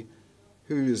chemistry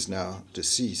who is now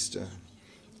deceased.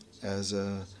 As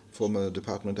a former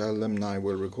department alumni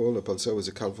will recall, Oppolzer was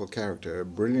a colorful character, a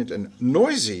brilliant and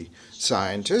noisy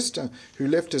scientist who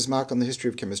left his mark on the history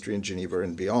of chemistry in Geneva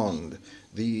and beyond.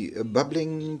 The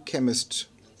bubbling chemist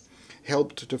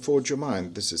helped to forge your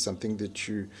mind. This is something that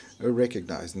you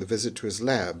recognize. And the visit to his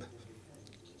lab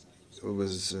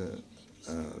was a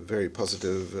very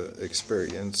positive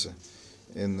experience.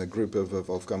 In the group of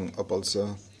Wolfgang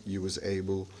Oppolzer, you was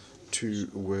able to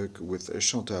work with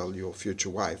Chantal, your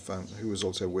future wife, who was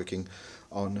also working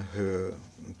on her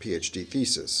PhD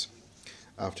thesis.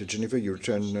 After Geneva, you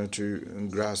returned to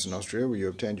Graz in Austria, where you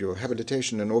obtained your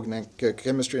habilitation in organic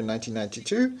chemistry in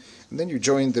 1992, and then you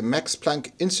joined the Max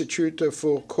Planck Institute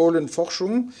for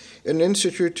Kohlenforschung, an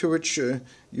institute to which you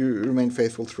remained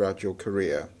faithful throughout your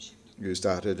career. You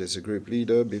started as a group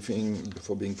leader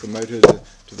before being promoted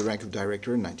to the rank of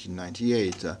director in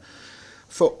 1998.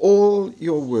 For all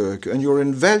your work and your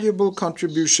invaluable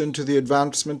contribution to the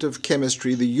advancement of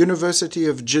chemistry, the University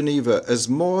of Geneva is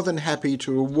more than happy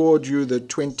to award you the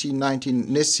 2019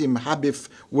 Nessim Habib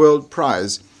World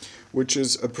Prize, which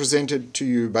is presented to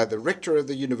you by the rector of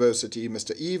the university,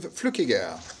 Mr. Yves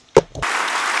Flückiger.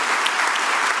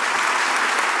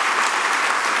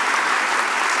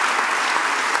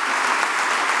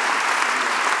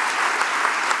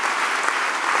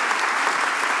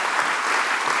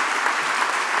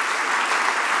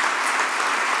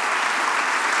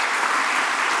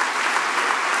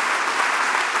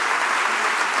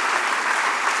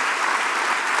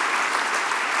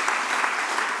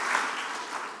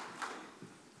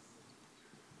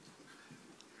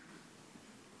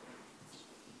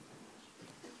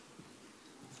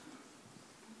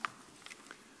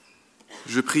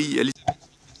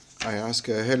 I ask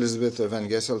Elizabeth Van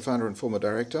Gessel, founder and former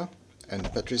director, and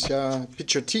Patricia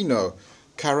Picciotino,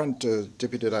 current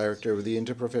deputy director of the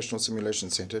Interprofessional Simulation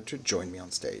Center, to join me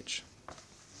on stage.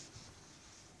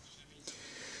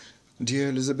 Dear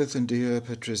Elizabeth and dear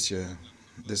Patricia,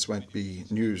 this won't be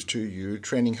news to you.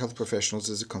 Training health professionals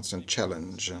is a constant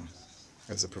challenge,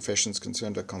 as the professions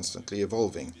concerned are constantly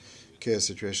evolving. Care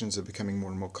situations are becoming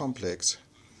more and more complex.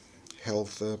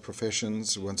 Health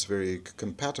professions, once very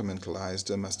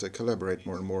compartmentalized, must collaborate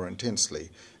more and more intensely.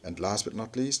 And last but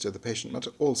not least, the patient must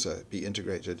also be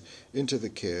integrated into the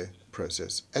care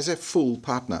process as a full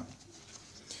partner.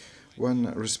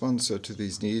 One response to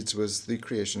these needs was the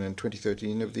creation in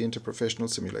 2013 of the Interprofessional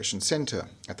Simulation Center.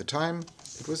 At the time,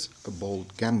 it was a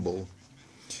bold gamble.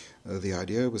 The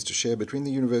idea was to share between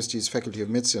the university's Faculty of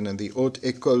Medicine and the Haute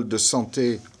École de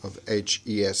Santé of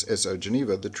HESSO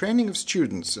Geneva the training of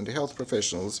students and health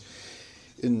professionals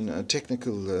in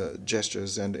technical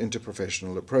gestures and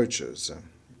interprofessional approaches.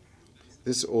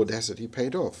 This audacity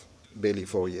paid off. Barely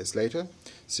 4 years later,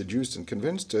 seduced and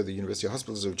convinced, the University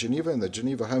Hospitals of Geneva and the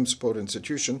Geneva Home Support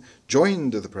Institution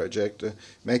joined the project,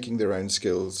 making their own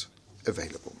skills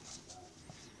available.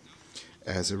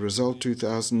 As a result,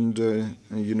 2,000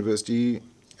 university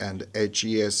and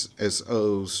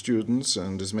HESSO students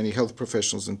and as many health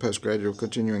professionals in postgraduate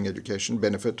continuing education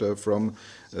benefit from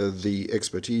the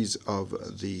expertise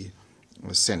of the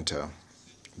center.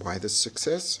 Why this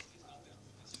success?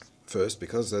 First,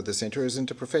 because the center is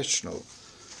interprofessional.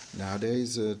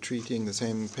 Nowadays, treating the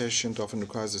same patient often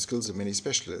requires the skills of many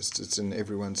specialists. It's in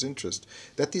everyone's interest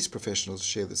that these professionals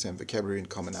share the same vocabulary and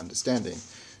common understanding.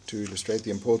 To illustrate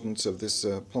the importance of this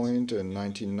point, in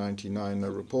 1999, a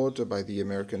report by the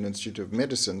American Institute of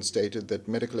Medicine stated that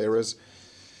medical errors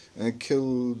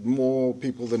killed more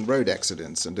people than road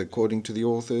accidents, and according to the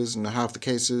authors, in half the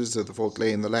cases, the fault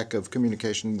lay in the lack of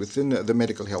communication within the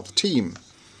medical health team.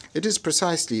 It is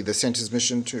precisely the center's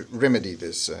mission to remedy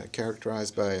this,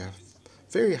 characterized by a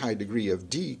very high degree of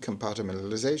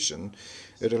decompartmentalization.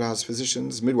 It allows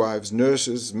physicians, midwives,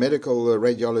 nurses, medical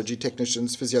radiology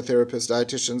technicians, physiotherapists,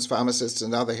 dietitians, pharmacists,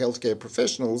 and other healthcare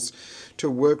professionals to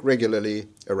work regularly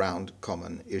around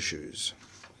common issues.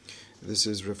 This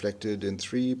is reflected in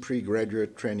 3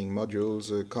 pre-graduate training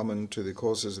modules common to the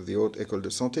courses of the Haute École de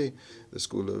Santé, the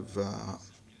School of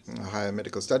Higher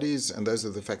Medical Studies, and those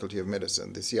of the Faculty of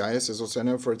Medicine. The CIS is also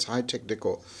known for its high-tech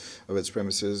decor of its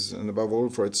premises, and above all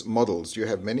for its models. You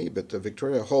have many, but the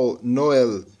Victoria Hall,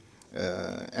 Noel,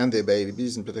 and their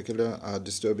babies in particular are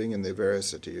disturbing in their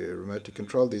veracity. Remotely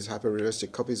controlled, these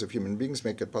hyper-realistic copies of human beings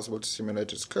make it possible to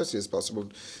simulate as closely as possible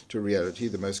to reality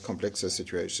the most complex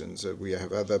situations. We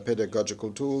have other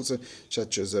pedagogical tools,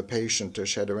 such as patient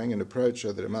shadowing, an approach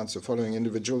that amounts to following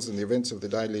individuals in the events of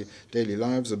their daily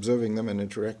lives, observing them and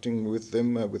interacting with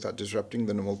them without disrupting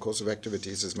the normal course of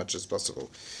activities as much as possible.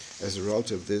 As a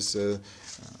result of this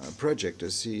project,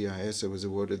 CIS was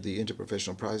awarded the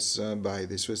Interprofessional Prize by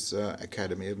the Swiss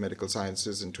Academy of Medical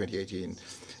Sciences in 2018.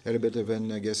 Elisabeth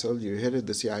van Gessel, you headed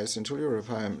the CIS until your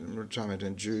retirement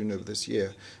in June of this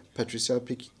year. Patricia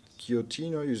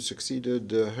Picciotino, you succeeded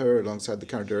her alongside the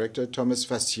current director, Thomas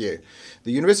Fassier.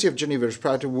 The University of Geneva is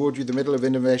proud to award you the Medal of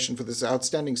Innovation for this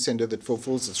outstanding center that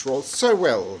fulfills its role so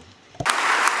well.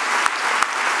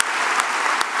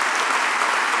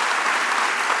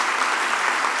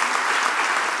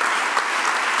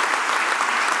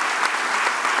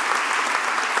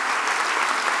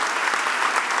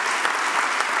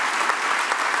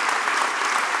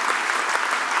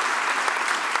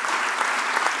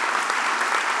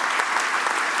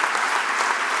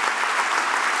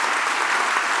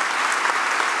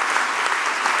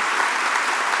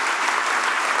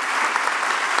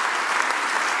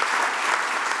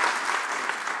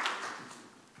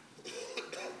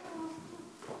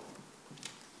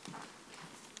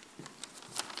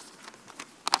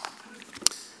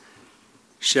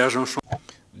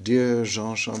 Dear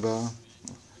Jean Chambard,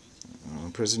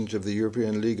 President of the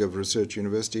European League of Research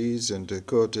Universities, and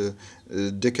Kurt de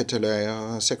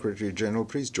Ketelaere, Secretary General,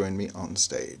 please join me on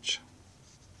stage.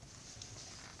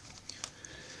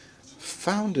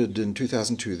 Founded in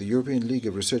 2002, the European League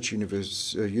of Research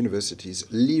Universities,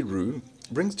 LIRU,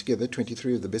 brings together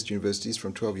 23 of the best universities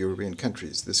from 12 European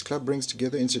countries. This club brings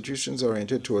together institutions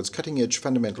oriented towards cutting-edge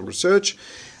fundamental research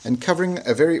and covering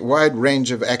a very wide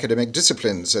range of academic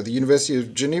disciplines. The University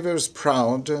of Geneva is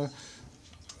proud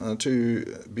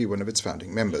to be one of its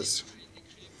founding members.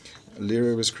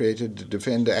 LIRU was created to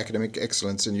defend academic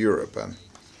excellence in Europe.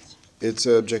 Its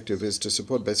objective is to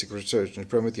support basic research and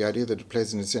promote the idea that it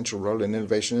plays an essential role in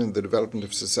innovation and the development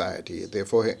of society. It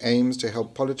therefore aims to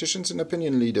help politicians and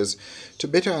opinion leaders to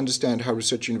better understand how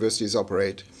research universities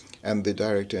operate and the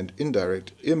direct and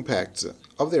indirect impacts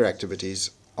of their activities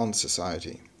on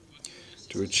society.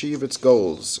 To achieve its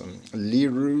goals,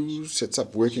 LIRU sets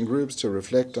up working groups to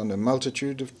reflect on a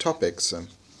multitude of topics,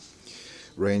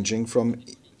 ranging from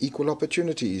equal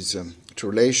opportunities to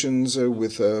relations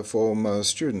with former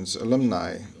students,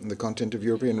 alumni, the content of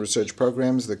European research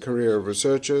programs, the career of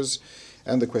researchers,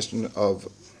 and the question of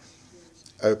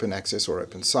open access or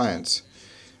open science.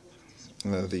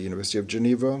 The University of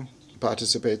Geneva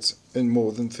participates in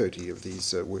more than 30 of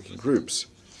these working groups.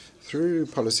 Through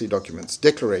policy documents,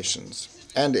 declarations,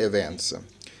 and events,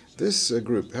 this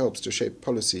group helps to shape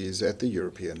policies at the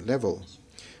European level.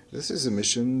 This is a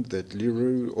mission that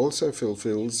LIRU also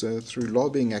fulfills through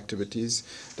lobbying activities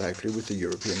directly with the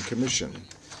European Commission.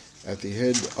 At the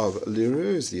head of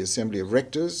LIRU is the Assembly of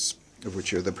Rectors, of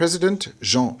which you're the president,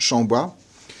 Jean Chambois,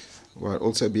 while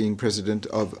also being president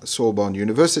of Sorbonne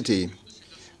University.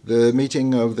 The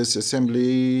meeting of this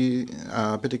assembly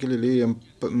are particularly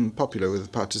popular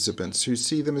with participants who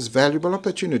see them as valuable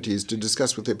opportunities to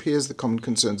discuss with their peers the common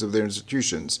concerns of their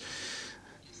institutions.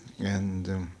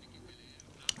 And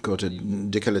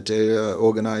Queloz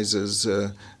organizes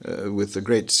with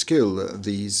great skill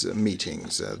these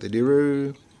meetings. The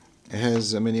LIRU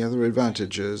has many other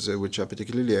advantages which are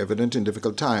particularly evident in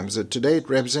difficult times. Today it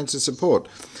represents a support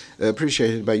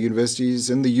appreciated by universities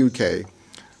in the UK,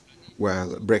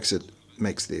 while Brexit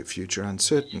makes their future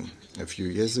uncertain. A few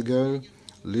years ago,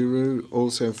 LIRU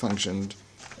also functioned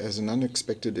as an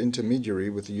unexpected intermediary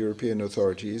with the European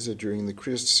authorities during the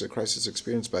crisis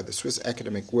experienced by the Swiss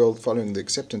academic world following the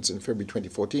acceptance in February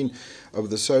 2014 of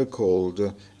the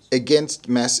so-called Against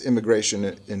Mass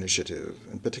Immigration Initiative.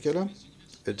 In particular,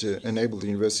 it enabled the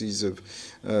universities of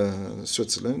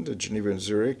Switzerland, Geneva and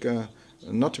Zurich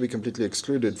not to be completely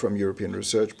excluded from European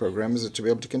research programs, to be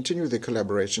able to continue their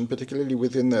collaboration, particularly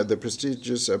within the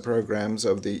prestigious programs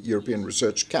of the European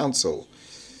Research Council.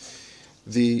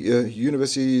 The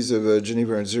universities of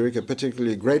Geneva and Zurich are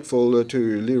particularly grateful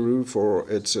to LIRU for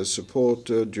its support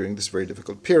during this very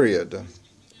difficult period,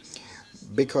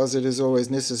 because it is always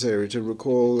necessary to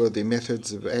recall the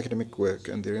methods of academic work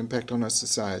and their impact on our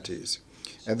societies,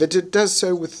 and that it does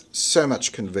so with so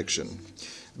much conviction,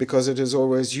 because it is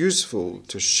always useful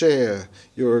to share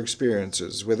your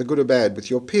experiences, whether good or bad, with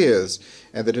your peers,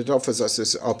 and that it offers us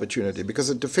this opportunity, because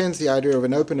it defends the idea of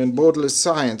an open and borderless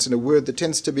science in a world that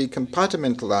tends to be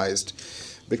compartmentalized,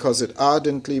 because it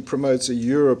ardently promotes a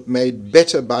Europe made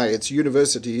better by its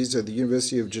universities. The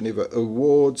University of Geneva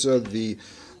awards the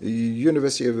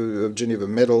University of Geneva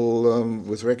Medal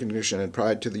with recognition and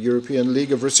pride to the European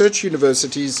League of Research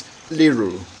Universities,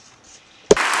 LIRU.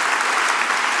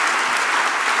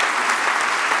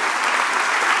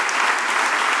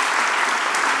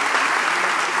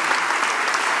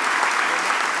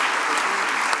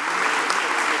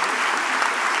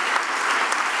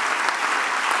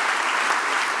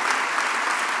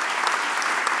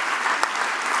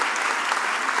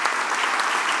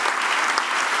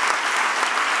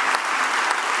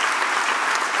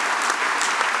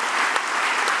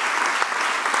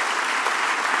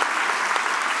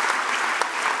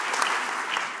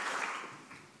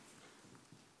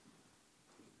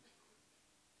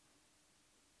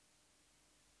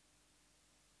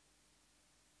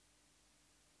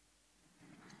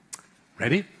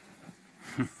 Ready?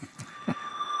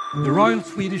 The Royal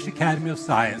Swedish Academy of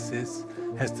Sciences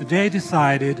has today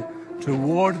decided to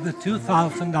award the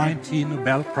 2019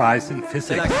 Nobel Prize in Physics.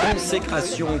 C'est la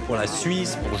consécration pour la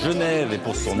Suisse, pour Genève et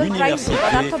pour son université.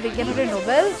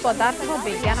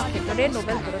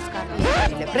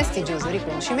 Il prestigioso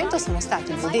riconoscimento sono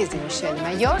stati il svedese Michel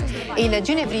Mayor e il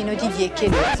genevrino Didier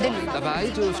Queloz. Dabei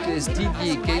dürfte es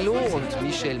Didier Queloz und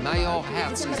Michel Mayor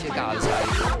herzlich egal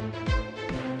sein.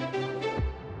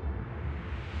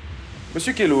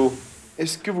 Monsieur Queloz,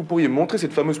 est-ce que vous pourriez montrer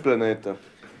cette fameuse planète?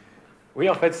 Oui,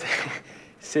 en fait,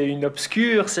 c'est une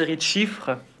obscure série de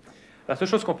chiffres. La seule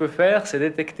chose qu'on peut faire, c'est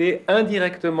détecter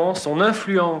indirectement son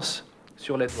influence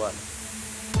sur l'étoile.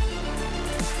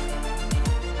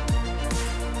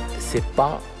 C'est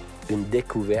pas une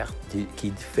découverte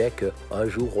qui fait qu'un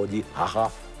jour on dit « Ah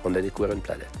ah, on a découvert une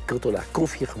planète ». Quand on a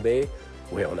confirmé,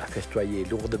 oui, on a festoyé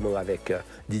lourdement avec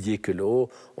Didier Queloz,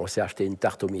 on s'est acheté une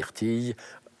tarte aux myrtilles,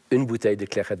 une bouteille de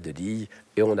clairette de Die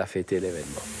et on a fêté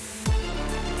l'événement.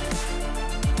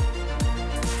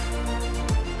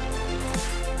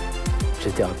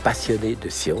 J'étais un passionné de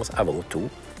science avant tout.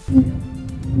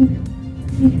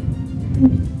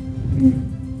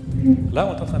 Là,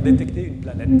 on est en train de détecter une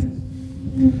planète.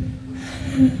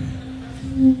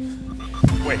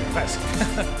 Oui, presque.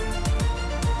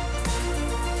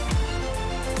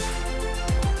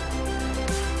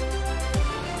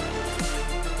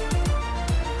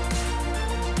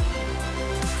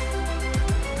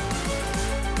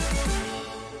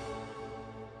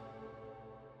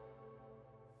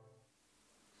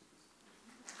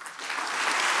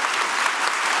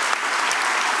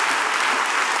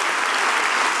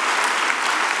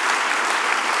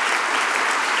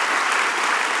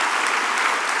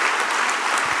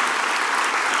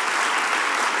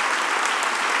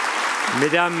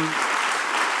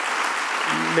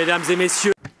 Mesdames et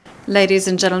messieurs. Ladies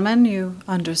and gentlemen, you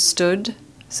understood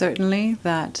certainly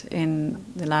that in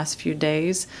the last few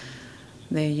days,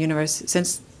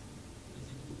 since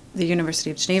the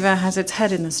University of Geneva has its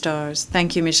head in the stars.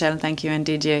 Thank you, Michel. Thank you, and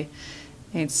Didier.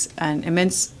 It's an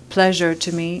immense pleasure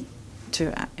to me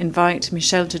to invite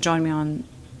Michel to join me on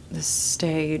the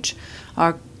stage.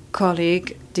 Our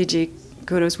colleague, Didier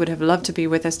Queloz, would have loved to be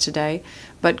with us today,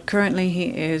 but currently he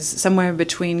is somewhere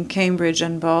between Cambridge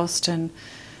and Boston.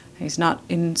 He's not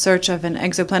in search of an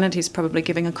exoplanet, he's probably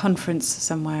giving a conference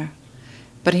somewhere.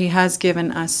 But he has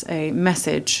given us a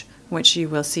message, which you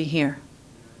will see here.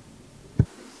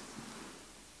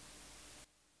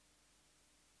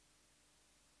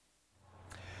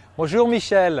 Bonjour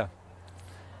Michel,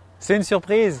 c'est une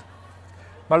surprise.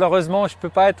 Malheureusement, je ne peux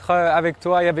pas être avec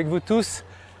toi et avec vous tous,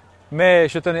 mais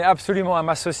je tenais absolument à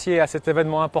m'associer à cet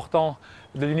événement important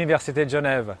de l'Université de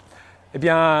Genève. Eh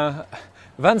bien,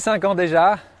 25 ans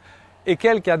déjà, et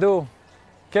quel cadeau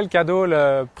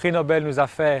le prix Nobel nous a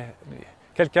fait.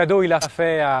 Quel cadeau il a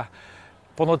fait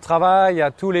pour notre travail, à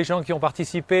tous les gens qui ont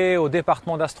participé au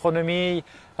département d'astronomie,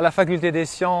 à la Faculté des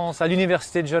sciences, à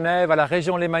l'Université de Genève, à la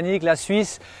région lémanique, la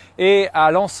Suisse et à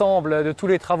l'ensemble de tous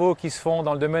les travaux qui se font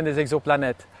dans le domaine des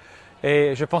exoplanètes.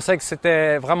 Et je pensais que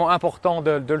c'était vraiment important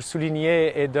de le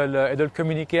souligner et de le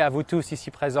communiquer à vous tous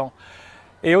ici présents.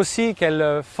 Et aussi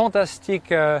quel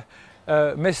fantastique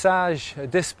message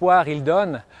d'espoir il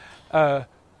donne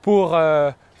pour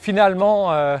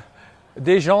finalement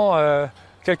des gens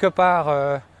quelque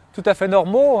part tout à fait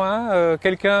normaux, hein,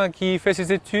 quelqu'un qui fait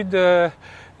ses études,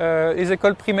 les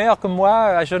écoles primaires comme moi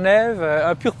à Genève,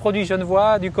 un pur produit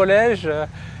genevois du collège,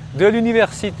 de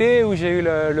l'université où j'ai eu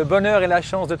le bonheur et la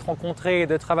chance de te rencontrer et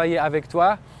de travailler avec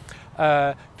toi,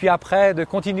 puis après de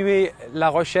continuer la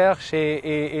recherche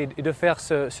et de faire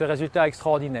ce résultat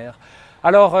extraordinaire.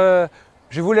 Alors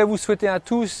je voulais vous souhaiter à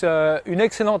tous une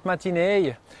excellente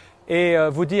matinée et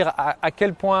vous dire à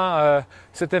quel point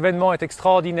cet événement est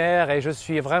extraordinaire et je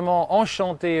suis vraiment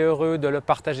enchanté et heureux de le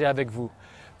partager avec vous.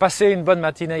 Passez une bonne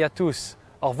matinée à tous.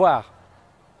 Au revoir.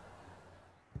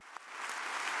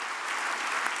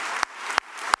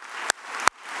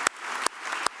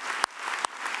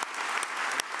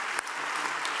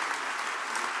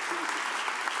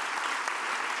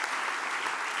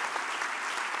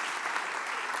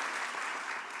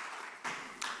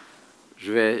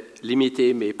 Je vais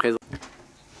limiter mes présentations.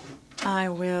 I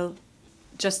will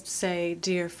just say,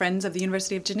 dear friends of the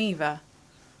University of Geneva,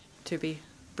 to be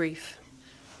brief.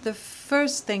 The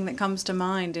first thing that comes to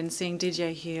mind in seeing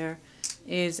Didier here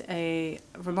is a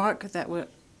remark that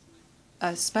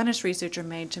a Spanish researcher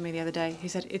made to me the other day. He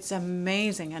said, it's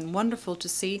amazing and wonderful to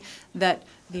see that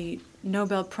the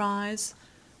Nobel Prize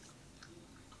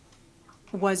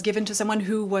was given to someone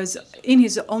who was in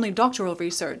his only doctoral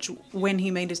research when he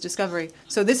made his discovery.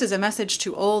 So this is a message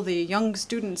to all the young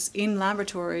students in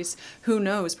laboratories. Who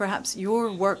knows, perhaps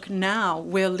your work now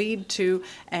will lead to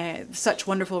such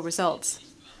wonderful results.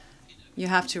 You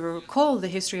have to recall the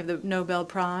history of the Nobel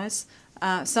Prize.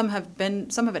 Some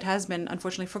of it has been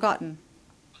unfortunately forgotten.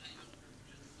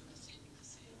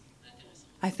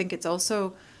 I think it's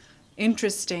also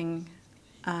interesting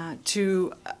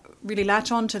to really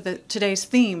latch on to today's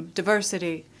theme,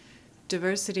 diversity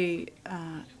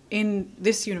in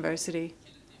this university.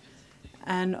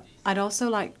 And I'd also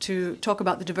like to talk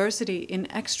about the diversity in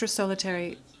extrasolar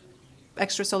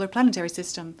planetary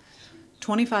system.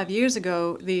 25 years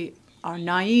ago, our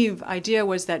naive idea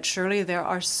was that surely there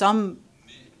are some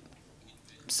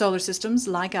solar systems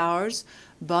like ours,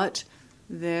 but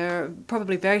they're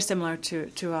probably very similar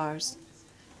to ours.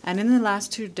 And in the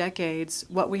last 2 decades,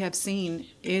 what we have seen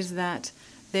is that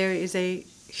there is a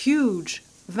huge,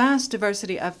 vast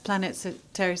diversity of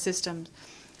planetary systems.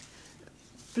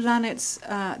 Planets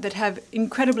that have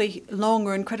incredibly long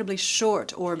or incredibly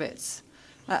short orbits.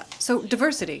 So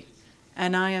diversity.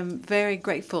 And I am very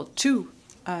grateful to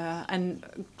and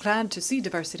glad to see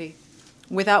diversity,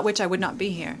 without which I would not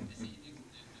be here.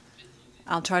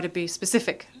 I'll try to be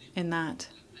specific in that.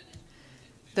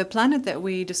 The planet that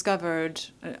we discovered,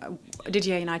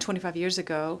 Didier and I, 25 years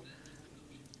ago,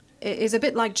 is a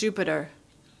bit like Jupiter,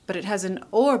 but it has an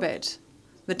orbit,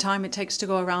 the time it takes to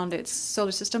go around its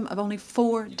solar system, of only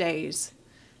 4 days.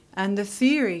 And the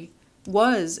theory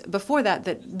was, before that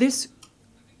this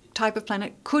type of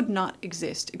planet could not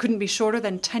exist. It couldn't be shorter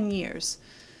than 10 years.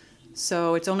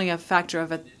 So it's only a factor of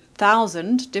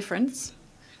 1,000 difference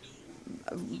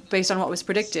based on what was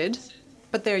predicted,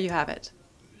 but there you have it.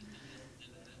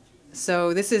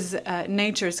 So this is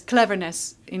nature's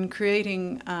cleverness in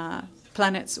creating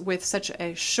planets with such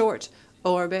a short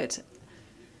orbit.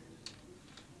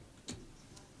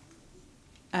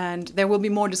 And there will be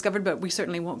more discovered, but we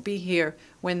certainly won't be here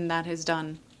when that is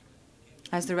done.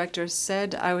 As the rector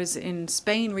said, I was in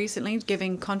Spain recently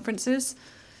giving conferences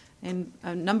in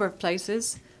a number of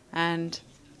places, and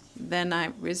then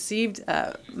I received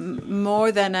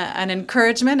more than an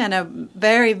encouragement and a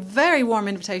very, very warm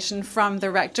invitation from the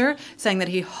rector saying that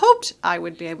he hoped I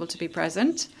would be able to be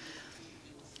present.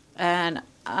 And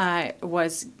I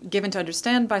was given to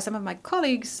understand by some of my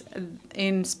colleagues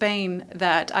in Spain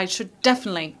that I should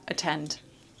definitely attend.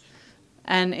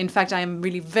 And in fact, I am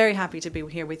really very happy to be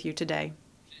here with you today.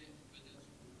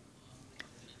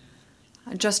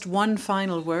 Just one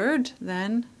final word,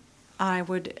 then. I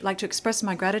would like to express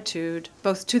my gratitude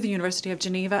both to the University of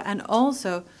Geneva and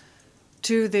also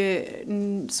to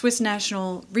the Swiss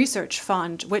National Research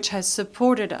Fund, which has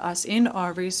supported us in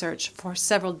our research for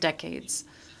several decades.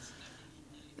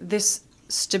 This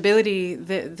stability,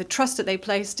 the trust that they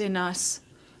placed in us,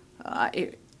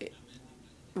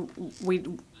 we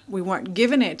weren't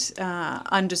given it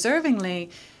undeservingly.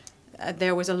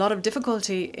 There was a lot of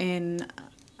difficulty in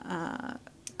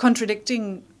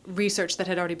contradicting research that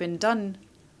had already been done.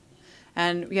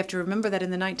 And we have to remember that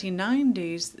in the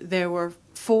 1990s, there were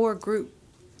four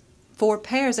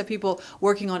pairs of people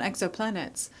working on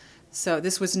exoplanets. So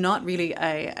this was not really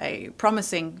a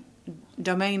promising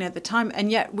domain at the time, and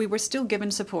yet we were still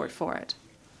given support for it.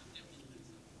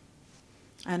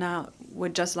 And I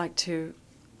would just like to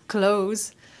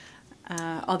close.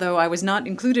 Although I was not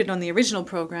included on the original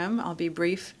program, I'll be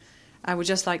brief. I would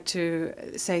just like to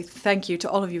say thank you to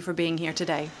all of you for being here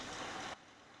today.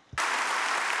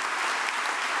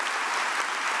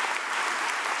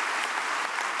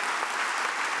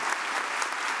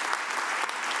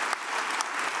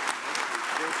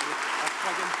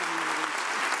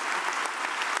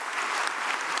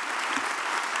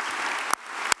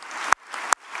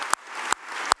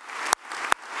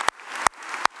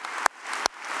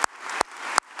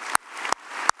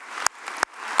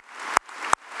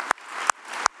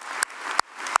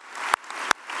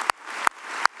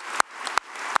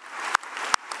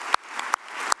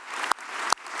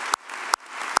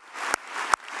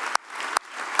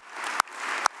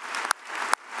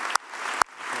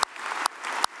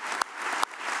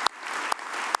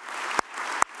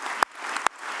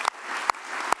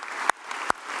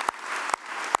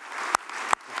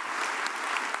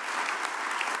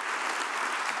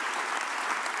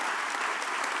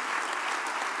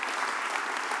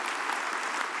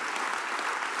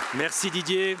 Merci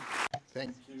Didier.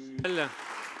 Thank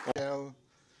you.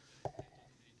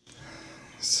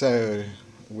 So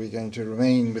we're going to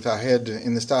remain with our head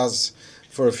in the stars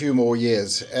for a few more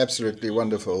years. Absolutely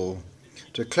wonderful.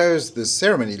 To close this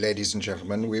ceremony, ladies and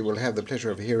gentlemen, we will have the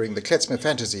pleasure of hearing the Klezmer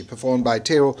Fantasy performed by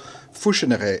Theo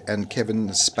Foucheneret and Kevin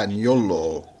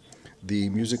Spagnolo. The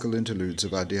musical interludes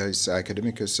of our Dies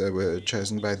Academicus were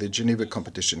chosen by the Geneva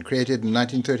competition, created in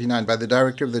 1939 by the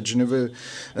director of the Geneva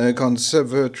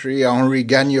Conservatory, Henri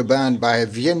Gagnobin, by a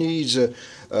Viennese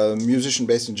musician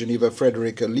based in Geneva,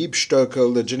 Frederick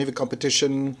Liebstöckel. The Geneva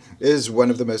competition is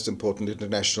one of the most important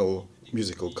international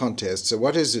musical contests. So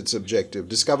what is its objective?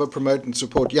 Discover, promote, and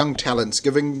support young talents,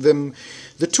 giving them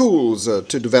the tools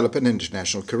to develop an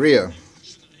international career.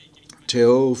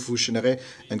 Theo Foucheneret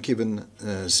and Kevin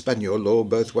Spagnolo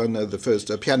both won the first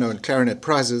piano and clarinet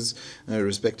prizes,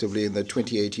 respectively, in the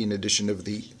 2018 edition of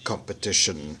the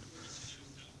competition.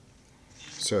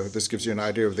 So this gives you an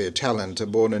idea of their talent.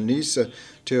 Born in Nice,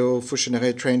 Theo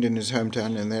Foucheneret trained in his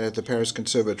hometown and then at the Paris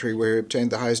Conservatory, where he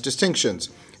obtained the highest distinctions.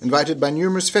 Invited by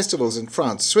numerous festivals in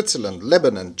France, Switzerland,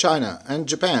 Lebanon, China, and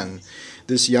Japan,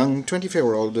 this young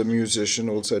 24-year-old musician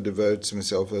also devotes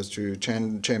himself to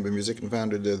chamber music and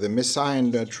founded the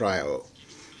Messiaen Trio.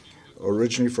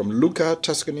 Originally from Lucca,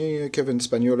 Tuscany, Kevin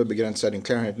Spagnolo began studying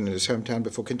clarinet in his hometown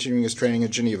before continuing his training in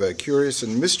Geneva. A curious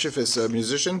and mischievous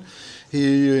musician,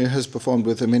 he has performed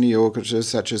with many orchestras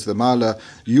such as the Mahler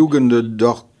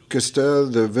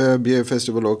Jugendorchester, the Verbier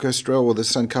Festival Orchestra, or the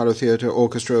San Carlo Theatre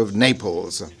Orchestra of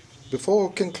Naples.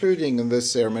 Before concluding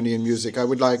this ceremony in music, I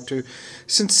would like to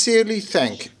sincerely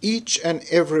thank each and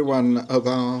every one of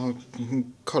our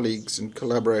colleagues and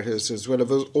collaborators, as well as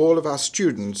all of our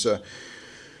students,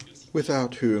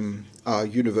 without whom our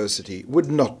university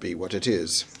would not be what it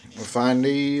is.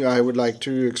 Finally, I would like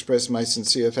to express my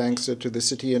sincere thanks to the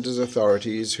city and its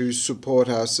authorities who support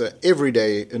us every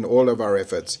day in all of our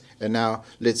efforts. And now,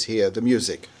 let's hear the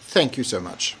music. Thank you so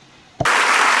much.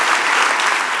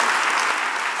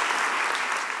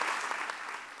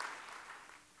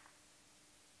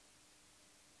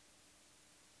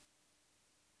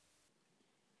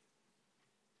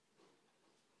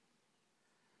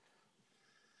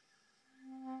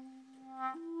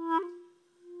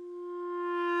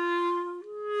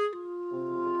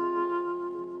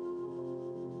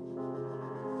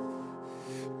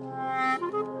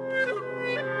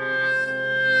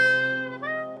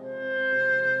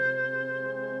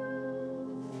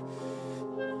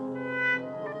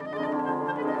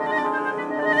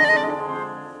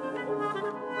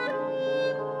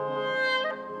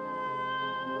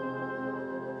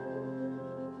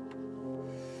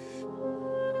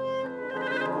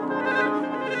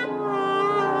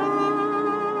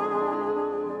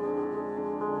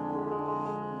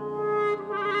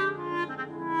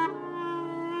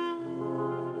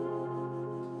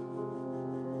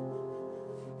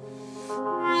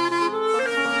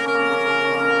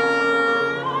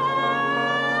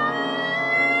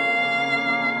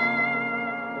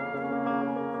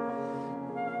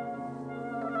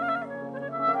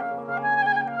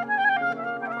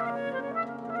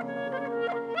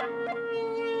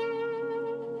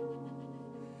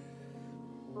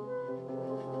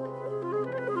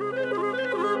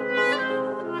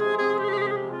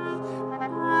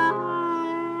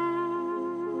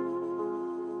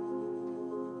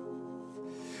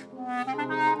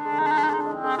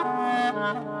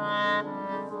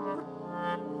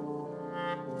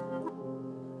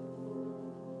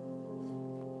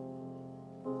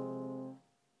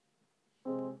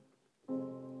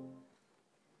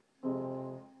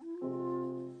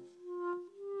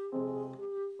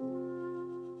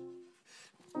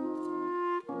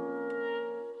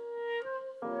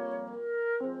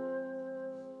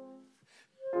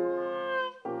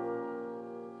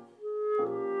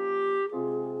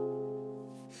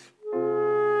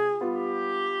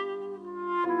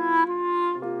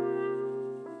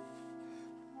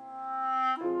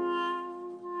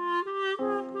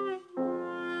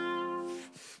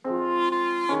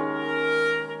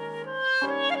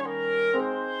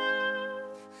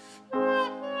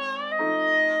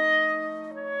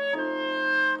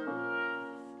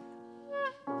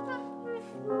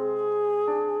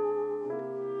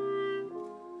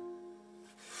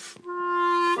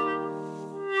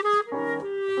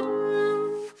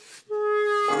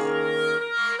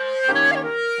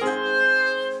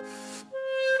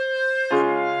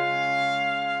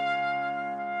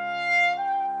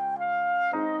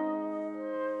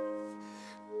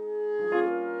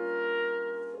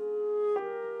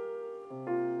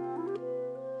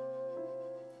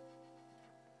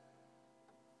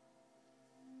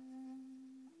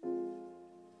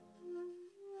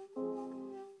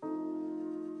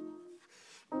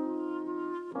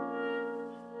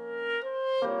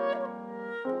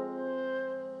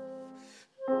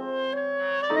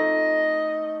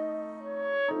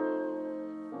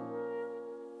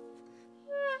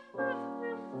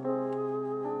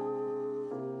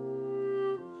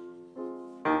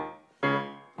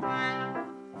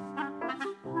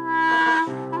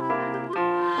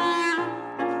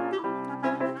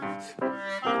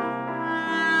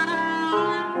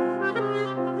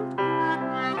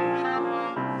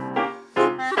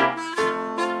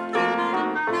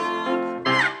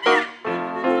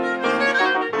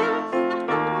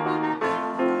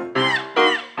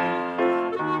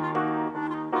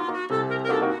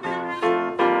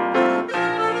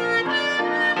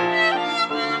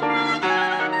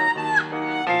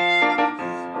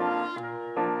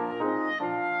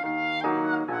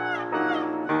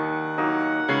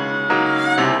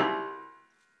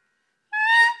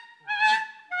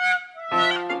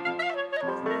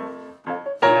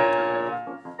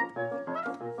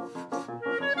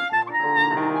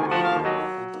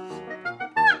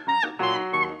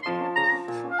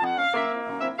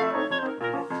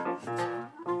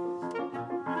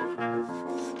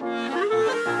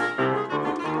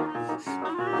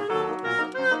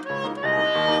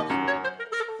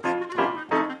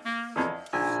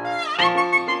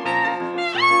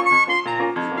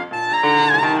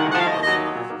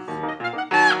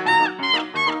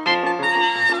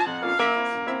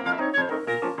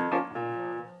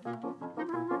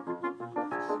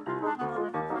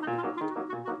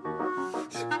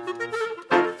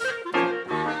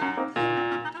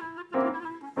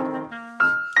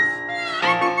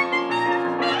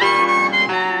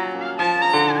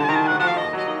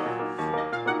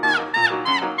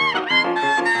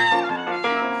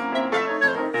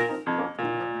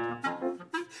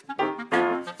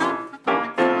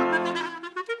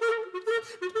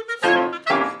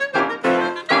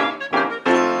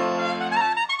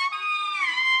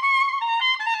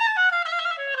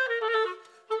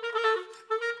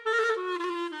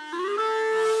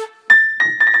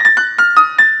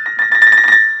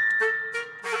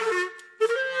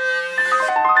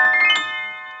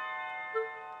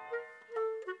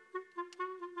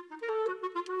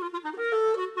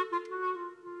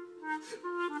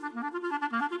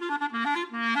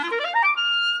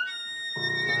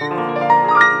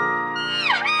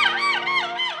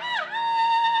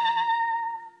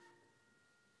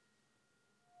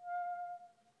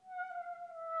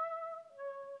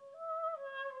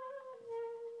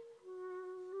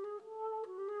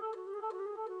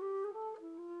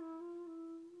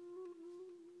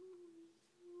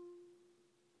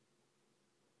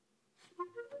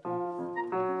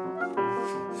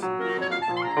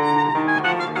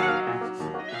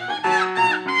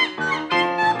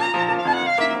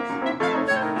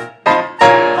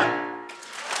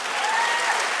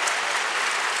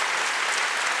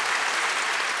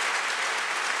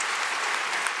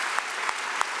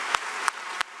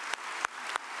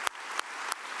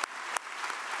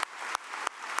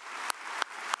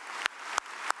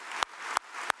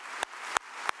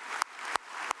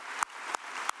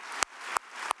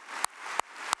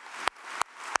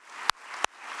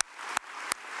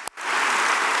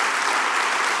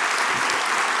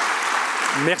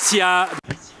 Merci à...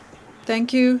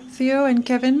 Thank you, Theo and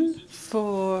Kevin,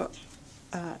 for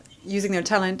using their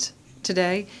talent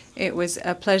today. It was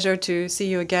a pleasure to see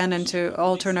you again and to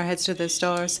all turn our heads to the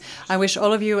stars. I wish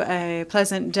all of you a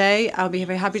pleasant day. I'll be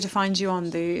very happy to find you on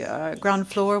the ground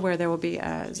floor where there will be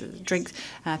drinks.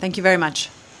 Thank you very much.